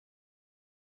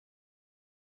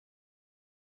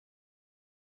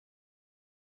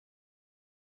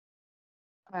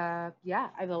 Yeah,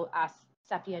 I will ask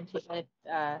Sapientia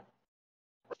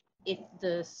if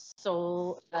the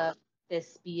soul of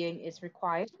this being is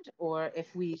required, or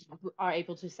if we are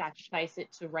able to sacrifice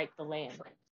it to right the land.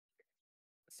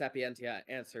 Sapientia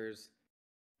answers,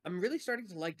 I'm really starting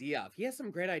to like Diov. He has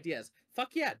some great ideas.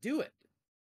 Fuck yeah, do it.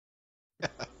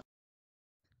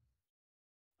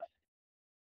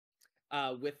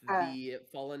 With the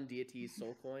fallen deity's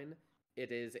soul coin,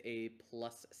 it is a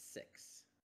 +6.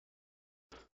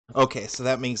 Okay, so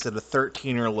that makes it a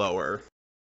 13 or lower,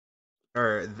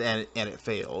 and it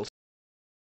fails.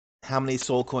 How many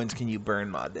soul coins can you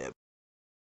burn, Muad?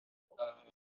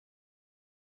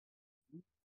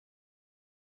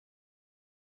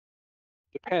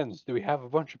 Depends. Do we have a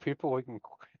bunch of people we can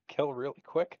kill really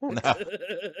quick? No.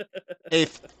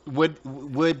 If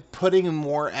would putting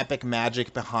more epic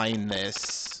magic behind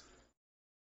this,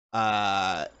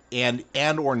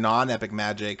 and or non-epic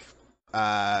magic,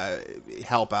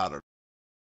 help out?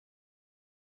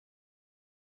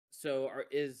 So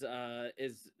is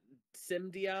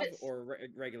Sim Diov or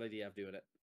regular Diov doing it?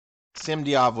 Sim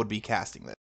Diov would be casting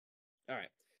this. All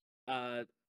right.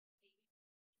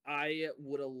 I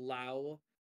would allow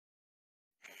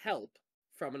help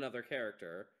from another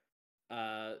character.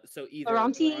 So either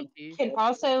Bhranti Bhranti can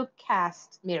also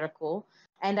cast Miracle,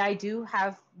 and I do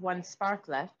have 1 spark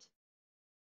left.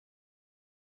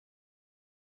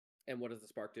 And what does the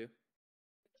spark do?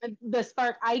 The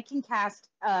spark, I can cast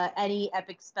any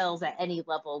epic spells at any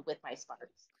level with my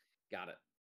sparks. Got it.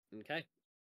 Okay.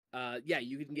 Yeah,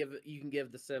 you can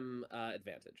give the sim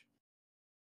advantage.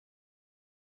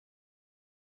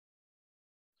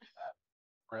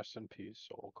 Rest in peace,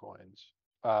 soul coins.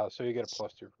 So you get a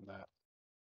 +2 from that.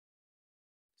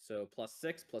 So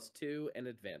 +6, +2, and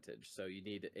advantage. So you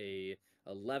need a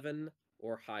 11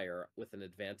 or higher with an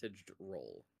advantaged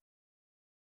roll.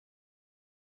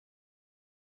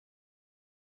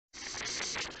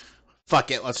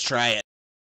 Fuck it, let's try it.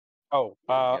 Oh,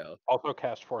 also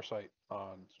cast Foresight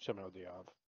on Simino Diov.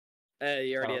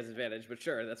 He already has advantage, but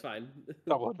sure, that's fine.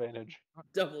 Double advantage.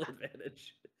 Double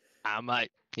advantage. I'm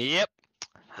like, yep.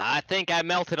 I think I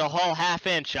melted a whole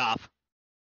half-inch off.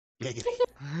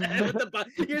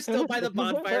 You're still by the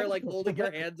bonfire, like holding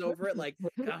your hands over it, like,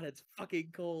 God, it's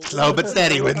fucking cold. Slow but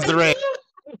steady wins the race.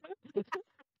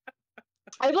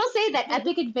 I will say that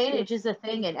epic advantage is a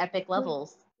thing in epic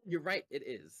levels. You're right, it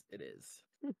is. It is.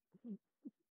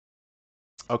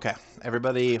 Okay,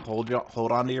 everybody, hold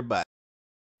on to your butt.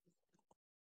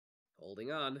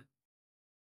 Holding on.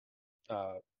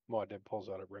 Muad pulls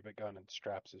out a rivet gun and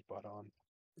straps his butt on.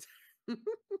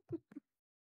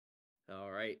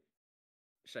 All right.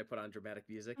 Should I put on dramatic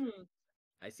music?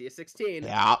 I see a 16.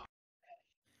 Yeah.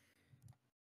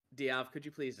 Diov, could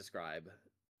you please describe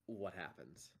what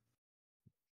happens?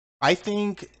 I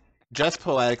think just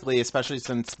poetically, especially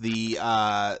since the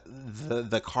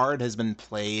card has been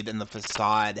played and the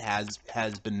facade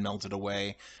has been melted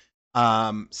away.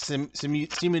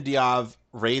 Simu Diov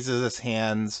raises his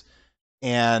hands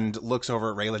and looks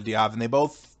over at Rayla Diov, and they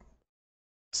both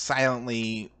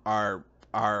silently are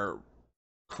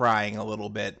crying a little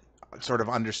bit, sort of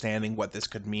understanding what this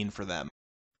could mean for them.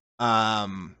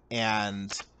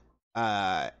 And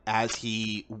as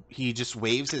he just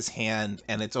waves his hand,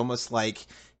 and it's almost like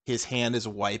his hand is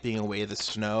wiping away the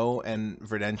snow, and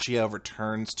Verdentia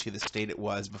returns to the state it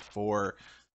was before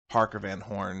Parker Van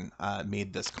Horn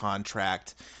made this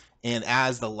contract. And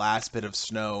as the last bit of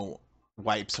snow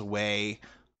wipes away,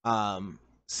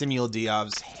 Simuel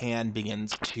Diov's hand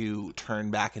begins to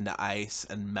turn back into ice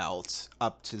and melt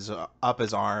up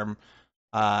his arm,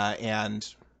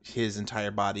 and his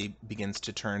entire body begins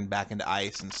to turn back into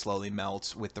ice and slowly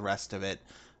melt with the rest of it,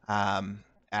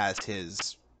 as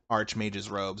his Archmage's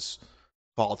robes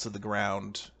fall to the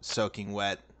ground, soaking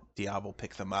wet. Diov will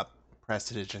pick them up,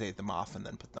 prestidigitate them off, and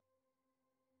then put them.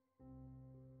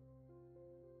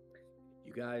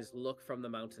 You guys look from the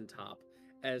mountaintop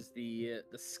as the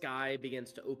sky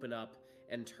begins to open up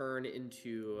and turn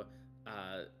into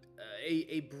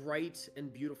a bright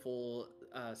and beautiful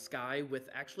sky with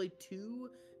actually two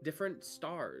different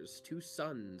stars, two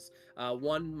suns,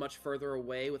 one much further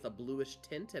away with a bluish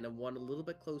tint, and one a little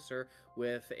bit closer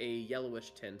with a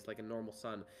yellowish tint like a normal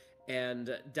sun.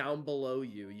 And down below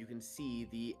you, you can see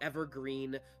the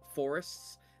evergreen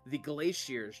forests, the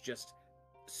glaciers just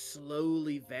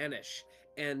slowly vanish,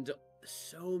 and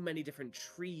so many different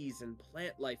trees and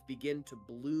plant life begin to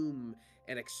bloom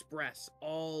and express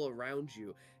all around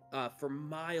you for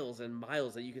miles and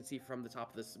miles that you can see from the top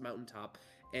of this mountaintop.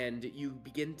 And you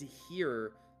begin to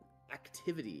hear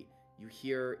activity. You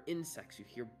hear insects, you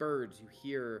hear birds, you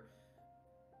hear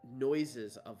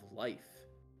noises of life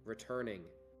returning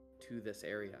to this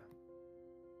area.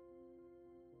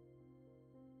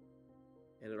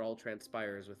 And it all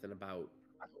transpires within about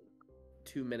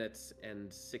 2 minutes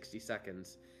and 60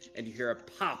 seconds, and you hear a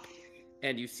pop,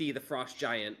 and you see the frost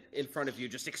giant in front of you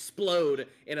just explode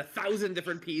in 1,000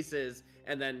 different pieces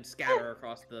and then scatter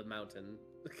across the mountain.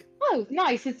 Oh,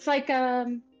 nice! It's like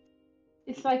a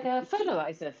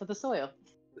fertilizer for the soil,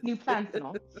 new plants and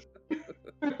all.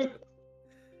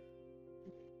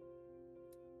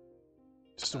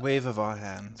 Just a wave of our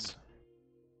hands.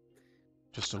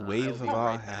 Just a wave of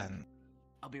our hand.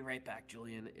 I'll be right back.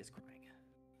 Julian is crying.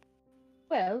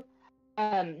 Well,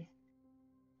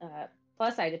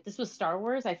 plus side, if this was Star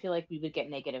Wars, I feel like we would get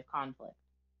negative conflict.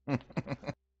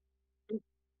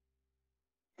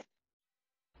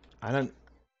 I don't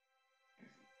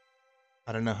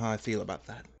know how I feel about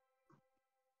that.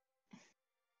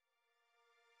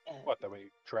 What, that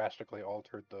we drastically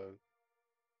altered the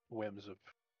whims of,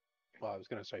 well, I was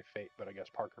going to say fate, but I guess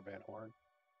Parker Van Horn.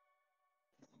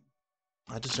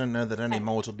 I just don't know that any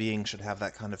mortal being should have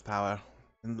that kind of power,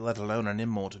 let alone an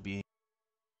immortal being.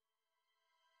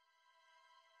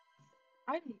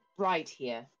 I'm right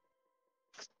here.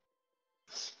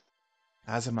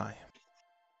 As am I.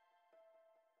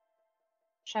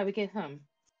 Shall we get home?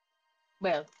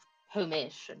 Well,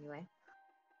 home-ish, anyway.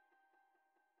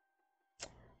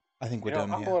 I think we're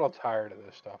done I'm here. a little tired of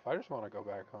this stuff. I just want to go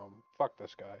back home. Fuck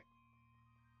this guy.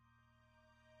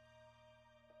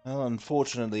 Well,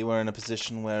 unfortunately, we're in a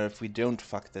position where if we don't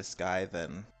fuck this guy,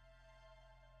 then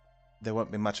there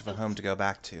won't be much of a home to go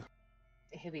back to.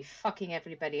 He'll be fucking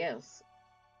everybody else.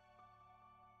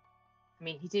 I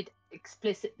mean, he did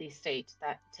explicitly state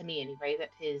that, to me anyway, that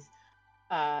his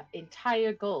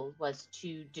entire goal was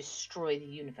to destroy the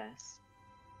universe.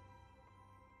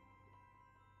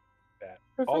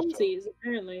 For funsies,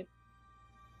 apparently.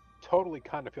 Totally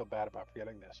kind of feel bad about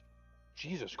forgetting this.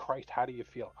 Jesus Christ, how do you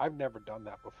feel? I've never done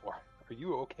that before. Are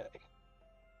you okay?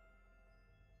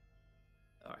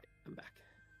 All right, I'm back.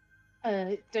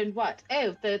 Done what?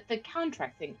 Oh, the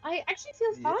contract thing. I actually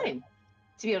feel fine.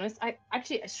 To be honest, I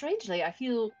actually, strangely, I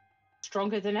feel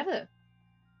stronger than ever.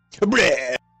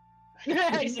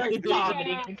 I started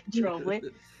vomiting uncontrollably.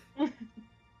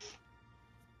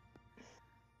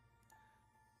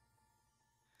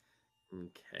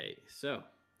 Okay, so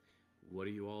what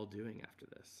are you all doing after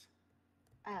this?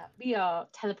 We are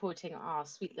teleporting our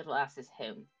sweet little asses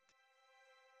home.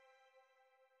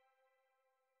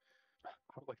 I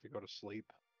would like to go to sleep.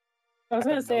 I was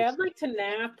gonna say, I'd like to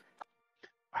nap.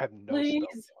 I have no Please.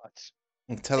 spell slots.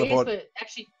 Teleport But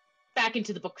actually, back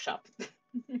into the bookshop.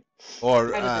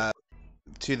 or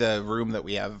to the room that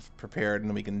we have prepared,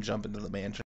 and we can jump into the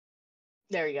mansion.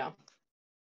 There you go.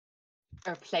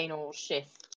 or plain old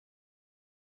shift.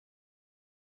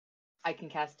 I can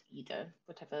cast either,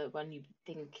 whatever one you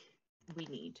think we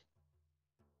need.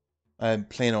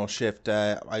 Plain old shift.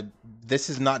 This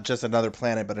is not just another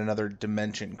planet, but another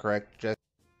dimension, correct? Just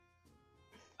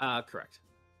Correct.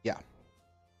 yeah.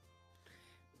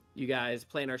 You guys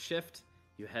planar shift.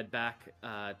 You head back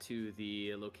to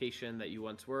the location that you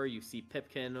once were. You see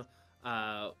Pipkin,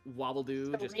 Wobbledoo,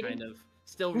 Still just reading? kind of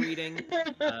still reading.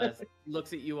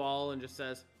 Looks at you all and just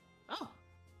says, "Oh,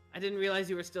 I didn't realize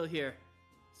you were still here.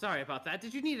 Sorry about that.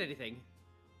 Did you need anything?"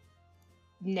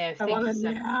 No, I thank want you, a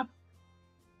sir. nap.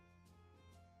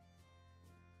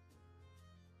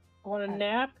 I want a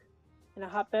nap and a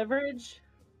hot beverage.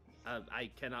 I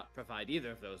cannot provide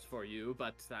either of those for you,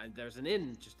 but there's an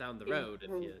inn just down the road if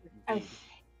you Oh, need.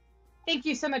 thank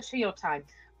you so much for your time.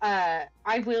 I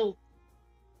will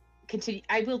continue.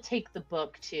 I will take the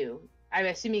book too. I'm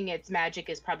assuming its magic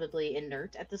is probably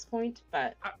inert at this point,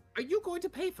 but Are you going to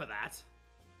pay for that?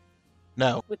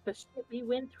 No. With the shit we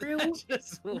went through.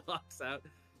 Just walks out.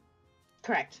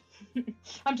 correct.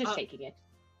 I'm just taking it.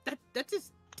 That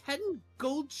is 10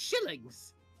 gold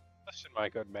shillings. Listen, my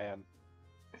good man.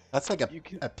 That's like You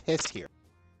can- a piss here.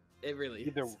 It really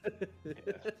Either- is.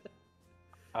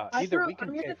 Either we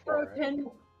can pay for it.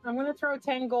 I'm gonna throw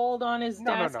 10 gold on his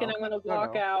No, no, desk and no. I'm gonna No,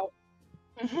 walk no. out.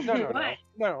 No. What?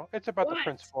 No, it's about the What?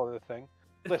 principle of the thing.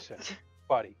 Listen,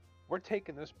 buddy, we're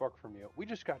taking this book from you. We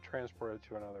just got transported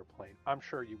to another plane. I'm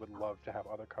sure you would love to have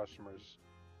other customers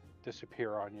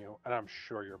disappear on you, and I'm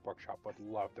sure your bookshop would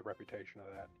love the reputation of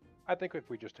that. I think if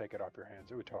we just take it off your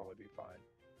hands, it would totally be fine.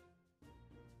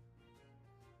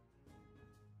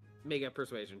 Make a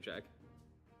persuasion check.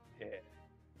 Yeah.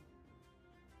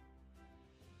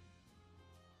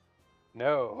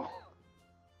 No.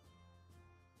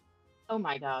 Oh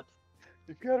my god.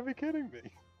 You've got to be kidding me.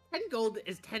 10 gold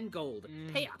is 10 gold.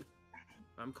 Mm. Pay up.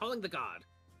 I'm calling the god.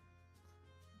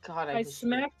 God, I just-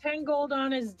 smack 10 gold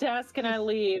on his desk and I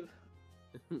leave.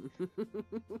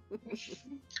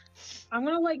 I'm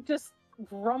gonna like just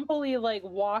grumpily like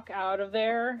walk out of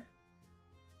there.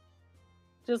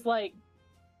 Just like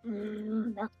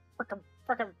frickin',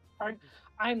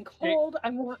 I'm cold, I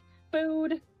want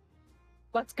food.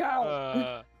 Let's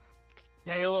go.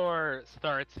 Kaelor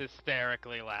starts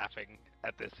hysterically laughing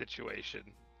at this situation.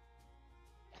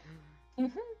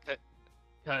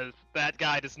 Because that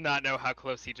guy does not know how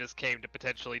close he just came to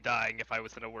potentially dying if I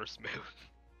was in a worse mood.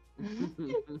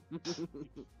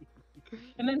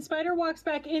 And then Spider walks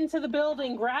back into the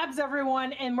building, grabs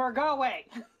everyone, and we're going.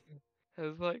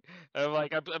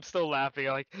 I'm still laughing.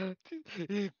 I'm like,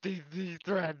 he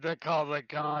threatened to call the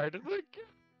guard. I'm like,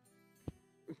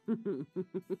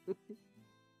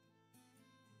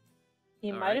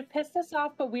 He All might right. have pissed us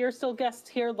off, but we are still guests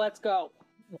here. Let's go.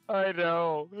 I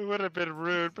know. It would have been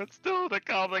rude, but still to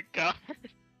call the guard.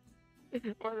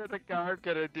 What are the guard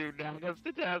gonna do now? Us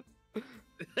to death.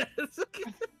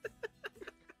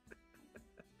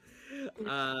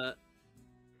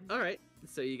 All right.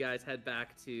 So you guys head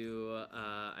back to,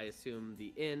 I assume,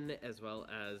 the inn as well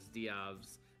as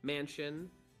Diov's mansion.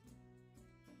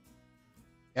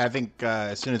 Yeah, I think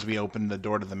as soon as we open the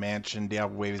door to the mansion,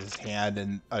 Diov waves his hand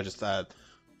and just a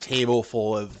table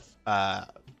full of,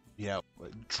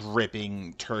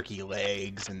 dripping turkey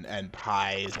legs and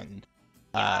pies and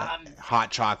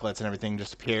hot chocolates and everything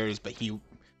just appears, but he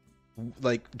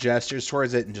gestures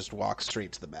towards it and just walks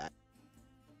straight to the back.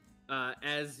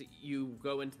 As you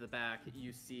go into the back,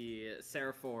 you see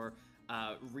Seraphor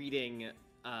reading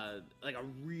like a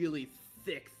really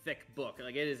thick book.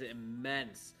 Like, it is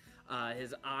immense.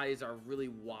 His eyes are really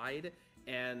wide,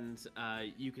 and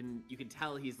you can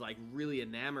tell he's like really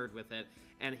enamored with it.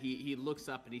 And he looks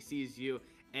up and he sees you,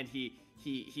 and he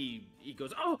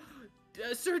goes, "Oh,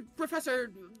 Sir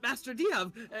Professor Master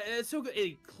Diov, so good." And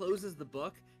he closes the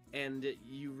book, and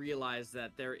you realize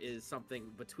that there is something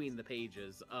between the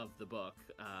pages of the book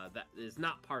that is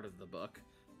not part of the book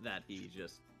that he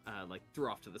just threw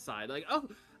off to the side. Like, "Oh,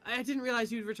 I didn't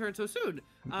realize you'd return so soon."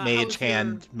 Mage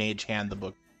hand the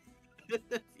book.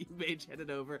 You mage hand it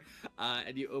over,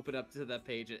 and you open up to that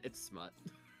page. It's smut.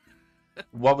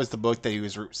 What was the book that he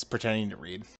was pretending to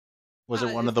read? Was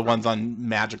it one of the ones on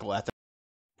magical ethics?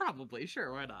 Probably,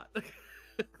 sure, why not?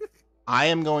 I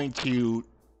am going to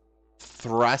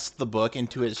thrust the book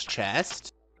into his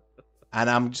chest, and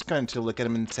I'm just going to look at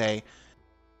him and say,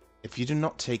 "If you do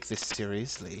not take this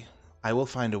seriously, I will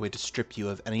find a way to strip you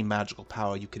of any magical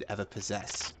power you could ever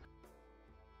possess."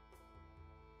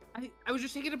 I was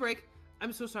just taking a break.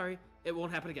 I'm so sorry. It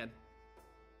won't happen again.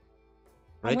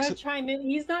 I'm Breaks, gonna chime in.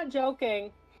 He's not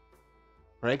joking.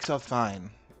 breaks are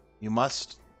fine. You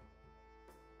must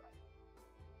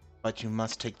But you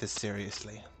must take this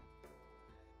seriously.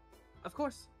 Of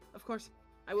course,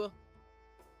 I will.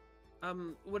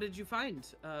 What did you find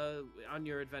on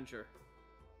your adventure?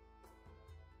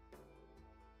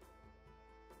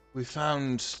 We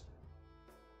found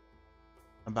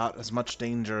about as much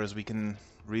danger as we can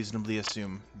reasonably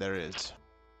assume there is.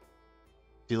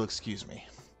 If you'll excuse me.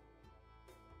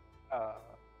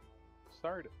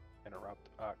 Sorry to interrupt.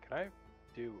 Can I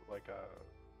do like a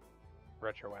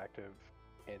retroactive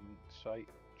insight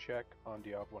check on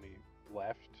Diov when he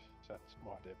left, since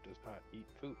Muad does not eat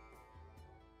food?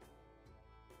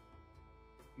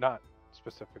 Not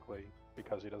specifically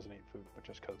because he doesn't eat food, but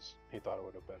just because he thought it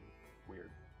would have been weird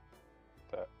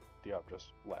that Diov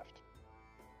just left.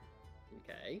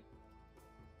 Okay.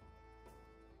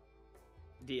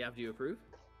 Diov, do you approve?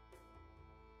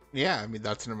 Yeah, I mean,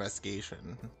 that's an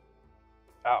investigation.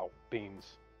 Ow,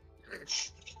 beans.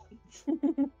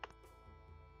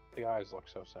 The eyes look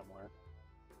so similar.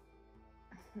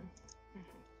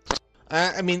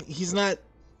 I mean, he's not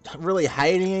really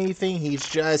hiding anything. He's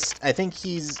just, I think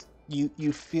he's,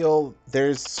 you feel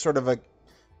there's sort of a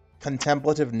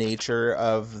contemplative nature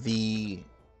of the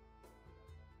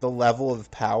level of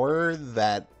power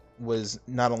that was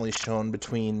not only shown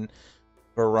between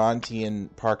Bhranti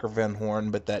and Parker Van Horn,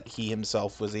 but that he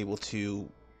himself was able to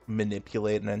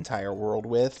manipulate an entire world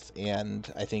with,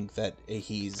 and I think that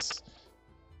he's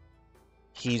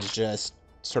just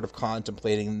sort of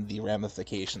contemplating the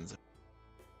ramifications.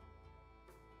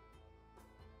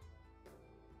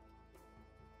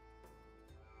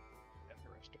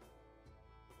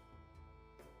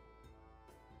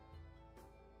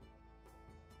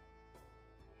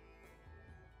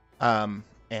 Interesting.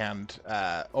 And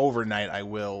overnight I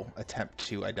will attempt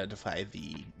to identify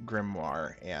the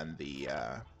grimoire and the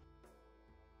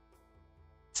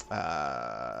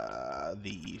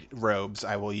robes.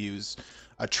 I will use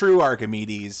a true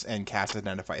Archimedes and cast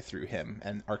Identify through him,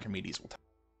 and Archimedes will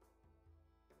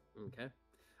Okay.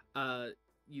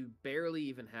 You barely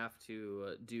even have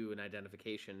to do an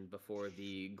identification before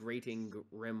the grating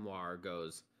grimoire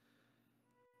goes,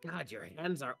 God, your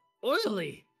hands are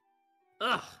oily!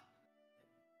 Ugh!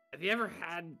 Have you ever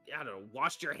had, I don't know,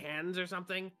 washed your hands or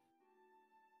something?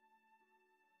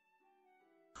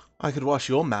 I could wash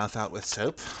your mouth out with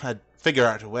soap. I'd figure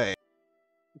out a way.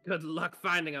 Good luck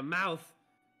finding a mouth.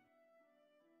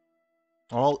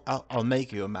 I'll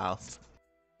make you a mouth.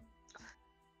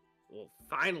 Well,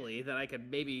 finally, then I could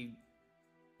maybe...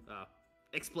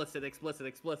 explicit.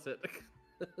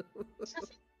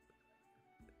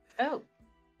 Oh.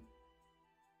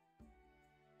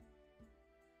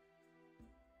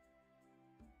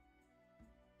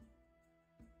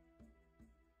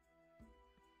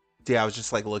 Yeah, I was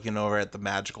just like looking over at the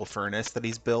magical furnace that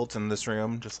he's built in this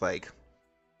room, just like,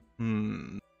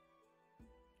 Go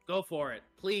for it.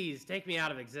 Please, take me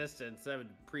out of existence. I would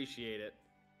appreciate it.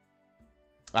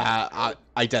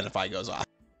 Identify goes off.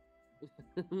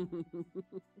 Could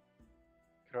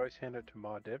always hand it to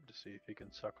Muad to see if he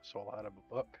can suck a soul out of a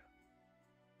book.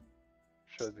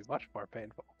 Should be much more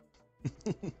painful.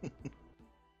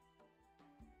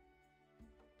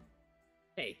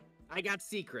 Hey, I got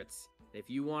secrets. If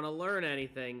you want to learn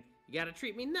anything, you gotta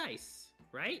treat me nice,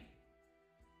 right?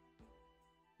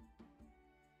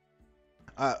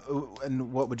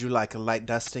 And what would you like? A light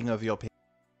dusting of your...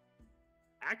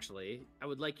 Actually, I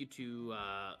would like you to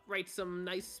write some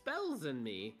nice spells in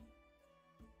me.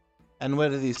 And where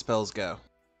do these spells go?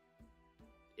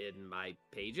 In my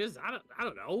pages? I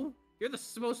don't know. You're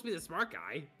supposed to be the smart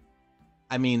guy.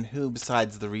 I mean, who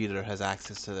besides the reader has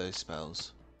access to those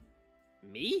spells?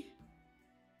 Me?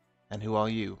 And who are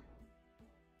you?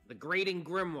 The Grating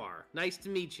Grimoire. Nice to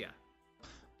meet you.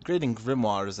 Grating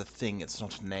Grimoire is a thing, it's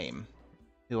not a name.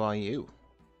 Who are you?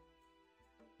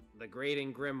 The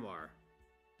Grating Grimoire.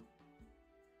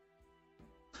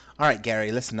 Alright,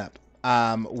 Gary, listen up.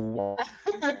 Write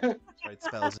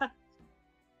spells.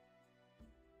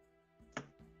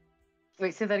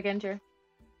 Wait, say that again, Jer.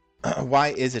 Why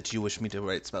is it you wish me to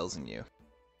write spells in you?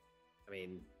 I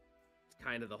mean, it's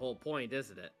kind of the whole point,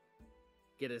 isn't it?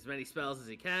 Get as many spells as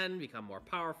you can, become more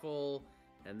powerful,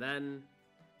 and then...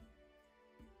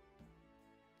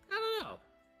 I don't know.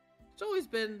 It's always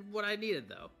been what I needed,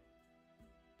 though.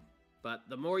 But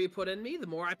the more you put in me, the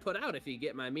more I put out, if you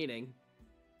get my meaning.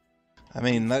 I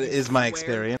mean, that is my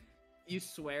experience. You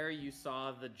swear you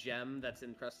saw the gem that's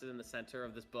encrusted in the center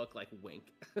of this book, like,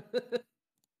 wink.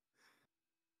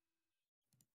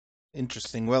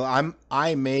 Interesting. Well,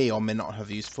 I may or may not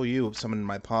have use for you. Someone in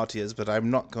my party is, but I'm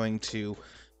not going to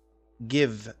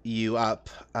give you up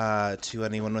to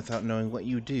anyone without knowing what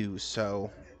you do.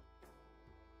 So,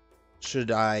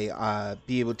 Should I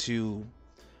be able to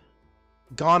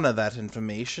garner that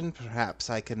information, perhaps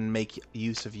I can make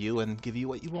use of you and give you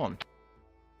what you want.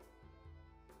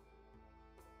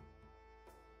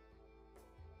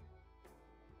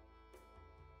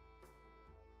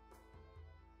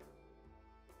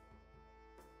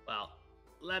 Well,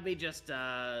 let me just,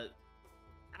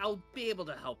 I'll be able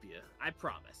to help you, I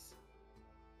promise.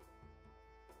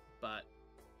 But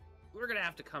we're gonna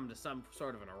have to come to some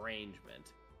sort of an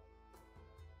arrangement.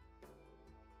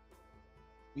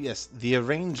 Yes, the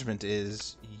arrangement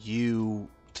is you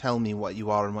tell me what you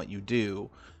are and what you do,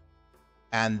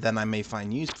 and then I may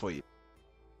find use for you.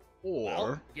 Or...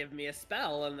 Well, give me a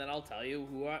spell, and then I'll tell you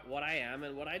what I am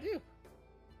and what I do.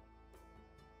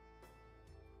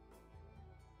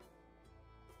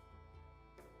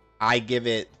 I give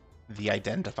it the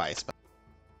identify spell.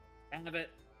 Have it.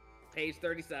 Page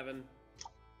 37.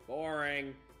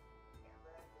 Boring.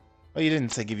 Well, you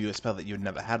didn't say give you a spell that you'd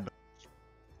never had before.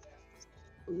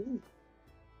 Ooh.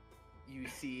 You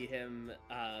see him,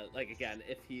 like, again,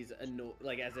 if he's annoyed,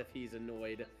 like, as if he's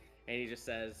annoyed, and he just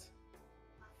says,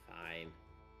 fine.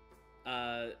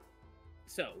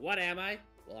 So, what am I?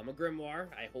 Well, I'm a grimoire.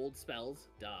 I hold spells.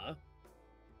 Duh.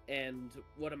 And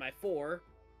what am I for?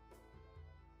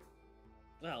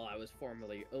 Well, I was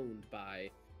formerly owned by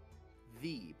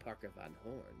the Parker Van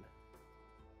Horn.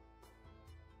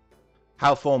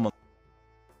 How formal?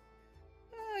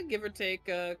 Give or take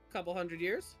a couple hundred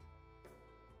years.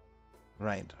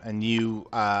 Right, and you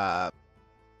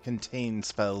contain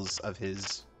spells of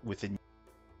his within.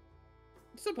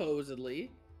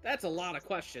 Supposedly. That's a lot of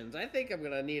questions. I think I'm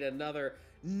gonna need another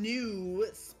new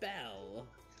spell.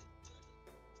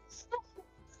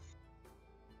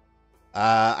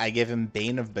 I give him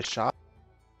Bane of Bashar.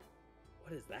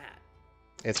 What is that?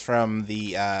 It's from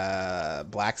the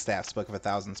Blackstaff's Book of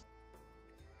 1,000.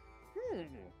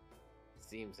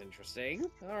 Seems interesting.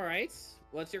 All right.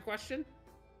 What's your question?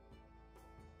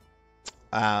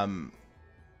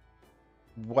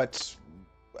 What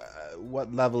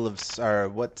level of or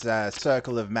what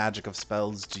circle of magic of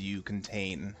spells do you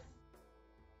contain?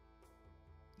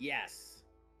 Yes.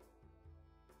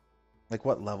 Like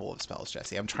what level of spells,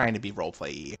 Jesse? I'm trying to be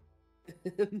roleplay-y.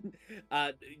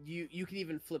 You can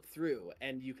even flip through,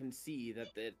 and you can see that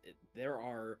there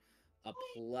are a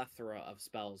plethora of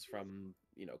spells from,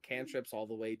 you know, cantrips all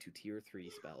the way to tier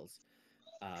 3 spells.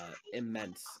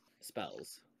 Immense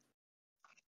spells.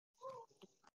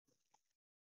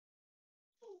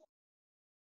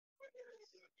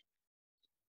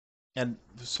 And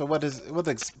so what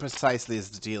precisely is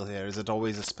the deal here? Is it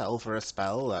always a spell for a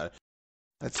spell? Or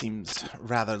that seems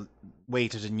rather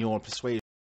weighted in your persuasion.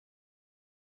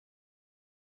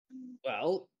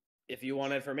 Well, if you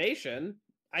want information,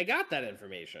 I got that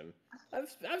information.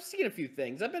 I've seen a few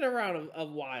things. I've been around a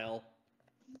while.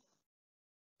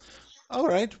 All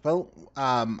right. Well,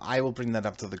 I will bring that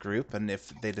up to the group, and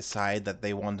if they decide that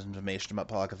they want information about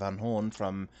Parker Van Horn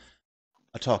from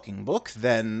a talking book,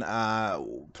 then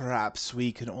perhaps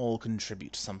we can all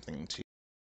contribute something to.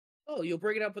 Oh, you'll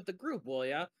bring it up with the group, will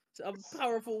ya? A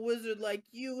powerful wizard like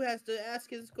you has to ask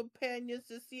his companions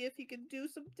to see if he can do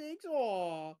some things.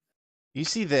 Aww. You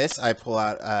see this? I pull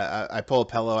a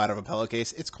pillow out of a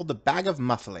pillowcase. It's called the Bag of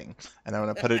Muffling, and I'm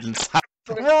gonna put it inside.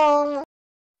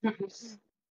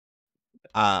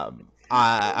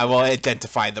 I will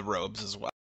identify the robes as well.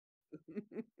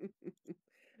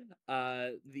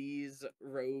 These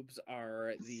robes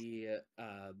are the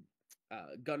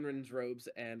Gunrun's robes,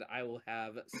 and I will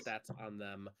have stats on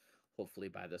them hopefully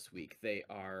by this week. They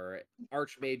are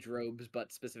Archmage robes,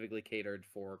 but specifically catered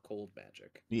for cold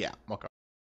magic. Yeah, okay.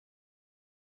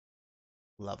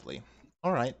 Lovely.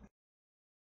 All right.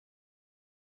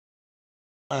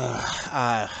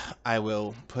 I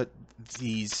will put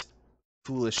these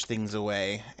foolish things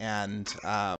away and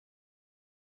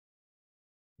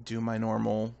do my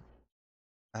normal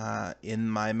in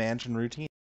my mansion routine.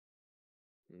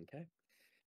 Okay.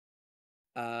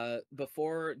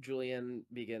 Before Julian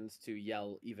begins to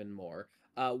yell even more,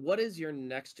 what is your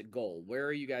next goal? Where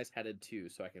are you guys headed to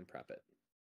so I can prep it?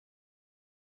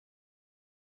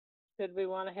 Did we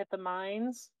want to hit the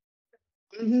mines?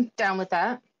 Down with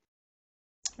that.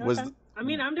 Okay. I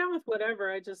mean, I'm down with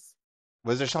whatever.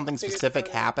 Was there something specific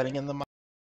happening in the mine?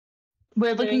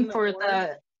 We're looking the for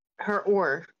ore? her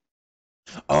ore.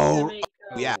 Oh,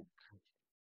 yeah.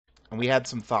 And we had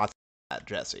some thoughts on that,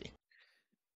 Jesse.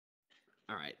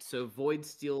 All right, so Void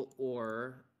Steel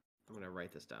Ore. I'm gonna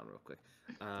write this down real quick.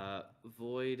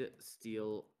 Void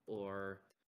Steel Ore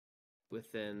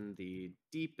within the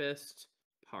deepest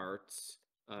parts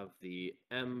of the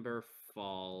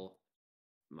Emberfall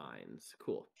mines.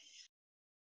 Cool.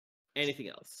 Anything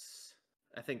else?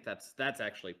 I think that's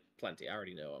actually plenty. I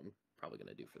already know I'm probably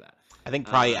gonna do for that. I think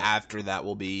probably after that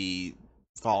will be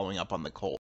following up on the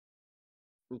cold.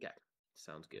 Okay,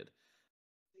 sounds good.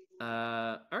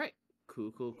 All right,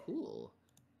 cool.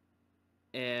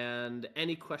 And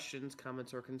any questions,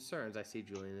 comments, or concerns? I see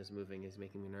Julian is moving, is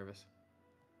making me nervous.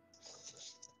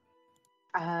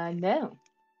 No.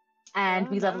 And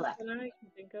we level up. No.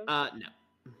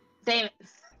 Damn it.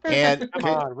 And Come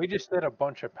on, we just did a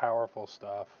bunch of powerful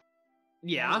stuff.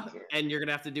 Yeah, and you're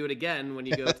gonna have to do it again when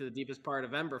you go to the deepest part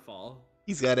of Emberfall.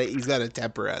 He's gotta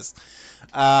temper us.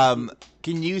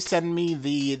 Can you send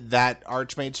me that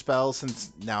Archmage spell,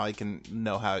 since now I can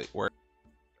know how it works?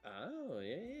 Oh,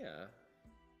 yeah.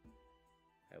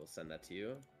 I will send that to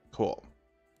you. Cool.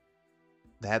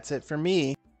 That's it for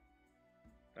me.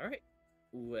 All right.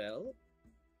 Well,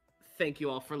 thank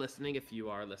you all for listening, if you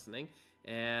are listening,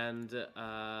 and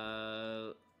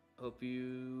hope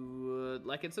you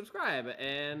like and subscribe,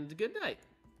 and good night.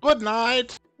 Good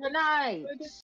night. Good night.